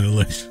Cupid kind of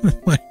looks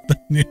like the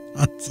new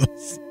Hanzo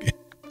skin.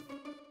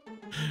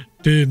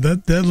 Dude,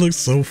 that looks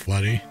so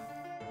funny.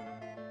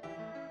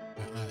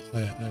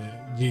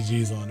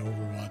 GG's on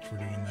Overwatch for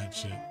doing that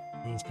shit.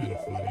 It was kind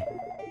of funny.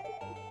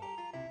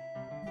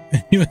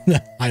 Even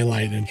the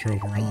highlight intro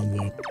for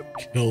Hanzo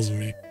kills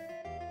me.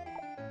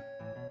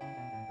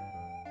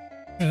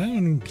 I haven't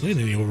even played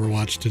any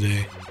Overwatch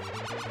today.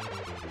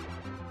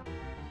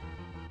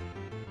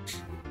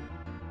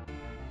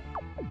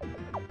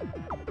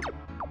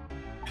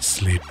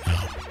 Sleep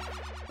now.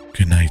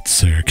 Good night,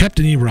 sir.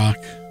 Captain E-Rock.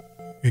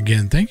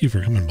 Again, thank you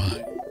for coming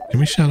by.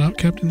 Can we shout out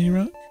Captain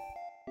E-Rock?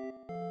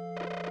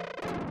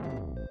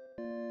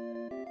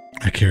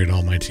 I carried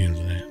all my teams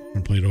today. I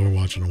haven't played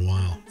Overwatch in a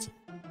while.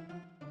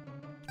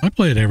 I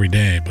play it every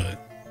day, but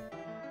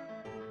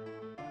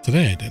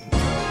today I didn't.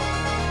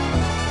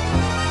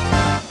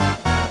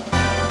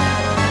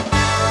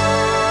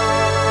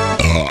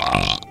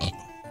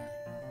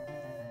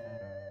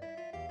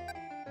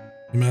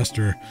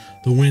 Master,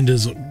 the wind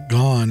is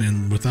gone,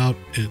 and without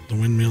it, the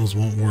windmills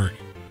won't work.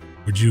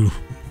 Would you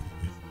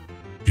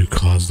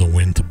cause the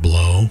wind to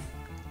blow?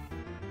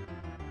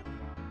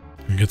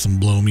 Can we get some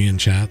blow me in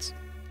chats?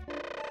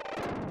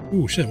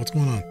 Ooh, shit, what's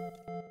going on?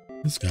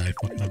 This guy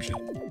fucking up shit.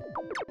 There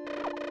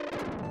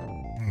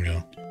we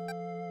go.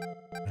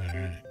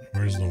 Alright,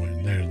 where's the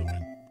wind? There's the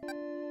wind.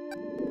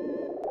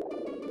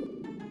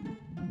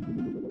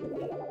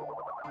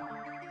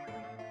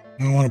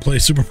 I want to play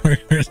Super Mario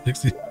Kart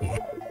 64.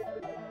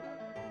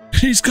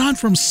 He's gone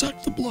from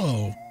suck to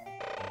blow.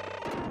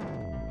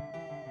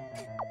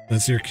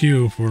 That's your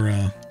cue for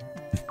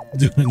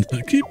doing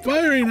the keep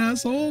firing,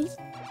 assholes.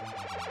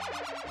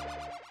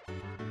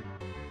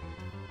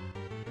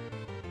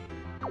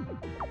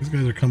 These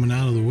guys are coming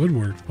out of the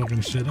woodwork,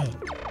 fucking shit up.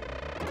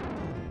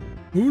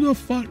 Who the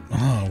fuck?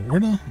 Oh,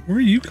 where are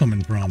you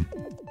coming from?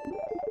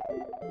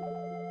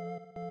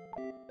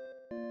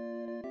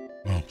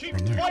 Oh, Keep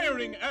from there.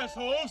 firing,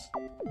 assholes!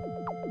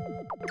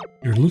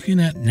 You're looking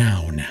at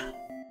now.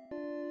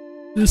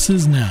 This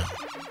is now.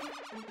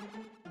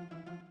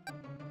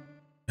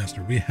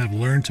 Master, we have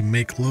learned to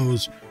make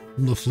clothes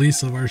from the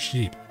fleece of our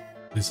sheep.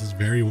 This is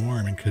very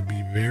warm and could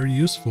be very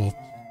useful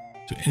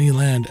to any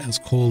land as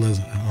cold as...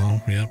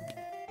 Oh, yep.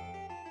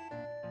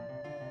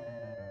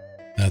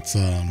 That's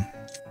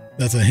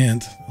a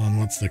hint on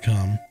what's to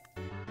come.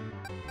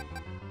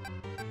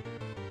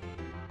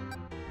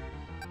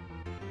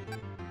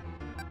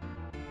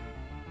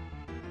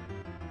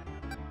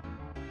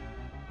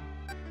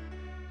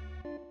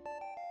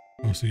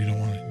 Oh, so you don't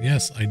want it?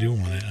 Yes, I do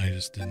want it. I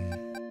just didn't.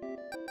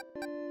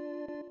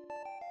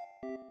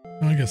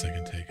 Oh, I guess I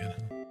can take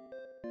it.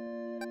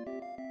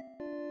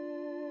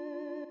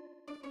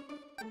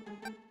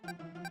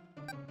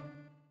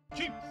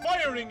 Keep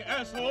firing,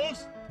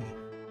 assholes!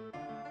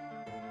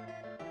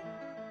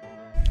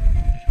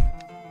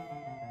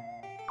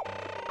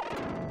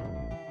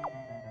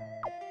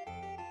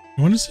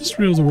 When does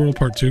History of the World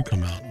Part 2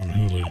 come out on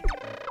Hulu?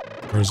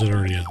 Or is it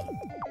already out?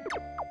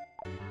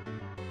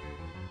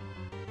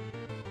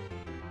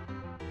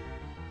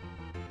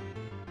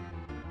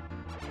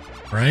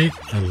 Right?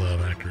 I love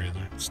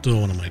ActRaiser.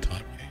 Still one of my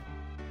top games.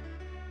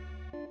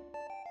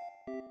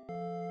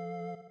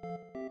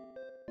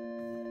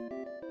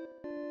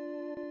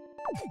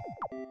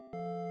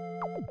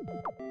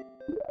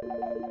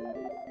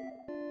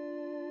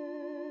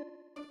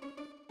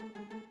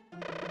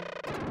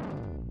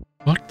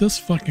 Fuck this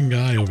fucking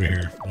guy over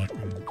here.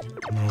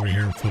 I'm over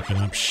here and fucking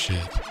up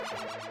shit.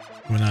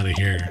 Coming out of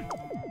here.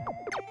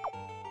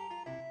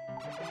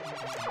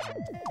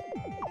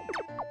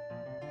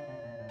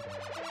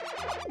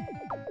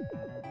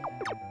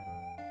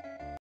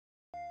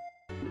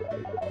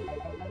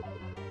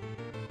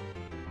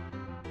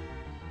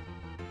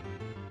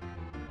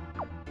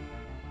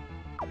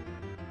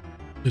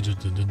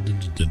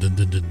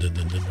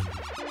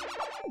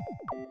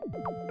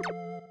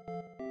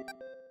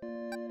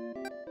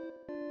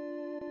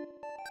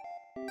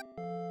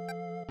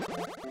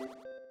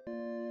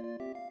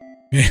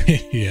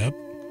 Yep.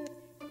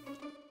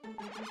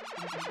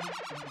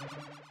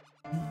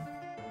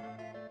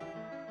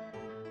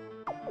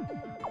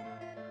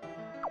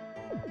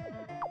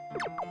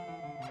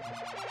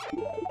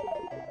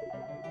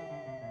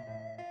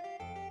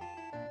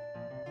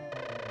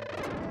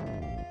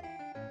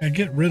 I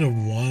get rid of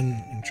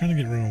one. I'm trying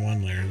to get rid of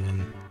one layer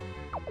then.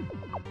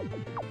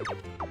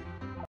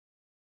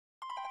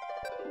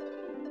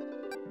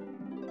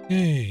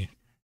 Hey.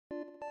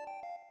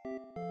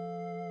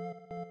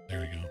 There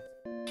we go.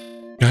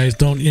 Guys,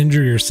 don't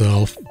injure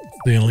yourself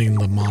stealing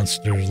the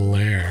monster's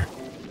lair.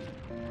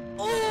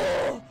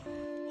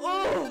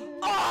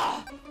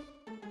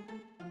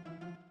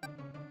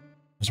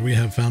 As we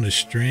have found a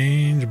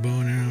strange bow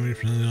and arrow we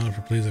friendly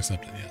offer, please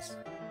accept it. Yes.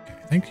 Okay,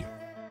 thank you.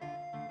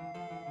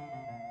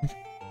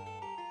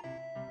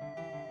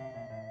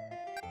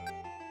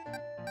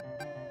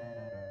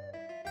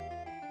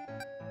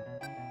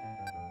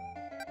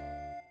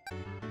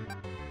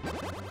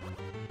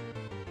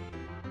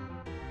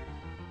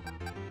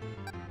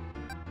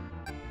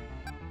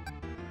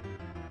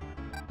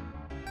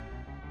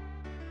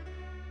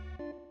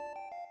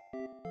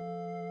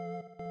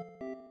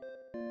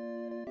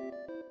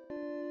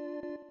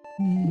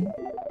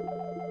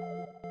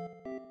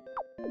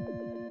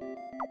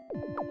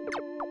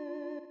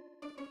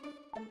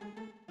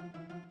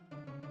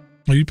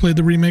 Oh, you played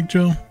the remake,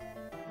 Joe?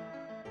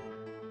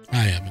 I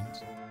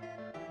haven't.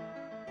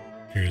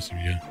 Curious if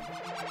you.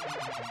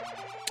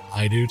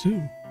 I do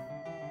too.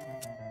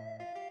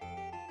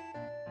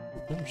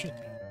 Oh shit.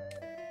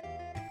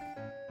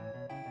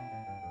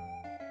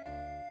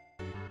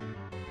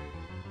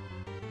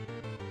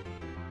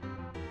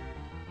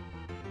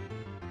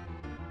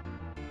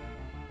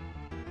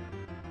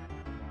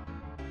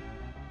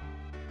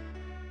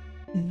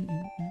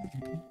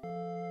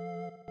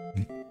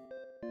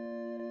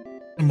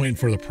 I'm waiting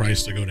for the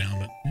price to go down,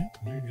 but yeah,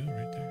 there you go,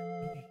 right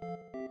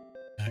there.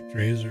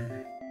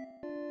 ActRaiser,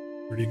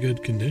 pretty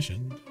good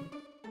condition.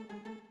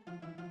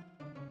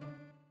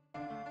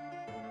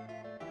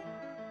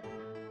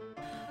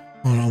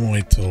 Well, I'm gonna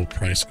wait till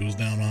price goes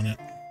down on it.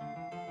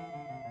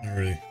 I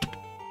really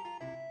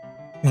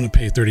want to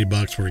pay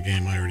 $30 for a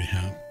game I already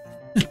have.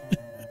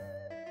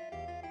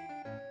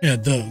 Yeah,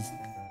 it does.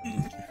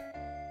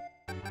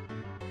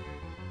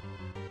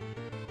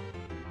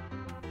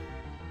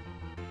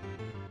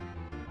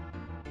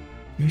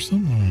 There's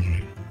something on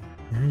it.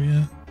 Where are we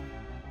at?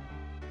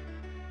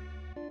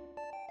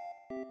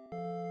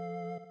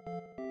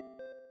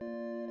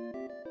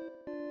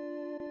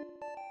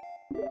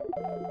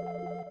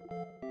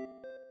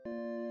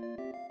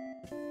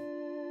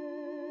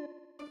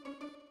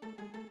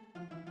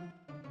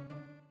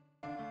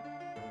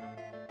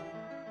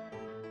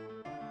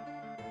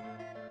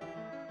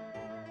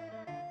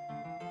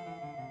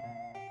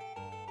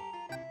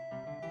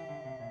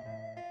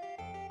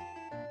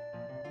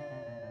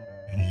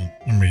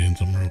 I'm reading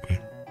something real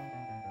quick.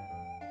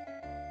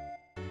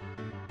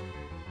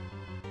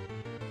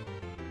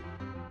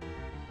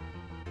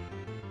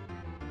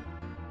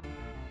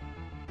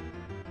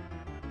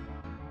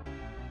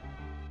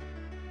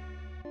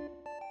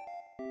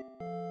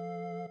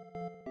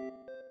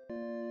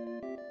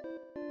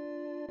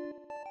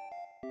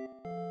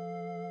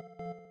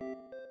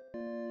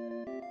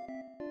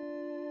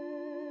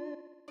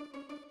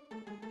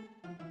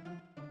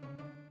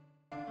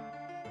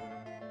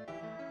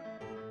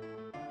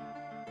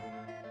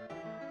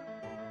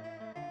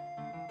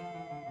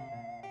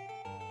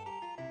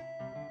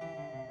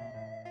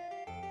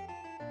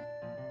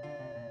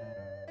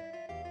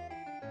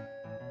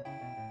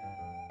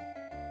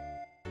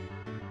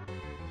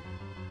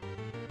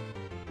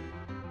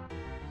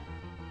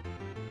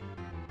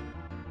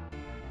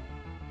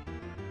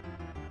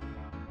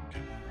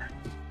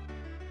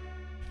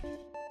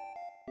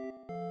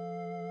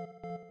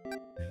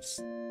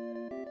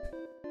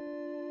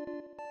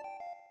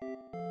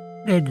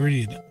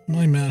 Agreed.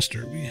 My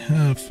master, we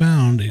have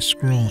found a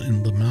scroll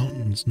in the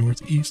mountains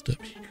northeast of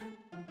here.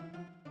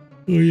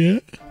 Oh yeah?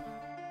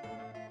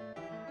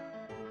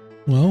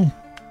 Well,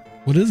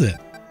 what is it?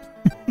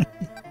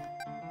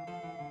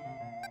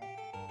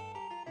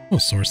 Oh,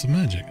 source of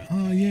magic.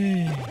 Oh,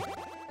 yay.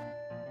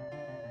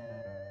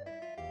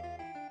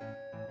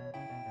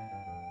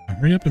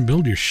 Hurry up and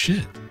build your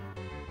shit.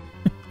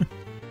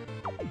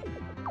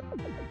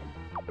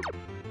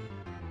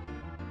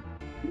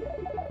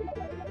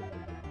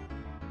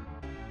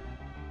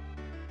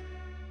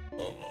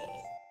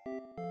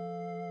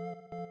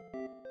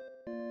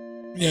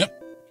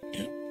 Yep.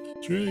 Yep.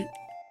 That's right.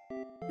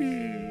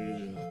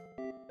 Yeah.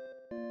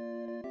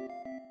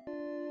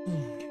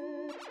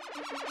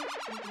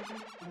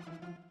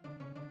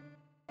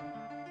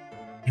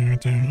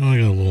 Right there. Oh, I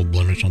got a little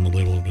blemish on the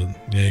label, but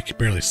yeah, you can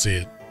barely see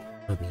it.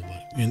 Purple,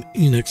 but an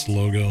Enix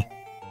logo.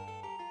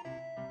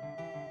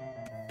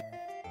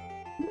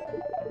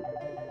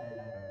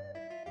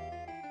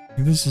 I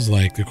think this is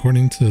like,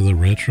 according to the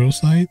retro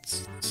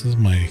sites, this is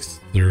my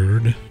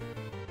third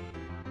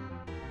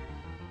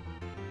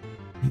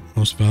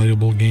most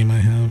valuable game I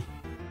have.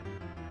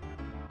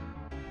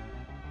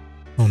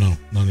 Oh no,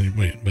 not any,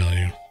 wait,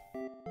 value.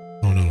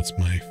 Oh no, it's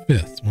my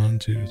fifth. 1,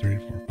 2, 3,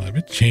 4, 5.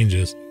 It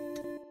changes.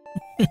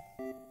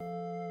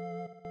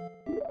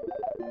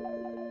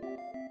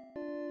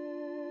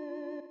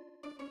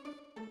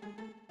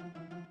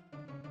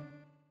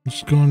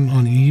 It's going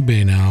on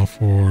eBay now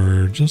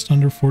for just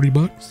under 40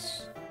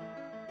 bucks.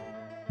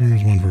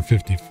 Here's one for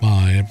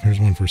 55. Here's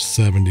one for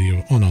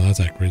 70. Oh no, that's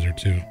ActRaiser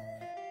too.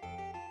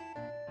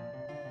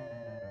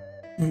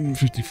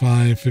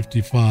 55,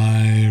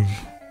 55.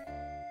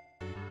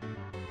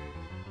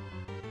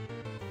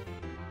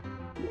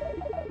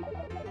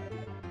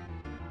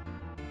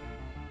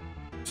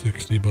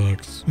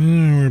 $60.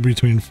 We're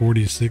between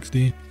 40 and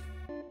 60.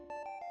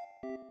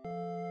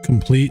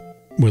 Complete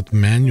with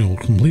manual,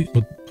 complete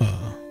with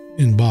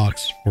in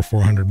box for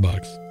 400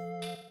 bucks.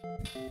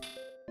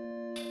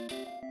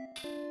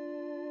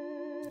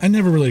 I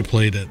never really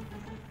played it.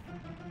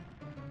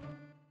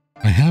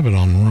 I have it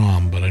on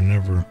ROM, but I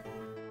never.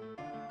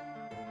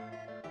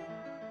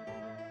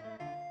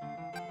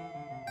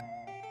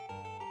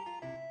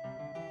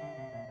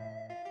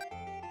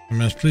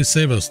 Master, please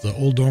save us. The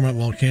old dormant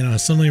volcano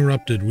has suddenly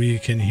erupted. We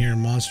can hear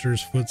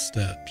monsters'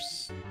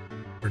 footsteps.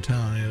 Our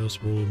town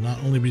will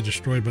not only be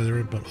destroyed by the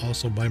earth, but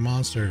also by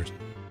monsters.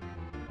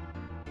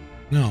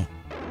 No.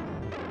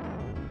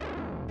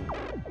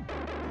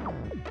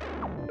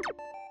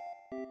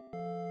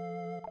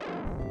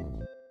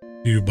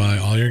 Do you buy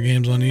all your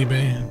games on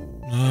eBay?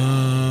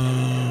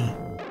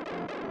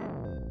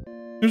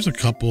 There's a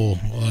couple,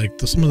 like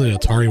some of the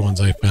Atari ones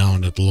I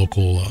found at the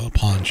local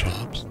pawn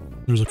shops.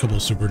 There's a couple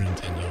of Super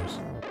Nintendos.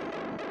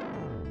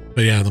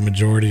 But yeah, the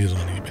majority is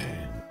on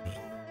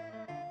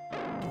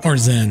eBay. Or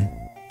Zen.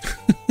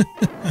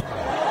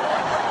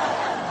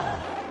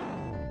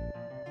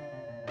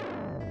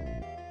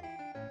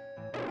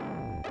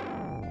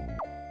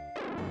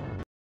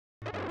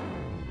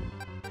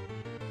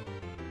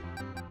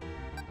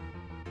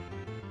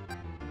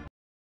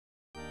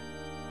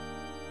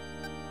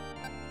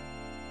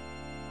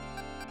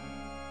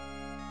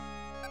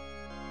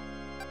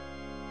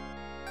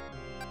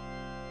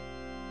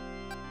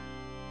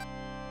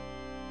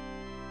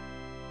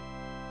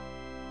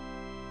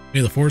 May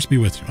the force be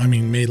with you. I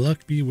mean, may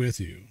luck be with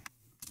you.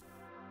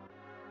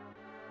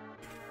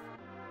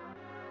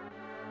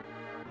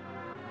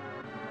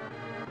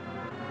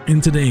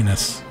 Into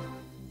Danus.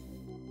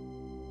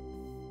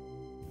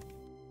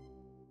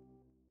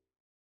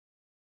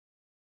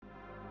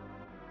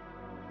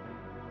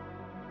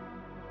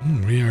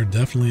 We are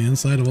definitely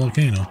inside a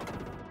volcano.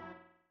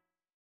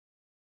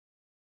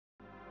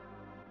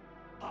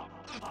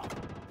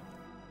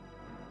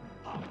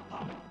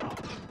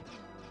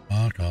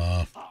 Fuck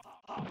off.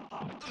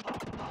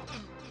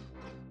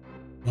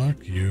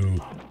 Fuck you.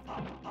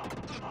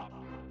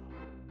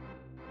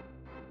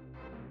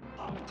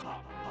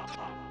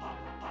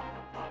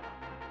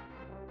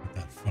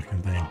 That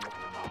fucking thing.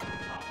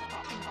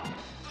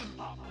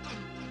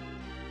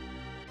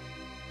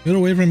 Get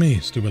away from me,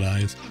 stupid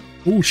eyes.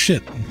 Oh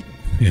shit.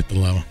 Hit the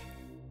lava.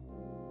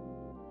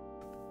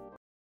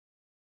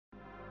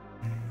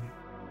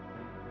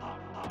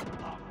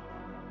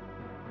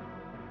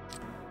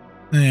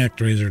 And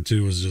ActRaiser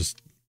 2 was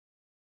just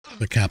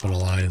to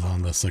capitalize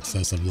on the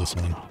success of this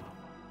one.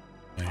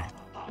 Okay.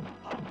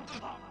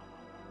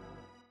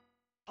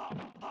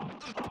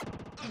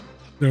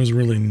 There was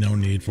really no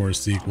need for a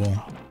sequel.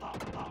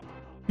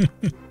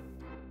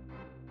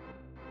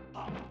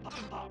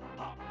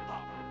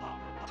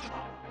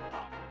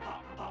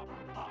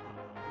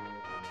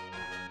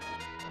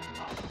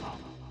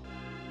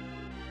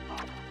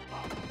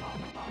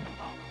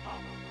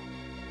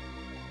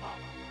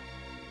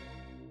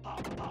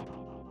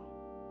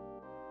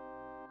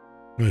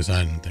 At least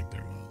I didn't think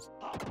there was.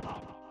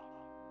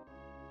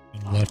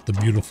 And left the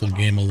beautiful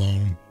game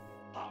alone.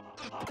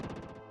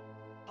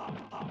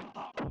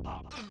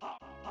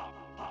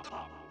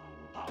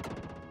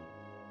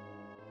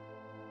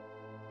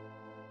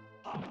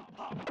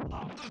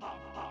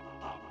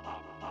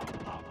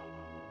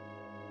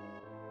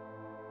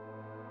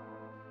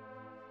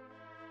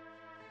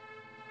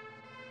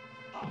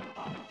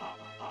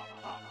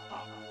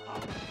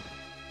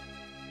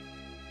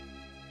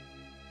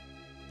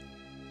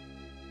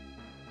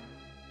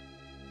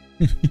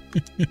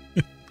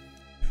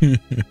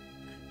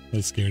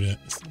 That scared it.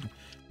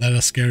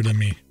 That scared of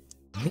me.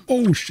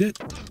 Oh shit!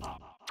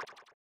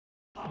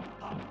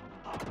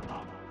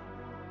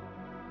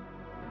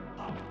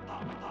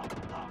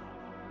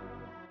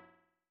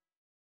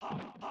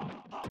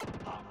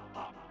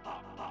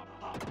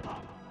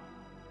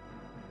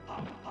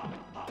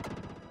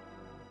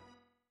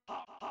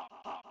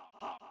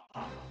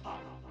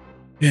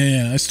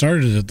 Yeah, I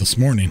started it this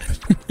morning.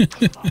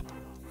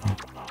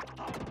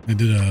 I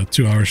did a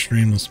 2-hour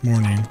stream this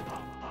morning.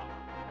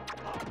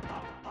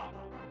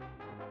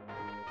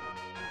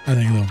 I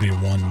think there'll be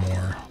one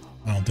more.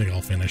 I don't think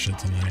I'll finish it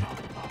tonight.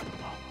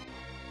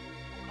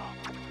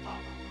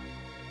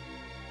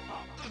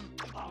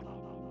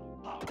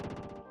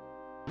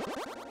 What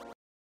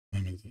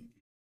time is it?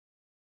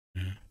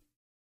 Yeah.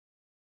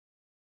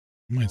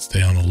 I might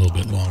stay on a little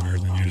bit longer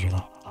than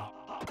usual.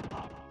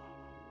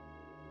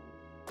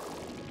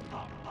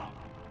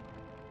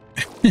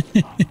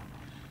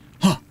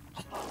 Huh.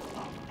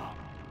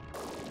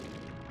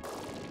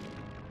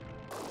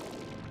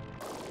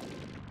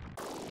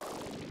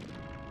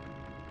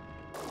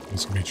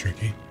 This can be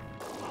tricky.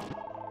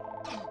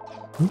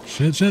 Oh,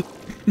 shit.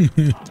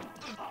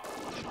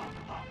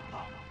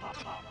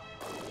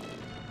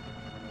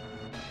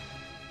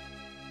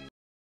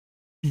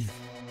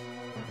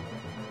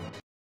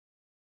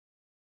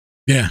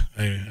 Yeah,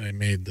 I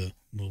made the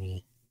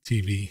little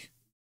TV,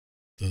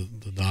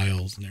 the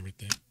dials and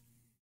everything.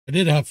 I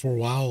did have for a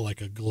while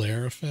like a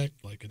glare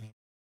effect, like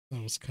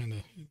that was kind of,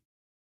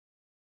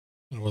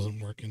 it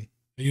wasn't working.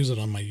 I use it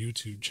on my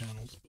YouTube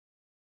channels.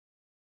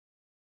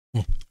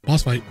 Oh,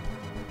 boss fight.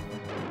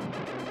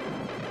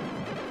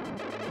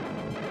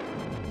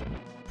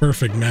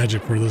 Perfect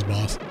magic for this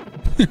boss.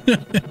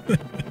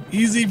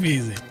 Easy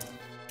peasy.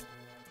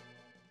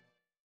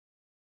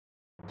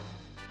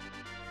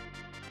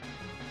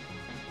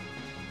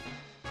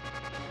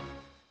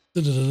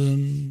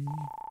 Dun-dun-dun.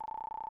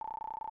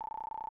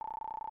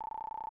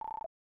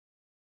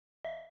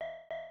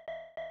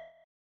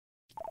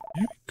 Maybe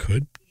we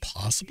could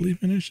possibly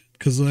finish it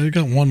because I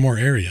got one more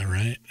area,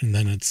 right? And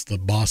then it's the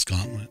boss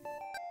gauntlet.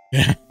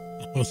 Yeah,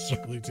 that was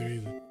really too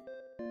easy.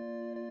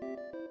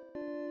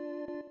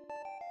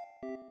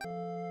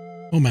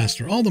 Oh,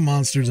 Master, all the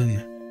monsters in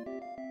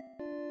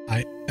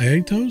I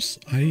ate Doritos?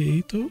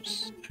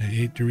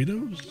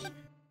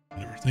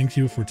 Whatever. Thank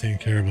you for taking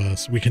care of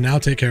us. We can now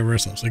take care of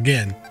ourselves.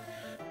 Again,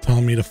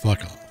 telling me to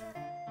fuck off.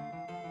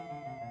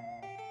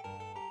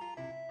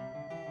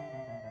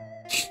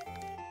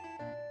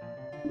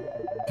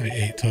 I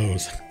ate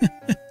toes.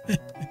 Ew.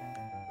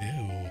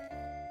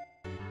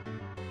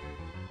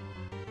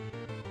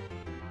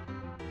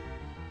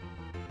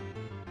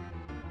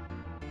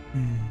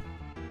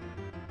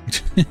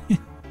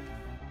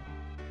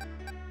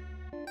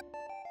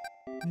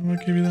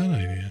 What gave you that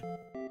idea?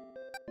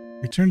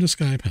 Return to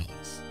Sky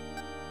Palace.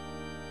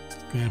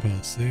 Sky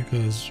Palace,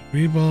 because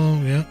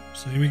Reball, yep.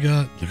 See, we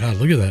got, God,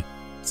 look at that.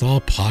 It's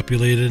all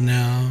populated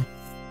now.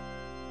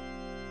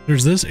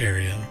 There's this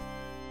area.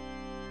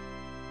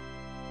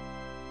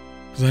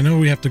 Because I know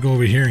we have to go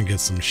over here and get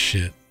some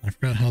shit. I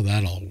forgot how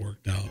that all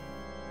worked out.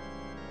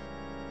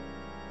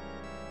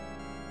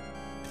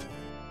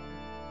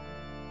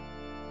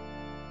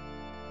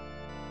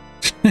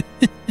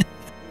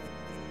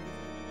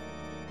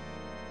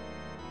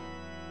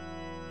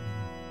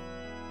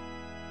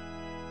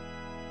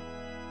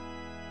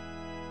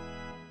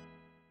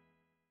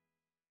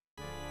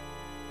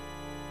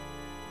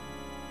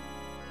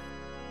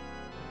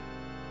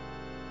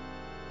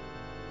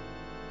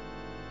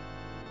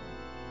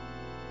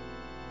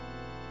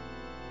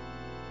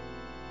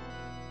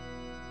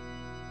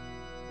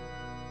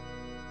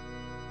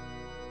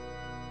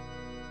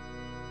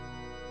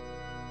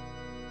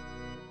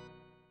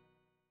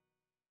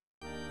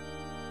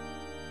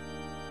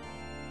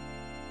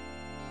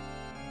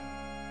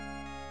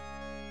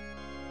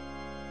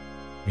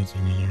 It's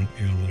on the North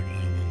Atlantic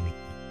Island.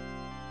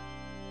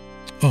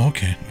 Oh,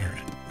 okay. All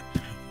right.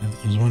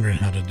 I was wondering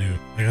how to do.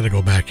 I got to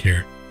go back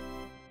here.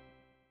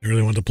 I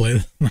really want to play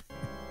this.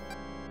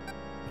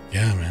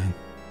 Yeah, man.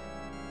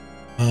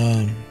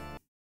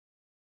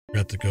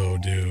 Got to go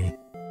do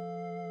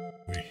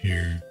over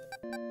here.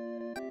 I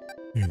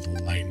think it's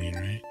lightning,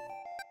 right?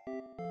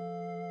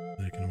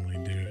 I can only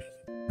do it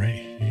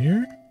right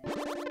here.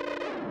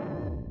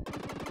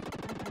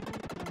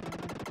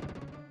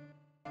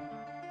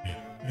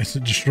 Yeah,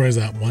 it destroys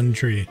that one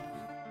tree.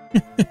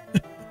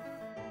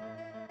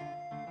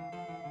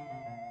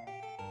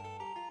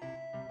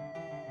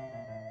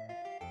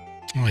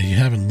 Oh, you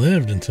haven't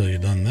lived until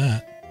you've done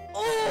that.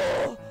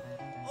 Oh!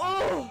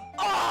 Oh!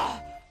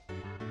 Ah!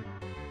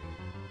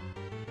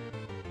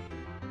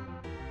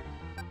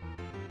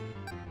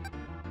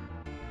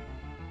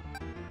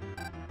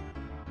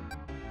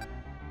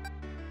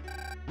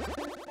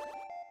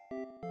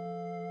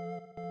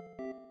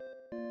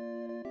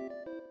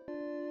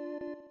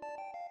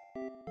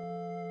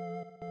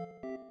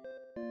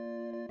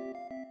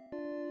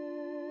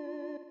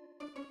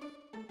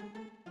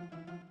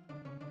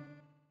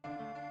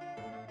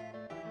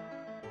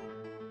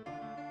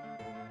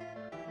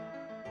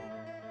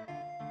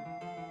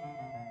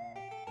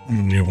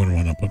 You wouldn't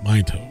want to put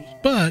my toes,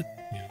 but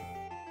yeah.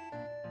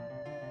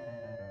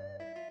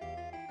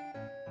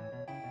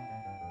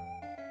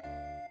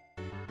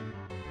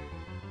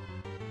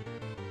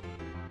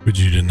 Would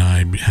you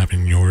deny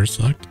having yours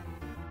sucked?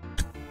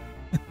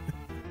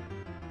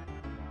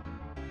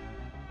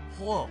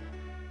 Whoa.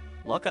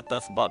 Look at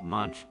this butt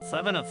munch.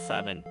 7 of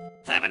 7.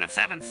 7 of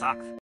 7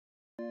 sucks.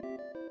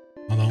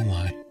 I don't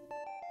lie.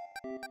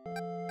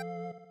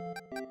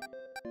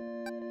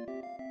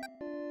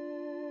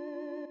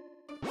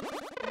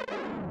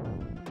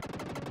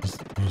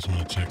 I just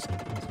want to check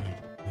something.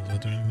 Does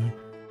that do anything?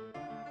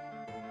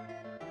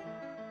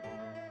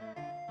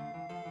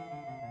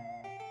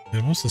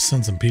 They're supposed to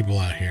send some people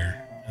out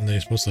here, and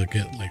they're supposed to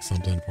get like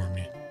something for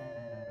me.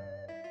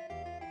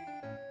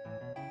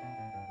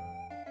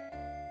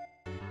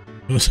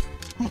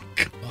 Oh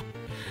god.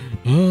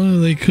 Oh,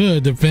 they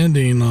could,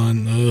 depending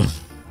on. Okay.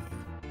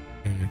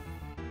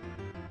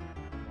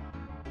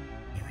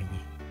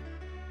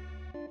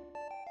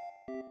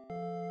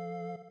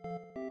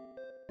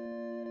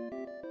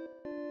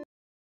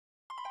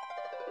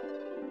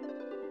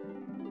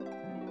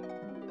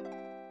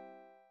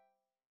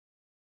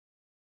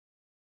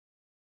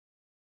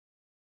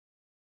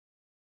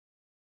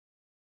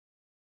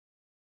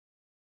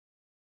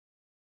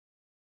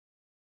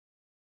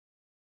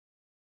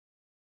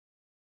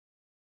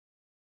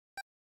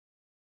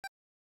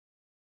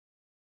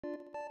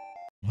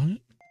 What?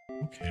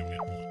 Okay, wait,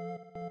 hold on.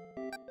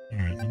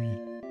 Alright, let me.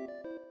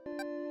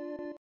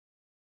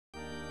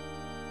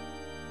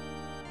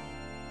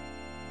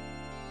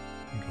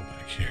 Go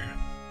back here.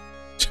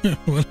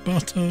 What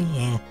about those?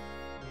 Oh.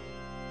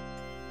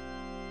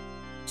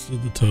 This is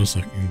the toe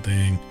sucking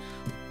thing.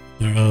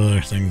 There are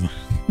other things.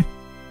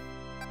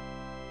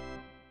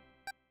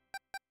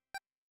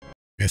 Like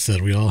I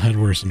said, we all had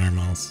worse in our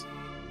mouths.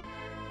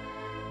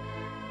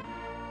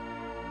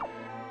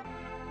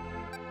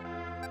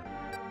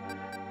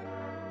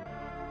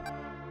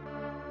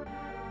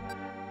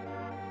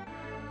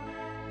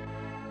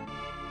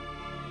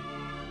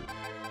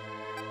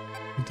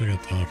 What they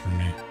got to offer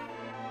me?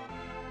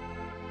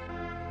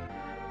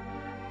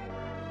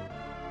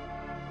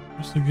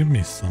 Just to give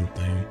me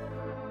something.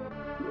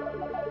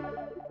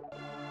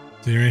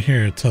 See right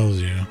here, it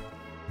tells you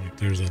like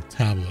there's a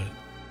tablet.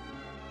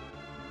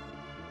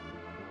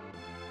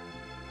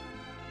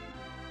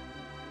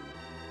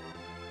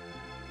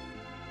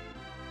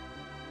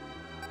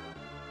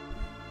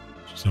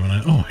 So when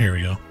oh, here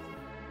we go.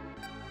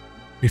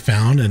 We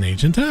found an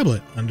ancient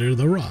tablet under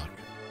the rock.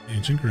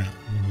 Ancient ground.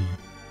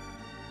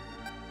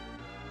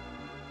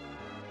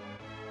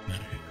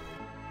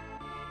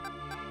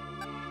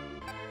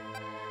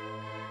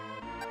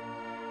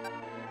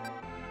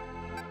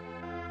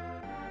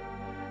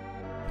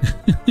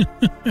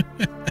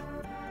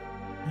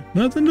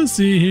 Nothing to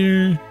see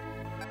here.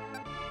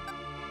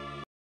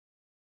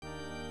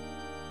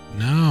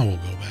 Now we'll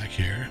go back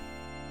here.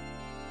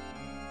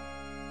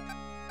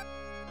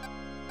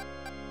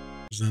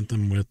 Present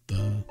them with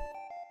the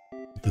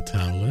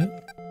tablet.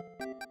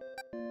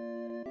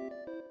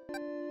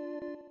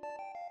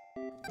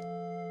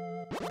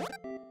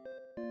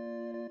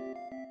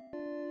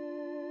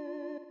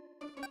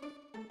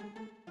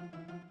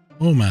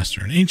 Oh,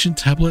 Master, an ancient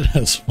tablet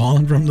has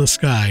fallen from the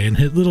sky and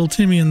hit little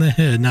Timmy in the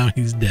head. Now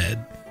he's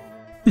dead.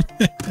 And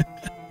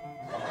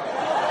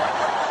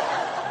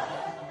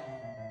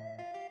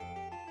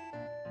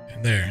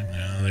there,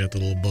 now they got the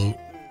little boat.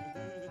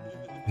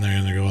 And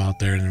they're gonna go out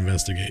there and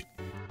investigate.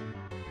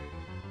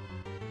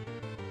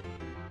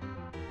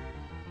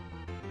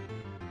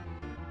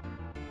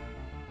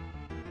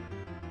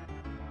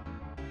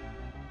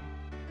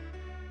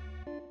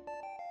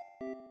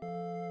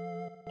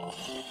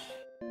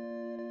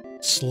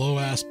 Slow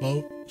ass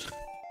boat.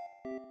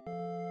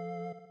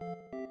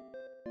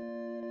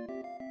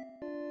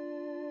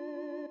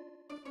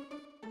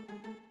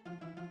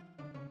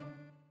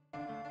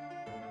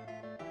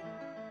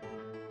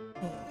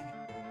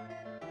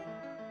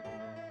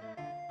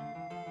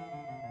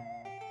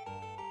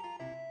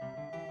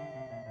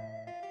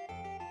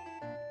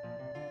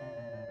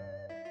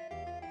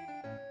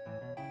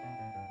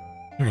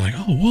 They're like,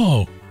 oh, whoa.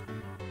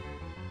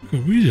 Look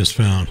what we just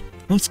found.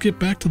 Let's get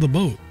back to the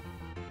boat.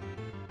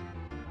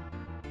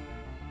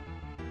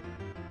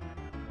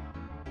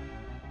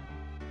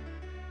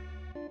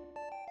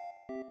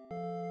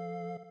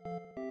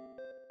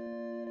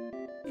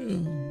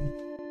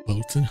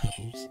 Boats and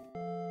hoes.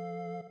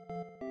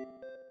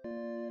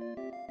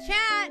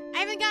 Chat, I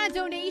haven't got a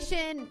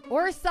donation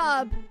or a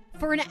sub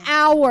for an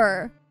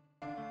hour.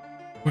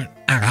 For an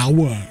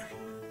hour.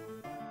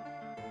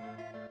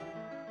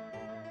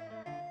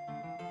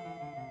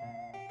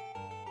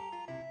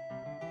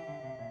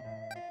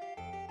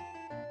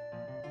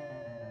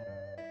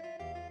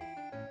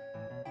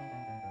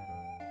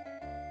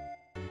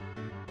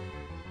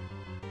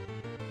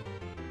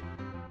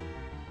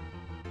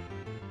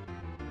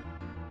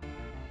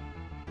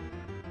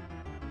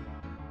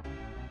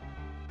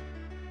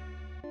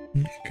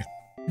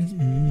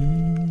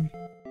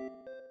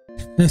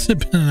 Has it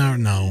been an hour?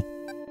 No.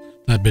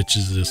 That bitch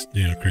is just,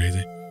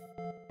 crazy.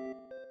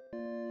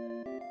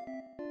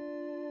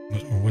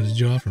 What did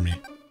you offer me?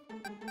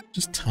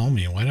 Just tell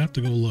me. Why'd I have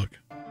to go look?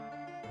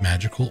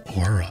 Magical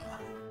aura.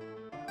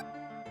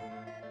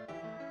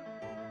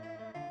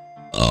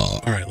 Oh,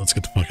 alright, let's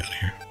get the fuck out of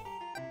here.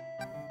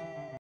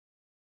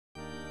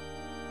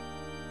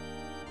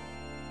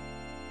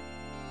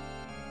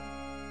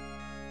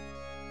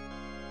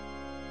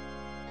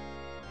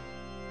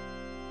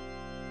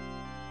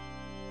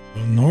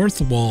 The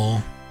north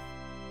wall.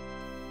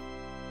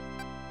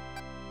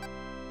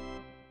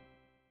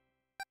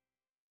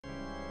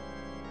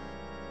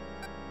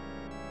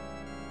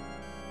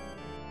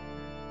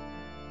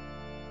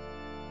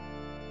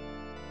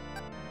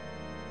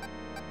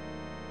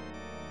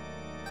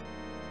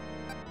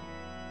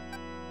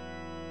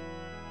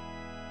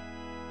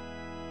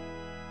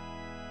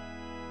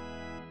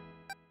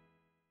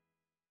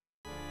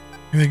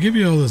 They give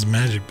you all this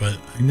magic, but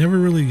I never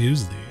really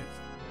use these.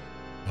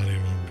 Why do you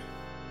want me?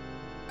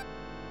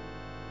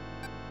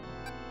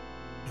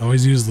 I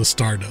always use the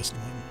Stardust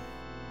one.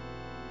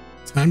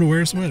 It's time to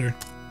wear a sweater.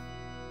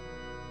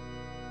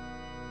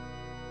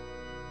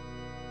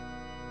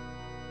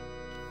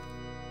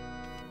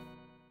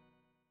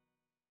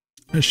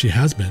 As she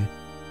has been.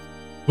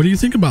 What do you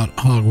think about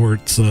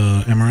Hogwarts,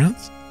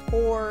 Amaranth?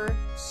 Whore,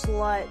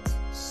 slut,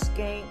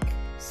 skank,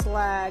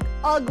 slag,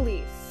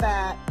 ugly,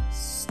 fat,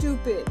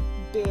 stupid,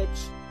 bitch.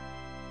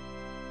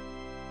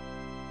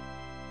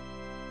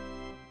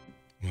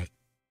 What?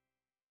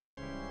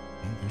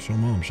 I'll show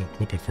Mom. She'll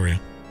clip it for you.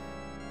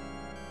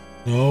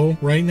 No,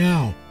 right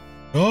now.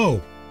 Go.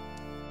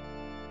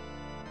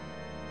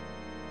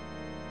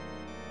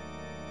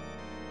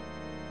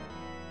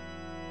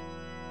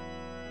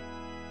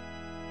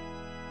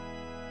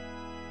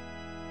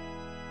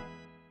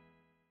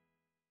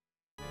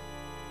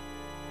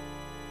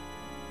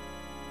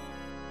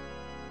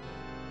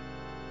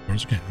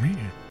 Where's it getting me?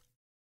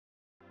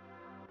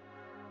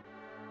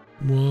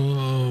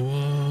 Whoa,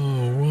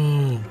 whoa,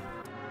 whoa.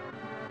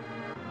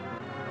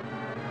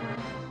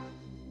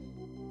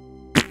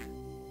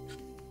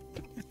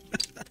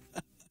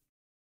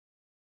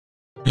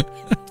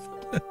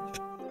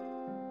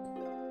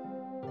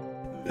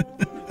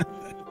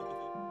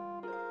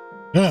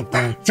 Shut up,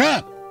 bro. Shut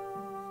up!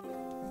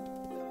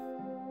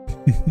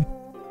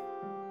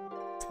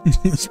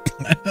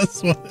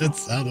 That's what it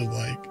sounded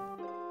like.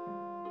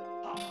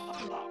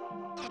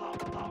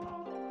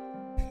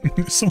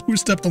 So who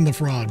stepped on the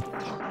frog?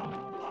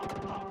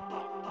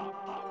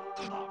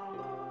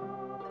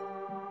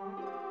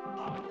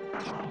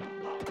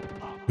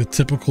 The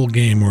typical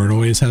game where it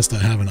always has to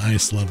have an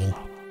ice level.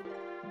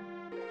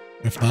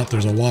 If not,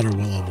 there's a water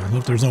level.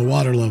 If there's no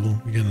water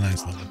level, you get an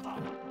ice level.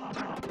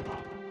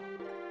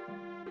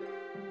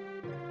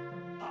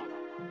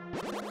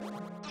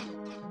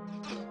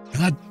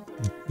 God.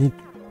 Oop.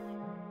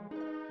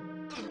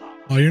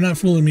 Oh, you're not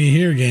fooling me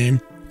here,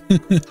 game.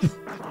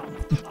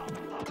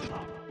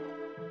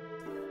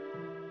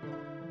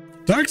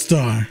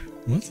 Darkstar,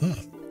 what's up?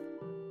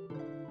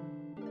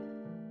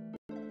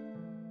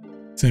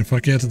 Saying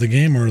fuck yeah to the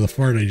game or the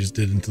fart I just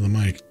did into the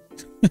mic?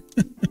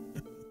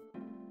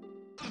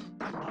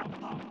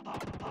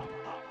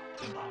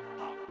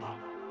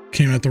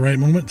 Came at the right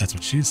moment? That's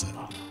what she said.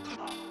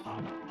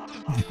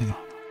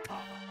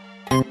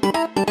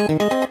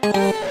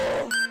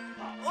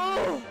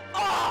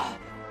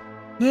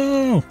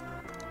 No!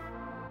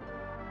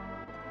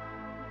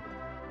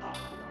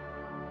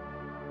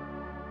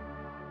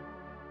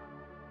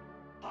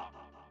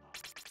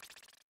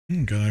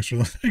 Got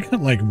extra. I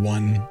got like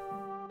one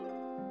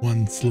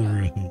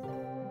sliver of hope.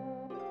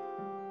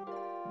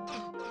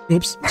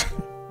 Oops.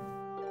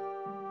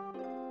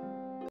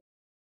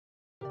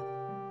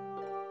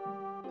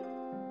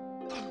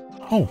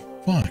 Oh,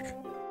 fuck.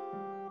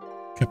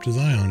 Kept his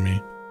eye on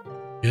me.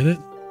 Get it?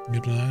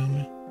 Kept his eye on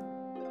me?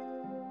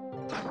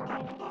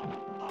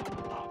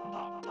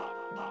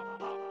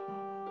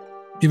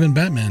 Even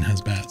Batman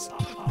has bats.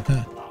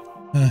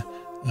 Alright,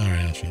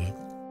 I'll shut up.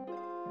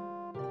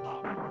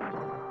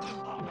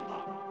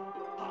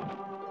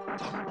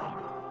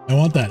 I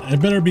want that. It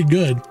better be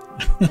good.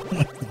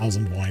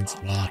 1,000 points.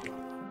 Fuck.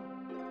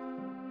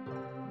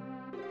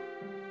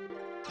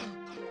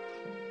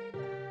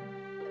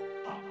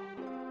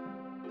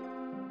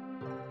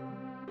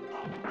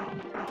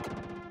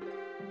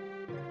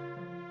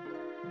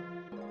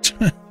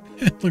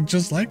 It looked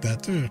just like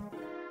that too.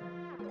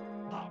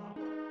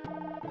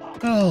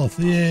 Health,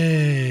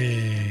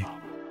 yay!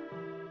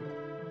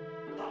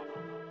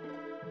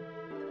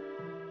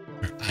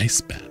 They're ice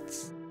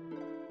bats.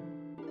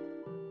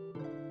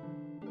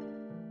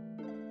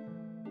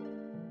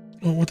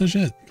 Oh, what the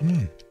shit? Come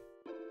on.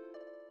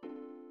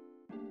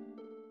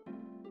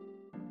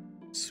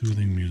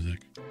 Soothing music.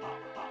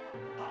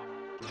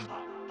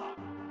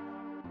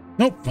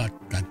 Nope, fuck,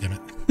 god damn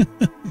it.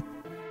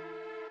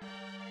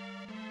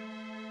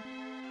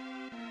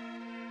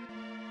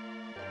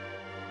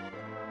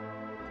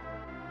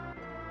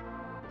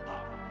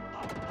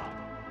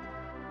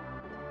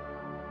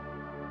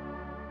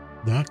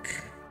 Duck.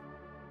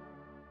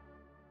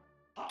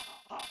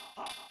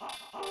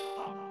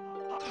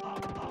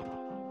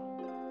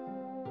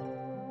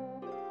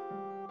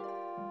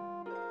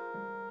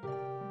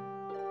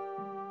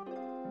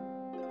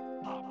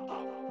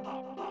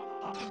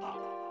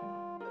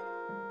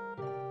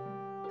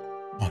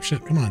 Oh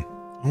shit, come on.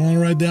 I want to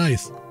ride the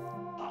ice.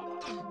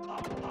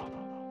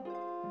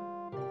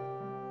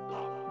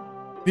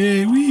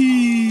 Yay,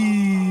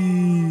 wee!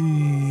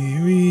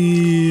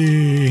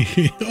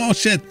 Wee! Oh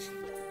shit!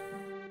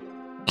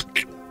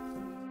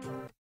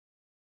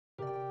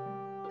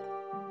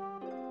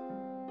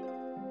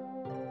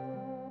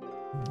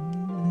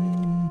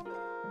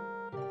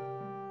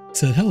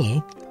 Said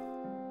hello.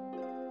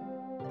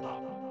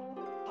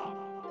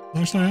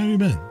 Rockstar, how have you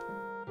been?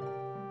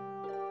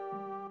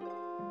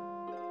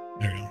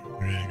 There we go.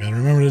 Okay, gotta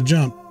remember to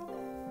jump.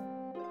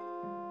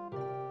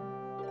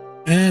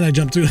 And I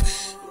jumped too.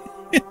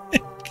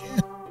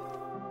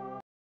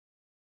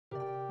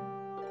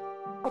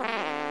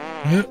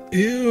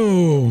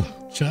 Ew,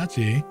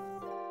 Chachi.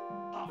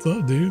 What's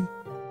up, dude?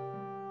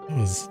 That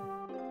was.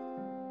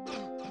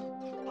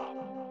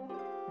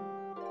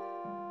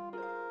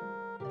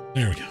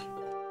 There we go.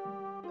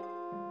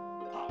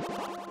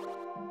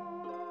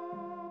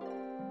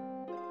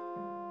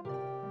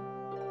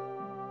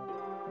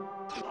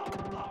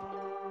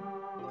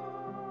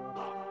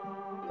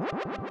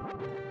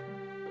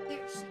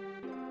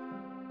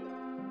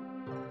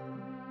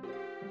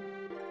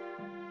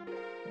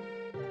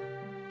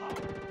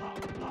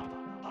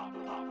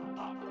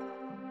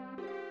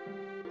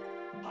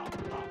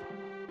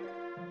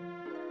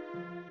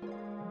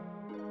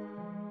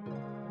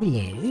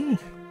 Hello.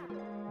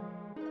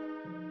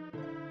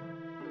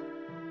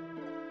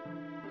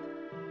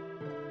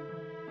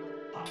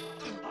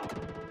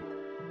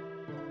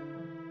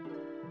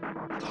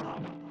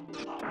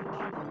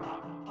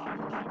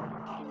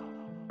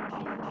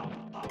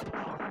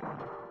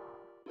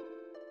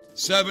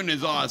 Seven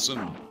is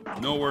awesome.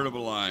 No word of a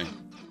lie.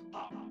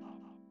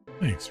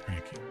 Thanks,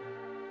 Frankie.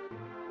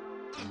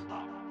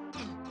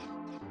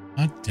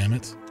 God damn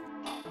it.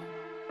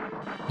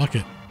 Fuck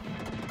it.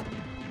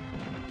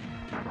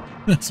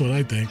 That's what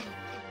I think.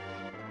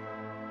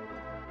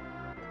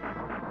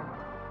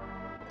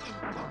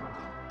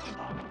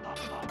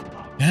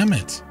 Damn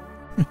it.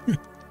 Can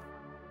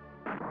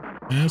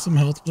I have some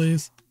health,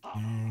 please?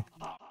 No,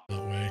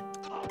 that way.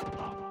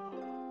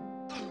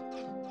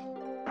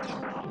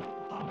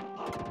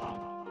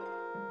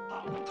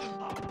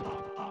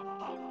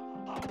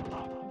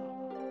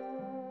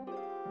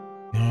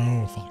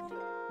 No, fuck.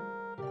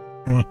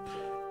 I want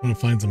to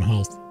find some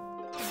health.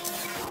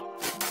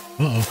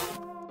 Uh-oh.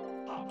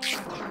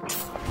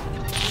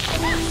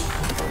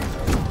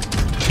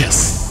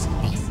 Yes.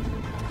 Health.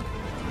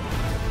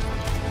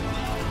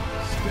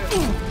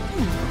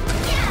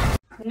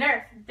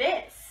 Nerf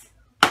this.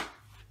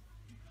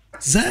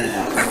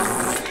 Zach.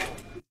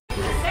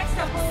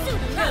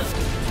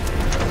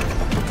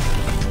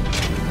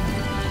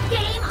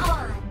 Game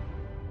on.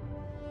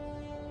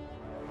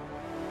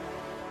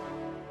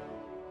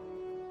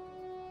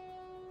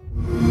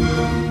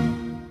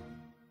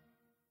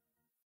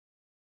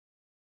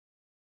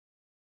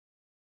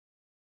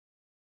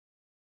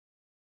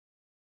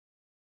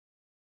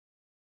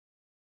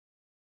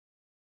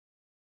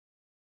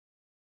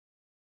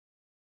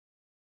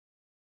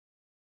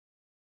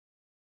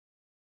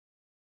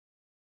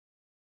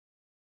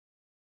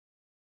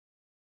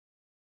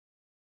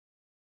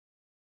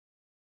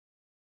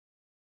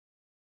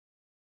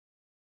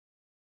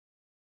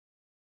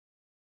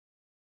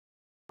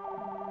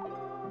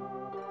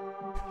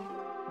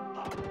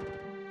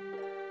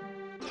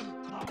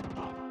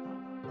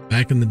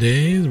 Back in the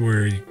days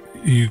where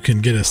you can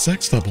get a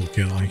sextuple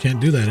kill, you can't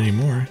do that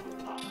anymore.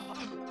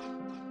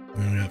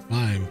 We only got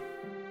 5.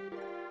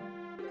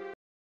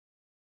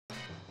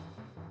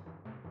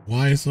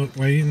 Why are you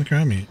eating the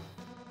crab meat?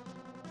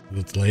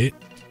 It's late.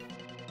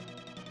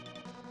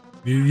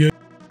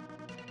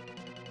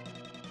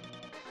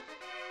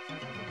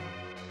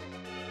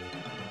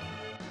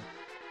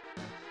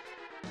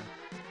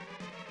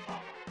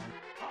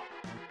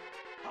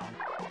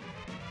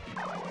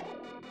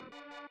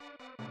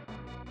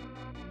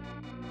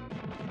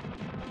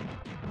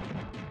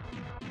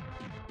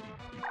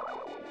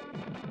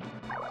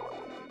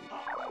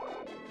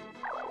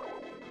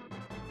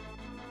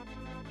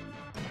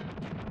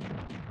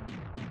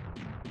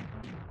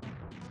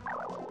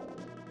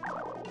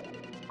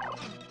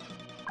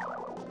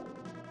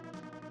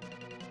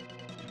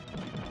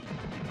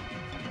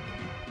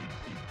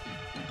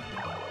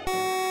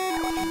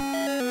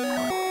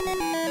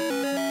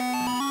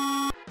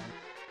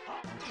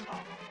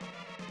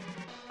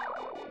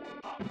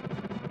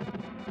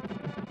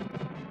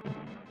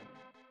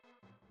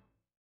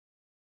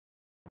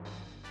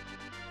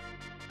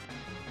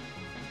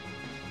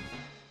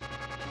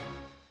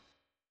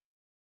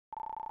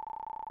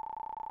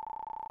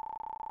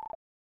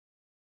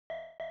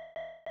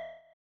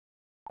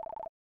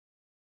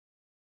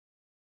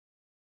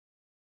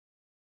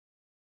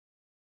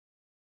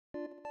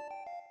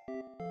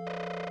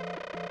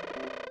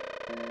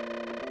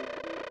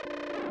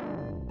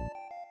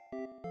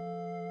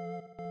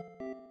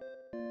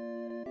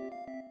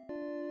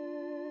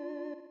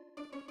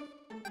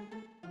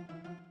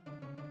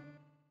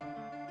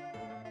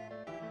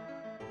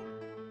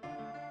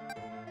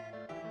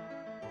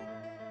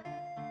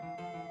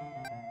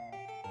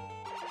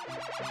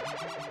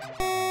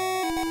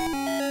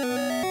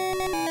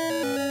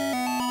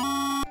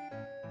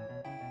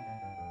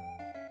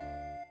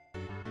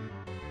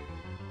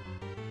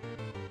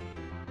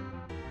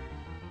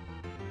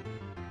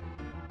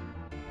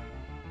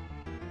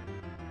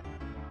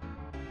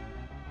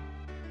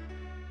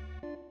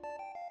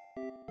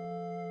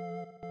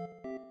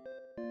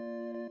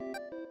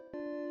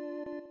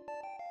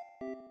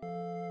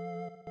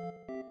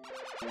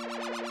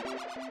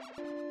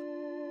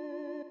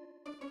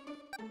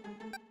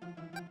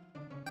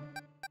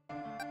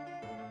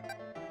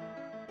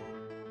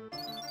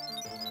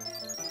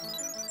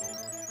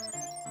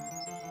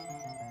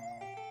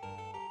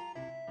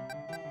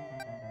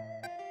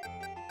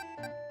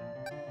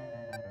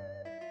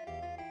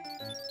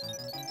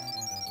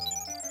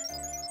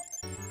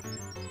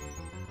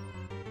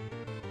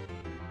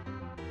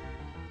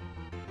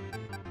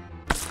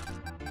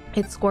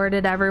 It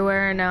squirted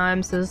everywhere and now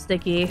I'm so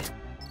sticky.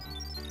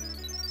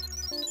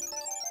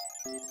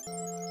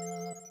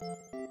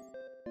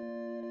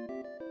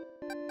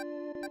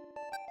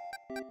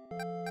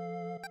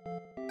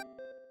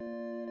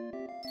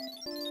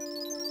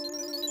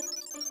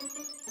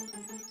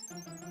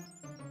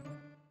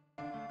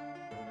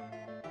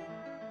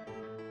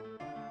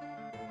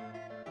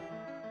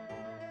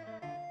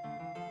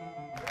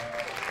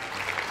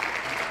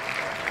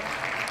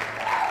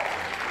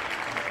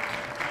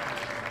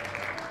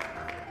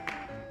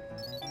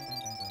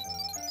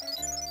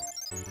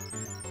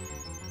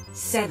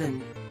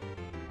 Seven.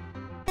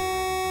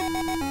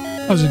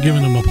 I was just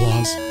giving him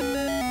applause.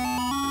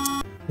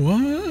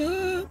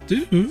 What?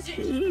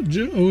 Dude,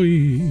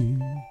 Joey.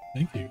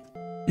 Thank you.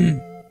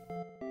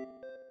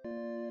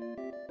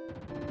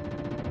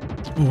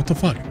 Oh, what the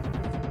fuck?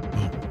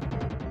 Oh.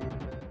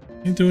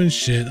 Ain't doing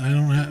shit. I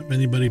don't have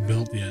anybody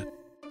built yet.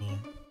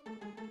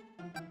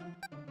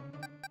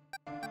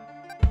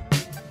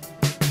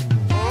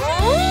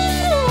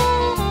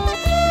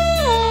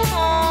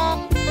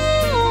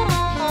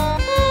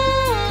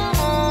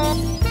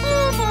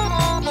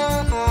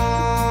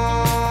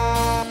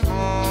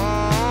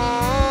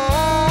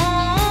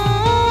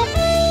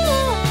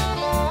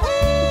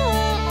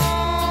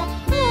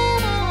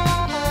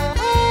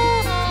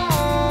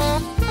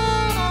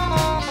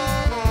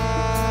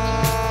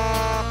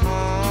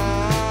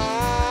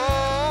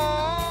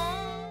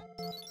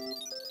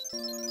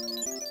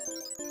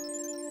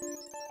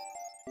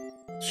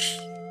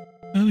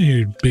 Out of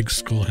here, big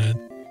skull head.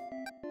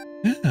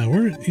 Yeah,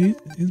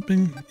 he's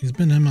been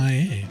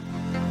MIA.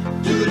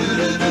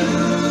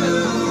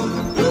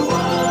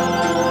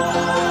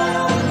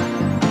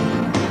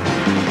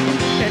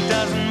 It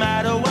doesn't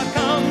matter what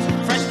comes,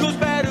 fresh goes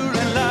better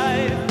in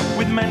life.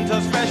 With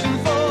Mentos fresh and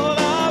full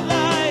of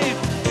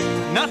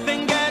life.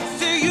 Nothing gets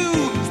to you,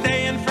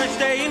 staying fresh,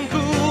 staying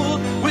cool.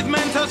 With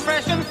Mentos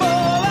fresh and full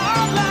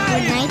of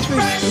life.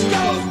 Fresh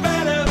goes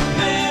better,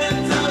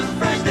 Mentos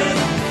freshness.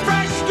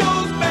 Fresh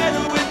goes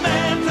better with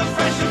Mentos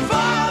fresh and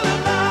full of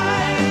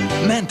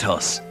life.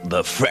 Mentos,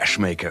 the fresh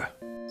maker.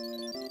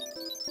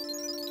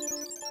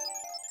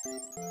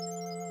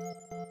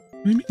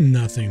 What do you mean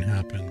nothing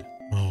happened?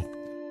 Oh,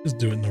 just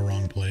do it in the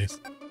wrong place.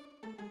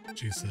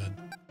 She said.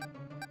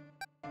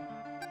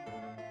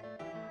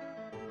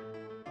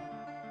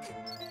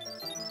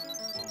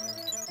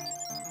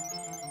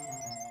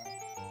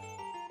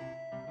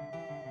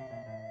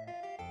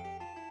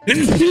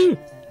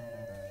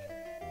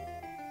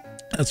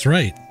 That's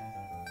right.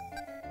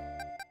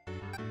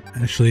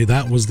 Actually,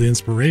 that was the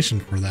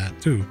inspiration for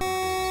that, too.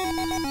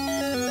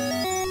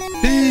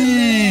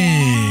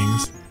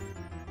 Thanks!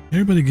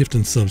 Everybody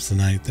gifting subs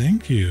tonight.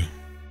 Thank you.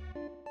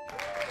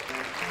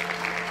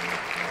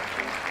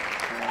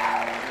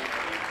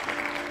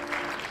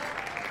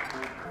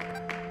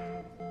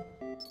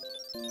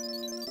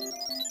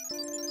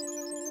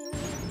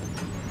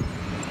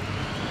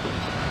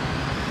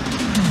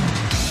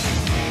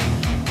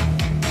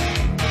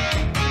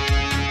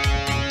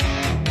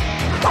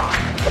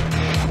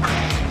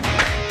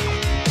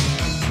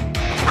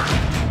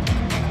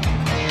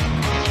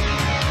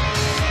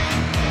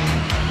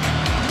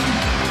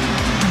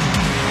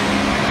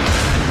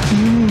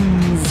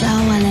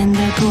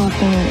 Sauerländer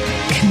Gurken,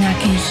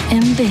 knackig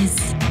im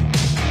Biss.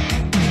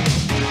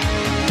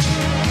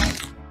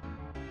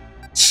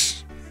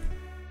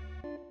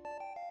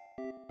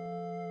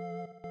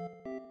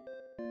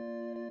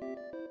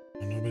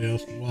 Nobody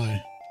else.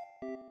 Why?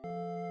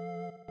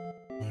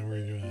 Why were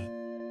you at?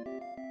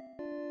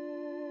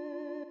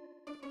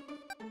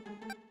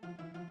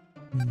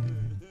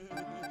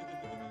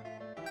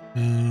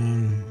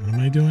 What am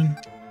I doing?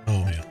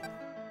 Oh yeah.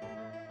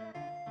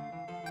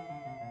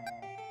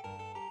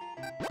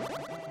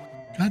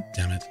 God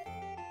damn it.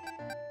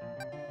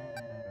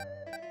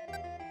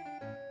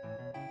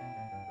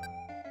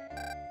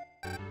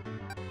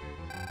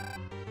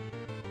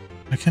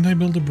 Why can't I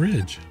build a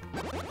bridge?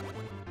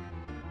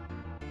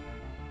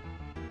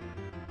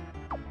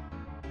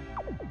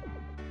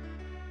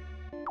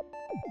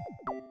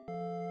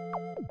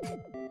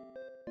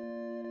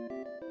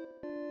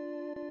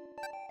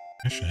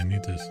 Actually, I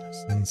need to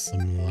send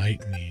some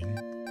lightning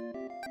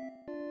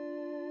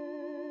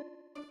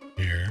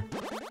here.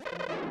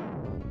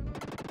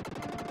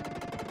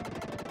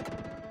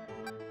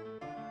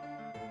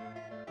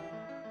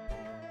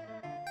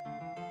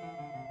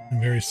 I'm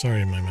very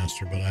sorry, my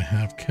master, but I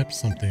have kept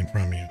something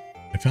from you.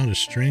 I found a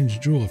strange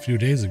jewel a few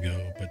days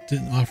ago, but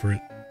didn't offer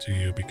it to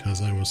you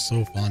because I was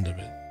so fond of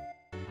it.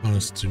 I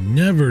promised to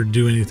never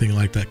do anything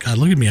like that. God,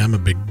 look at me, I'm a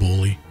big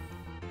bully.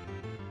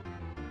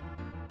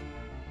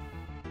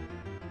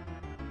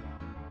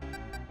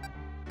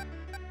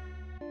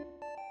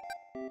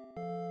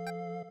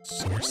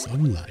 Source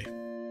of life.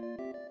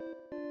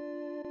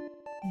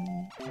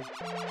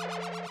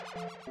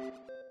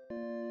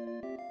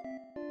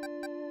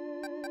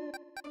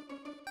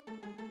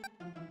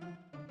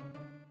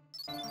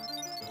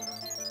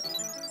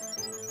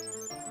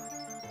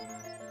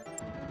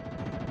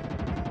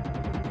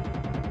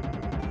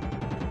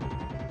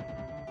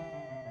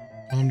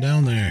 Calm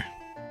down there.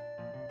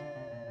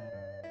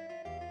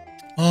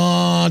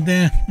 Oh,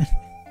 damn.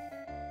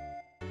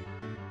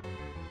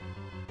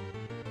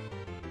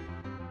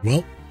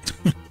 Well.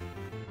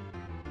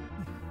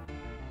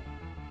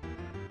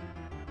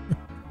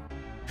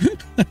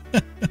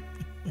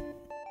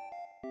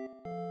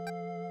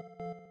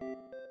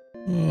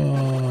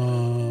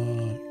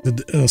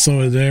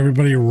 So did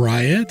everybody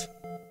riot?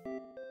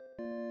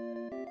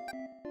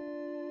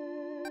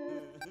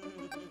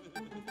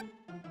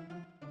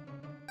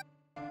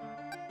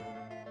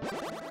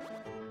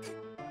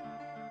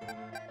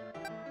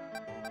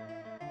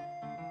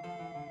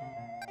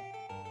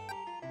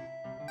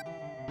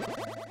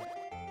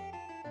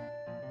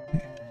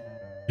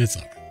 It's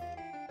all right.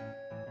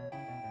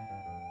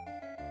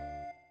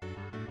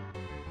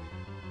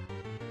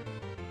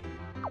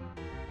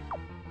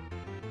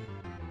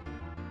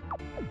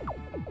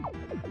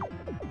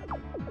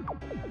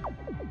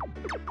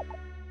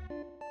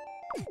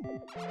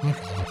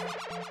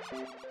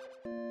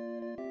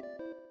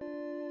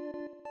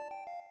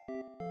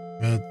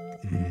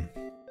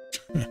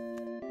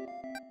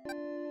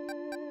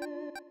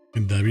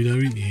 In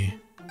WWE.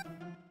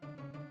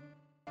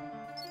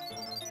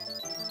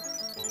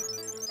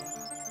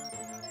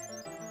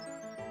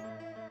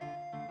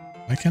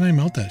 Why can't I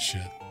melt that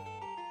shit?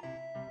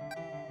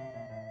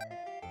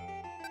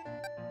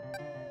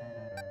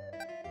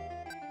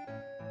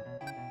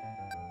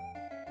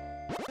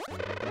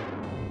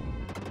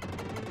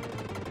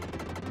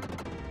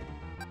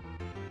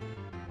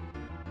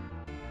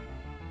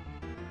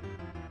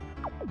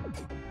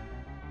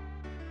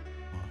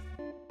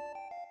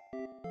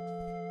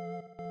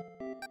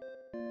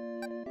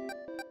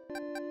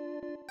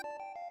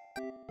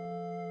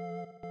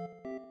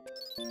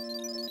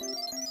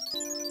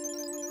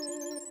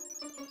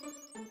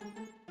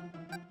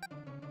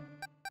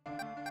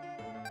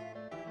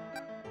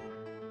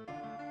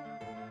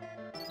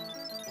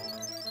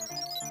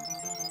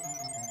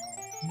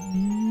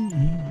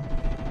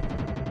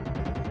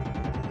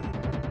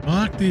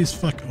 Fuck these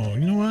fuck. Oh,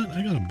 you know what?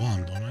 I got a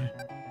bomb, don't I?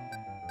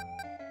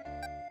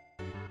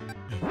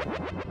 Yeah.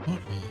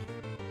 Fuck off.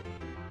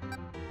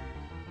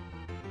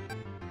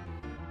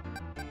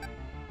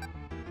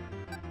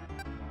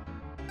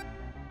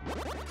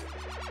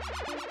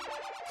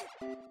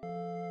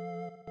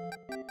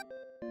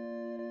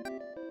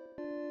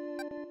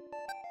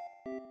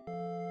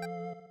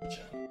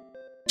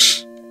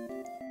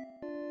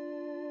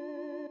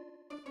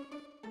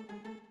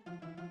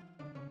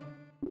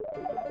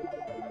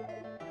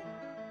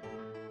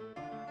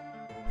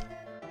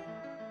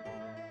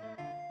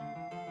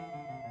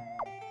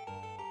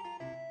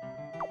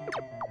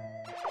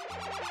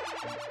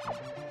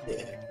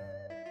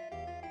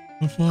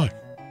 The fuck?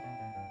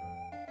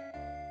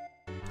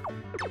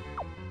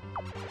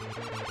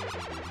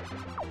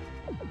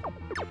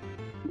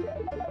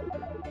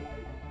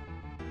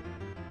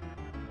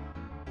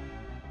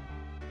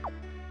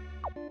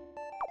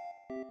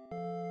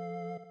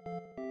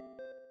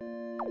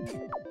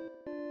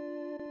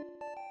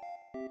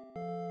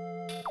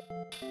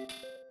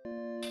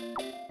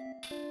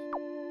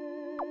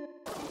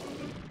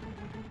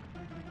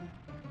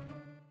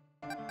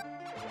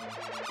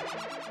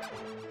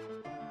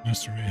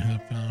 Master may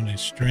have found a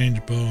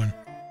strange bow and...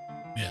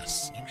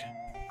 Yes, okay.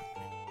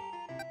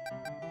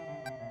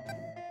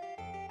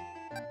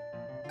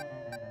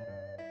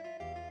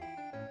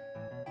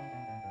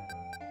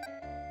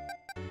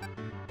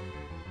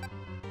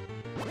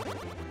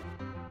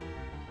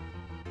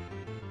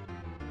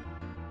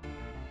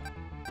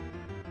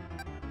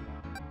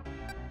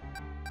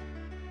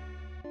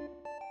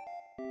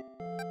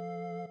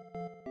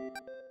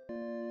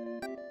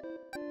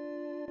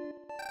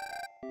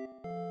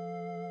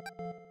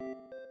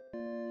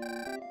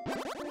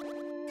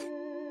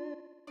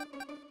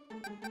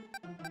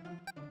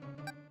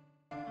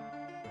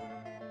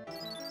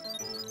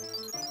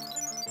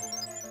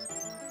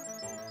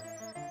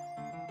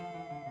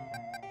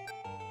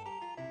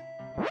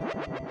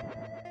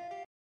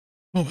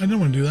 Oh, I didn't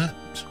want to do that.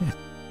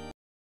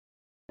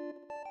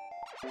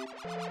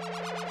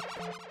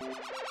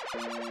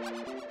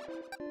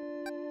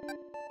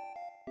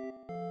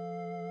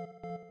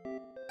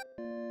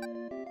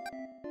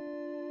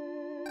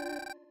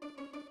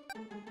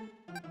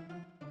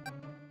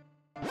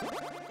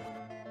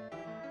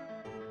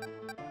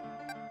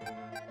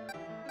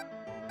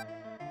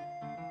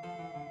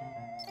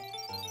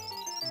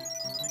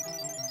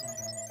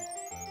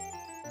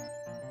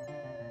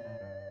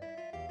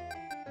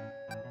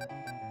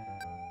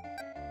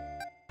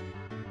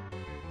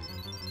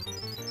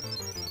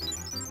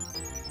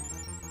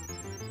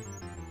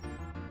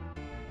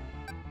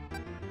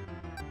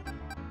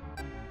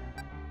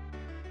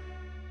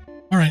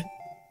 All right.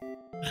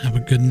 Have a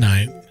good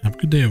night. Have a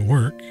good day at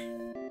work.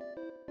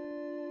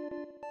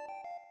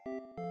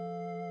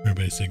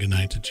 Everybody say good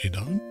night to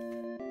G-Dog.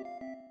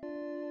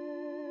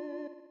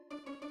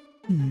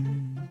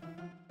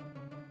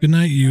 Good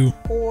night, you.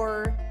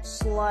 Whore,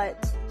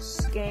 slut,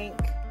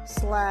 skank,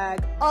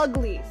 slag,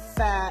 ugly,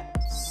 fat,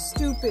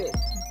 stupid,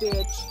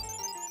 bitch.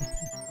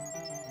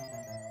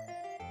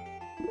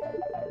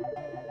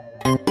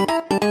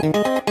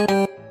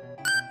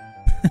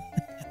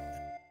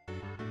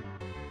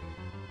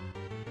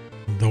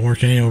 Don't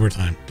work any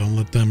overtime. Don't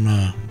let them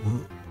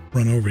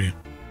run over you.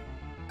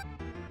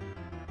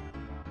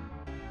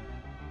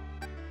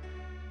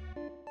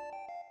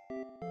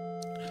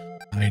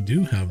 I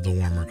do have the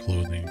warmer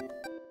clothing.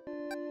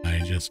 I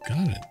just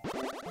got it.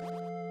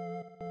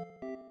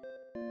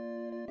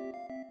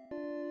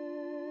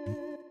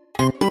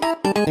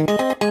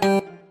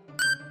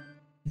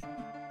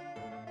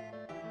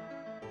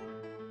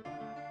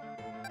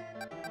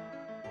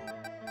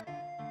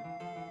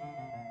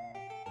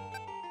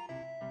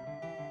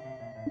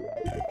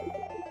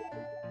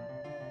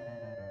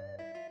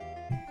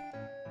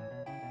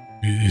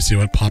 You see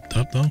what popped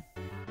up though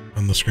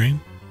on the screen?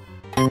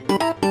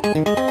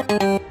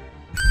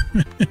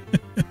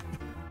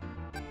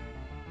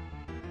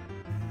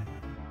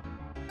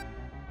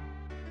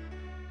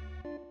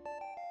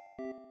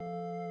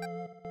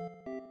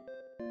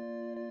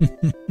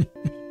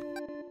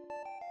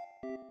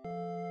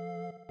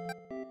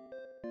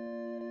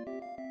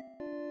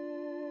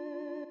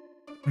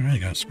 All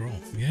right, gotta scroll.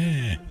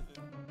 Yeah.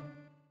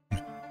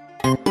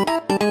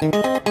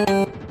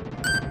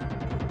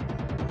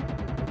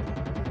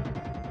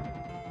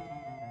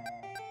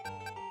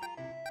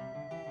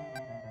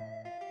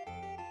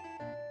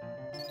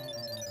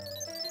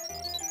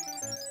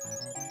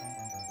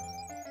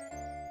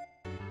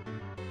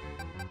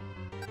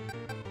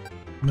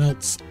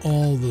 Melts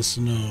all the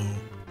snow.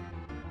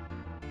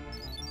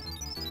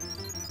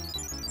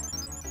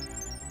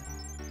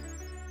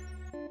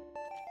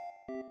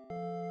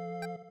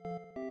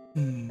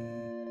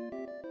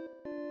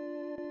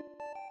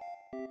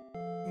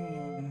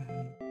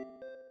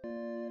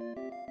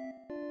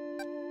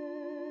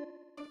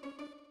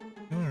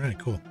 All right,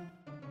 cool.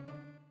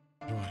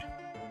 Enjoy.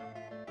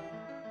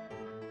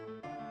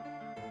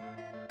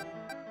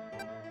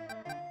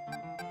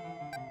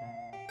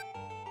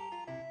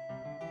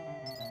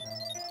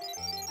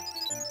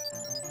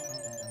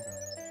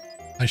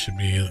 I should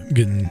be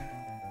getting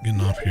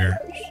off here.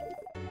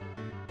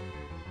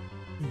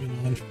 I've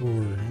been on for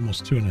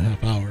almost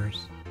 2.5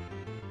 hours.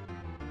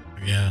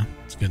 Yeah,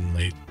 it's getting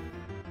late.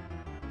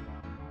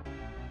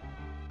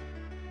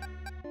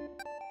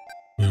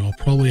 We'll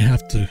probably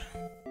have to.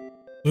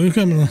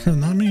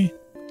 Not me.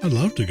 I'd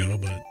love to go,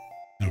 but I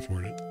can't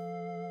afford it.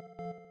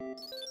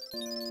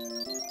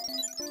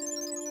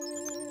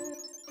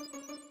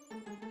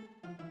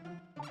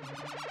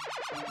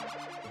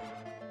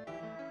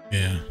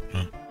 Yeah,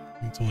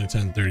 it's only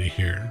 10:30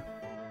 here.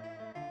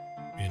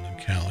 Being in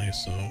Cali,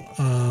 so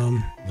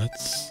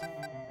let's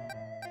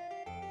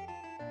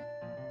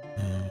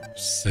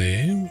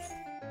save.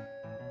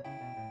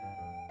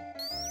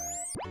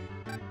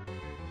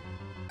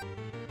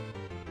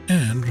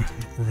 And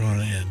we're going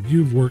to end.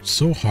 You've worked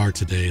so hard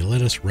today.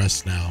 Let us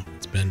rest now.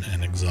 It's been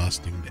an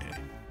exhausting day.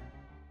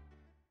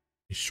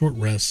 A short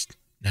rest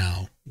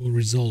now will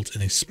result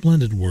in a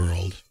splendid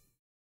world.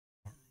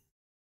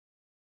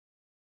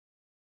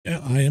 Yeah,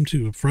 I am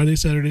too. Friday,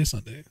 Saturday,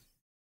 Sunday.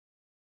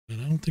 But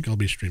I don't think I'll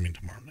be streaming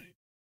tomorrow night.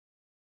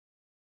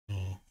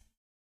 So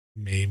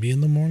maybe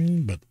in the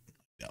morning, but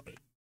I doubt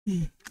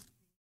it.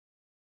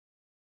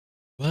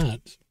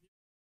 But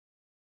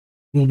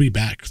we'll be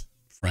back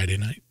Friday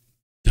night.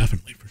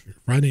 Definitely for sure.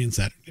 Friday and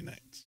Saturday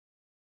nights.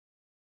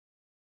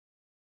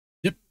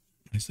 Yep,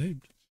 I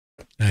saved.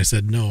 And I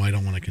said, no, I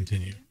don't want to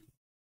continue.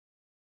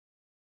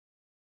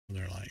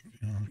 They're like,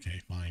 oh,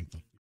 okay, fine.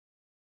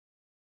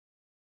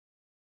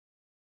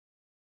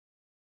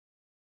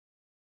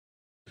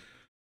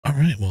 All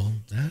right, well,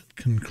 that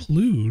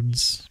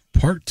concludes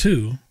part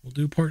 2. We'll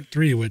do part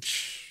 3,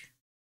 which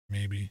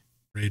maybe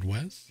raid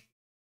Wes.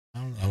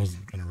 I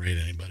wasn't going to raid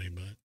anybody,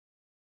 but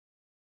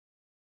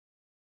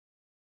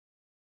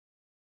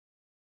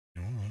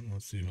you know,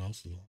 let's see who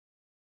else is on.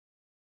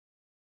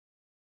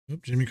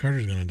 Oop, Jimmy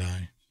Carter's going to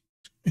die.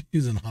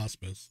 He's in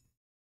hospice.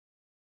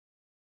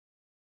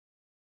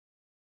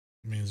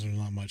 means there's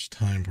not much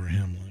time for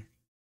him left.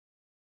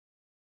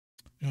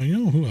 Oh, you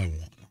know who I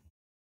want?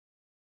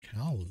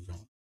 Cal is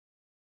on.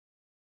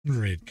 I'm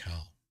gonna raid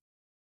Cal.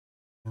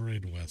 I'll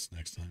raid West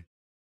next time.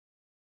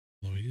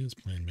 Although he is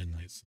playing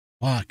Midnight.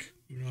 Fuck!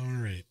 Who do I want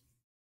to raid?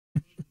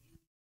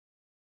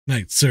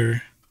 Night,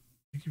 sir.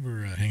 Thank you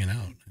for hanging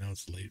out. I know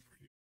it's late for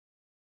you.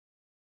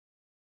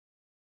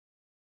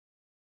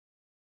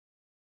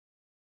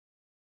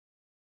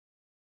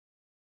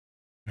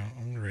 Now,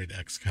 I'm gonna raid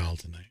X-Cal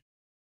tonight.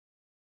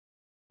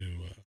 Do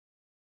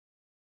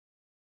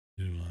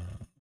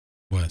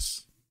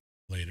Wes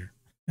later.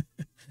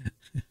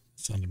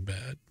 Sounded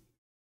bad.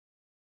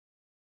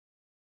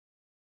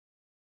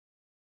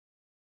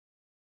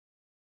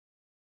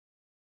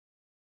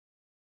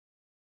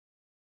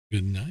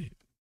 Good night.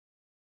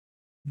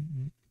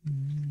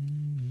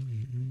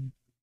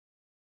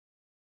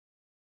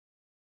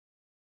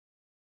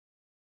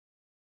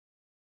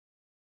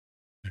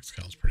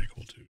 X-Cal's pretty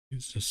cool too. I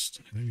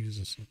think he's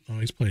just, oh,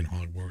 he's playing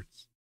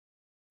Hogwarts.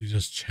 He's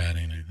just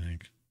chatting, I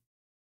think.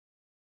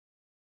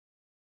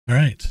 All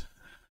right.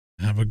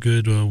 Have a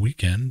good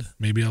weekend.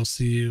 Maybe I'll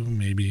see you.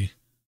 Maybe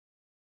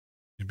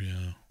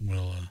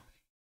we'll,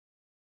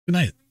 good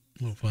night,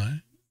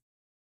 Lo-Fi.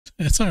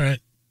 It's all right.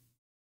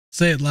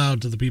 Say it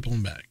loud to the people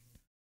in back.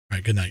 All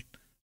right, good night.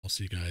 I'll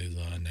see you guys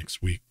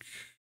next week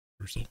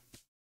or so.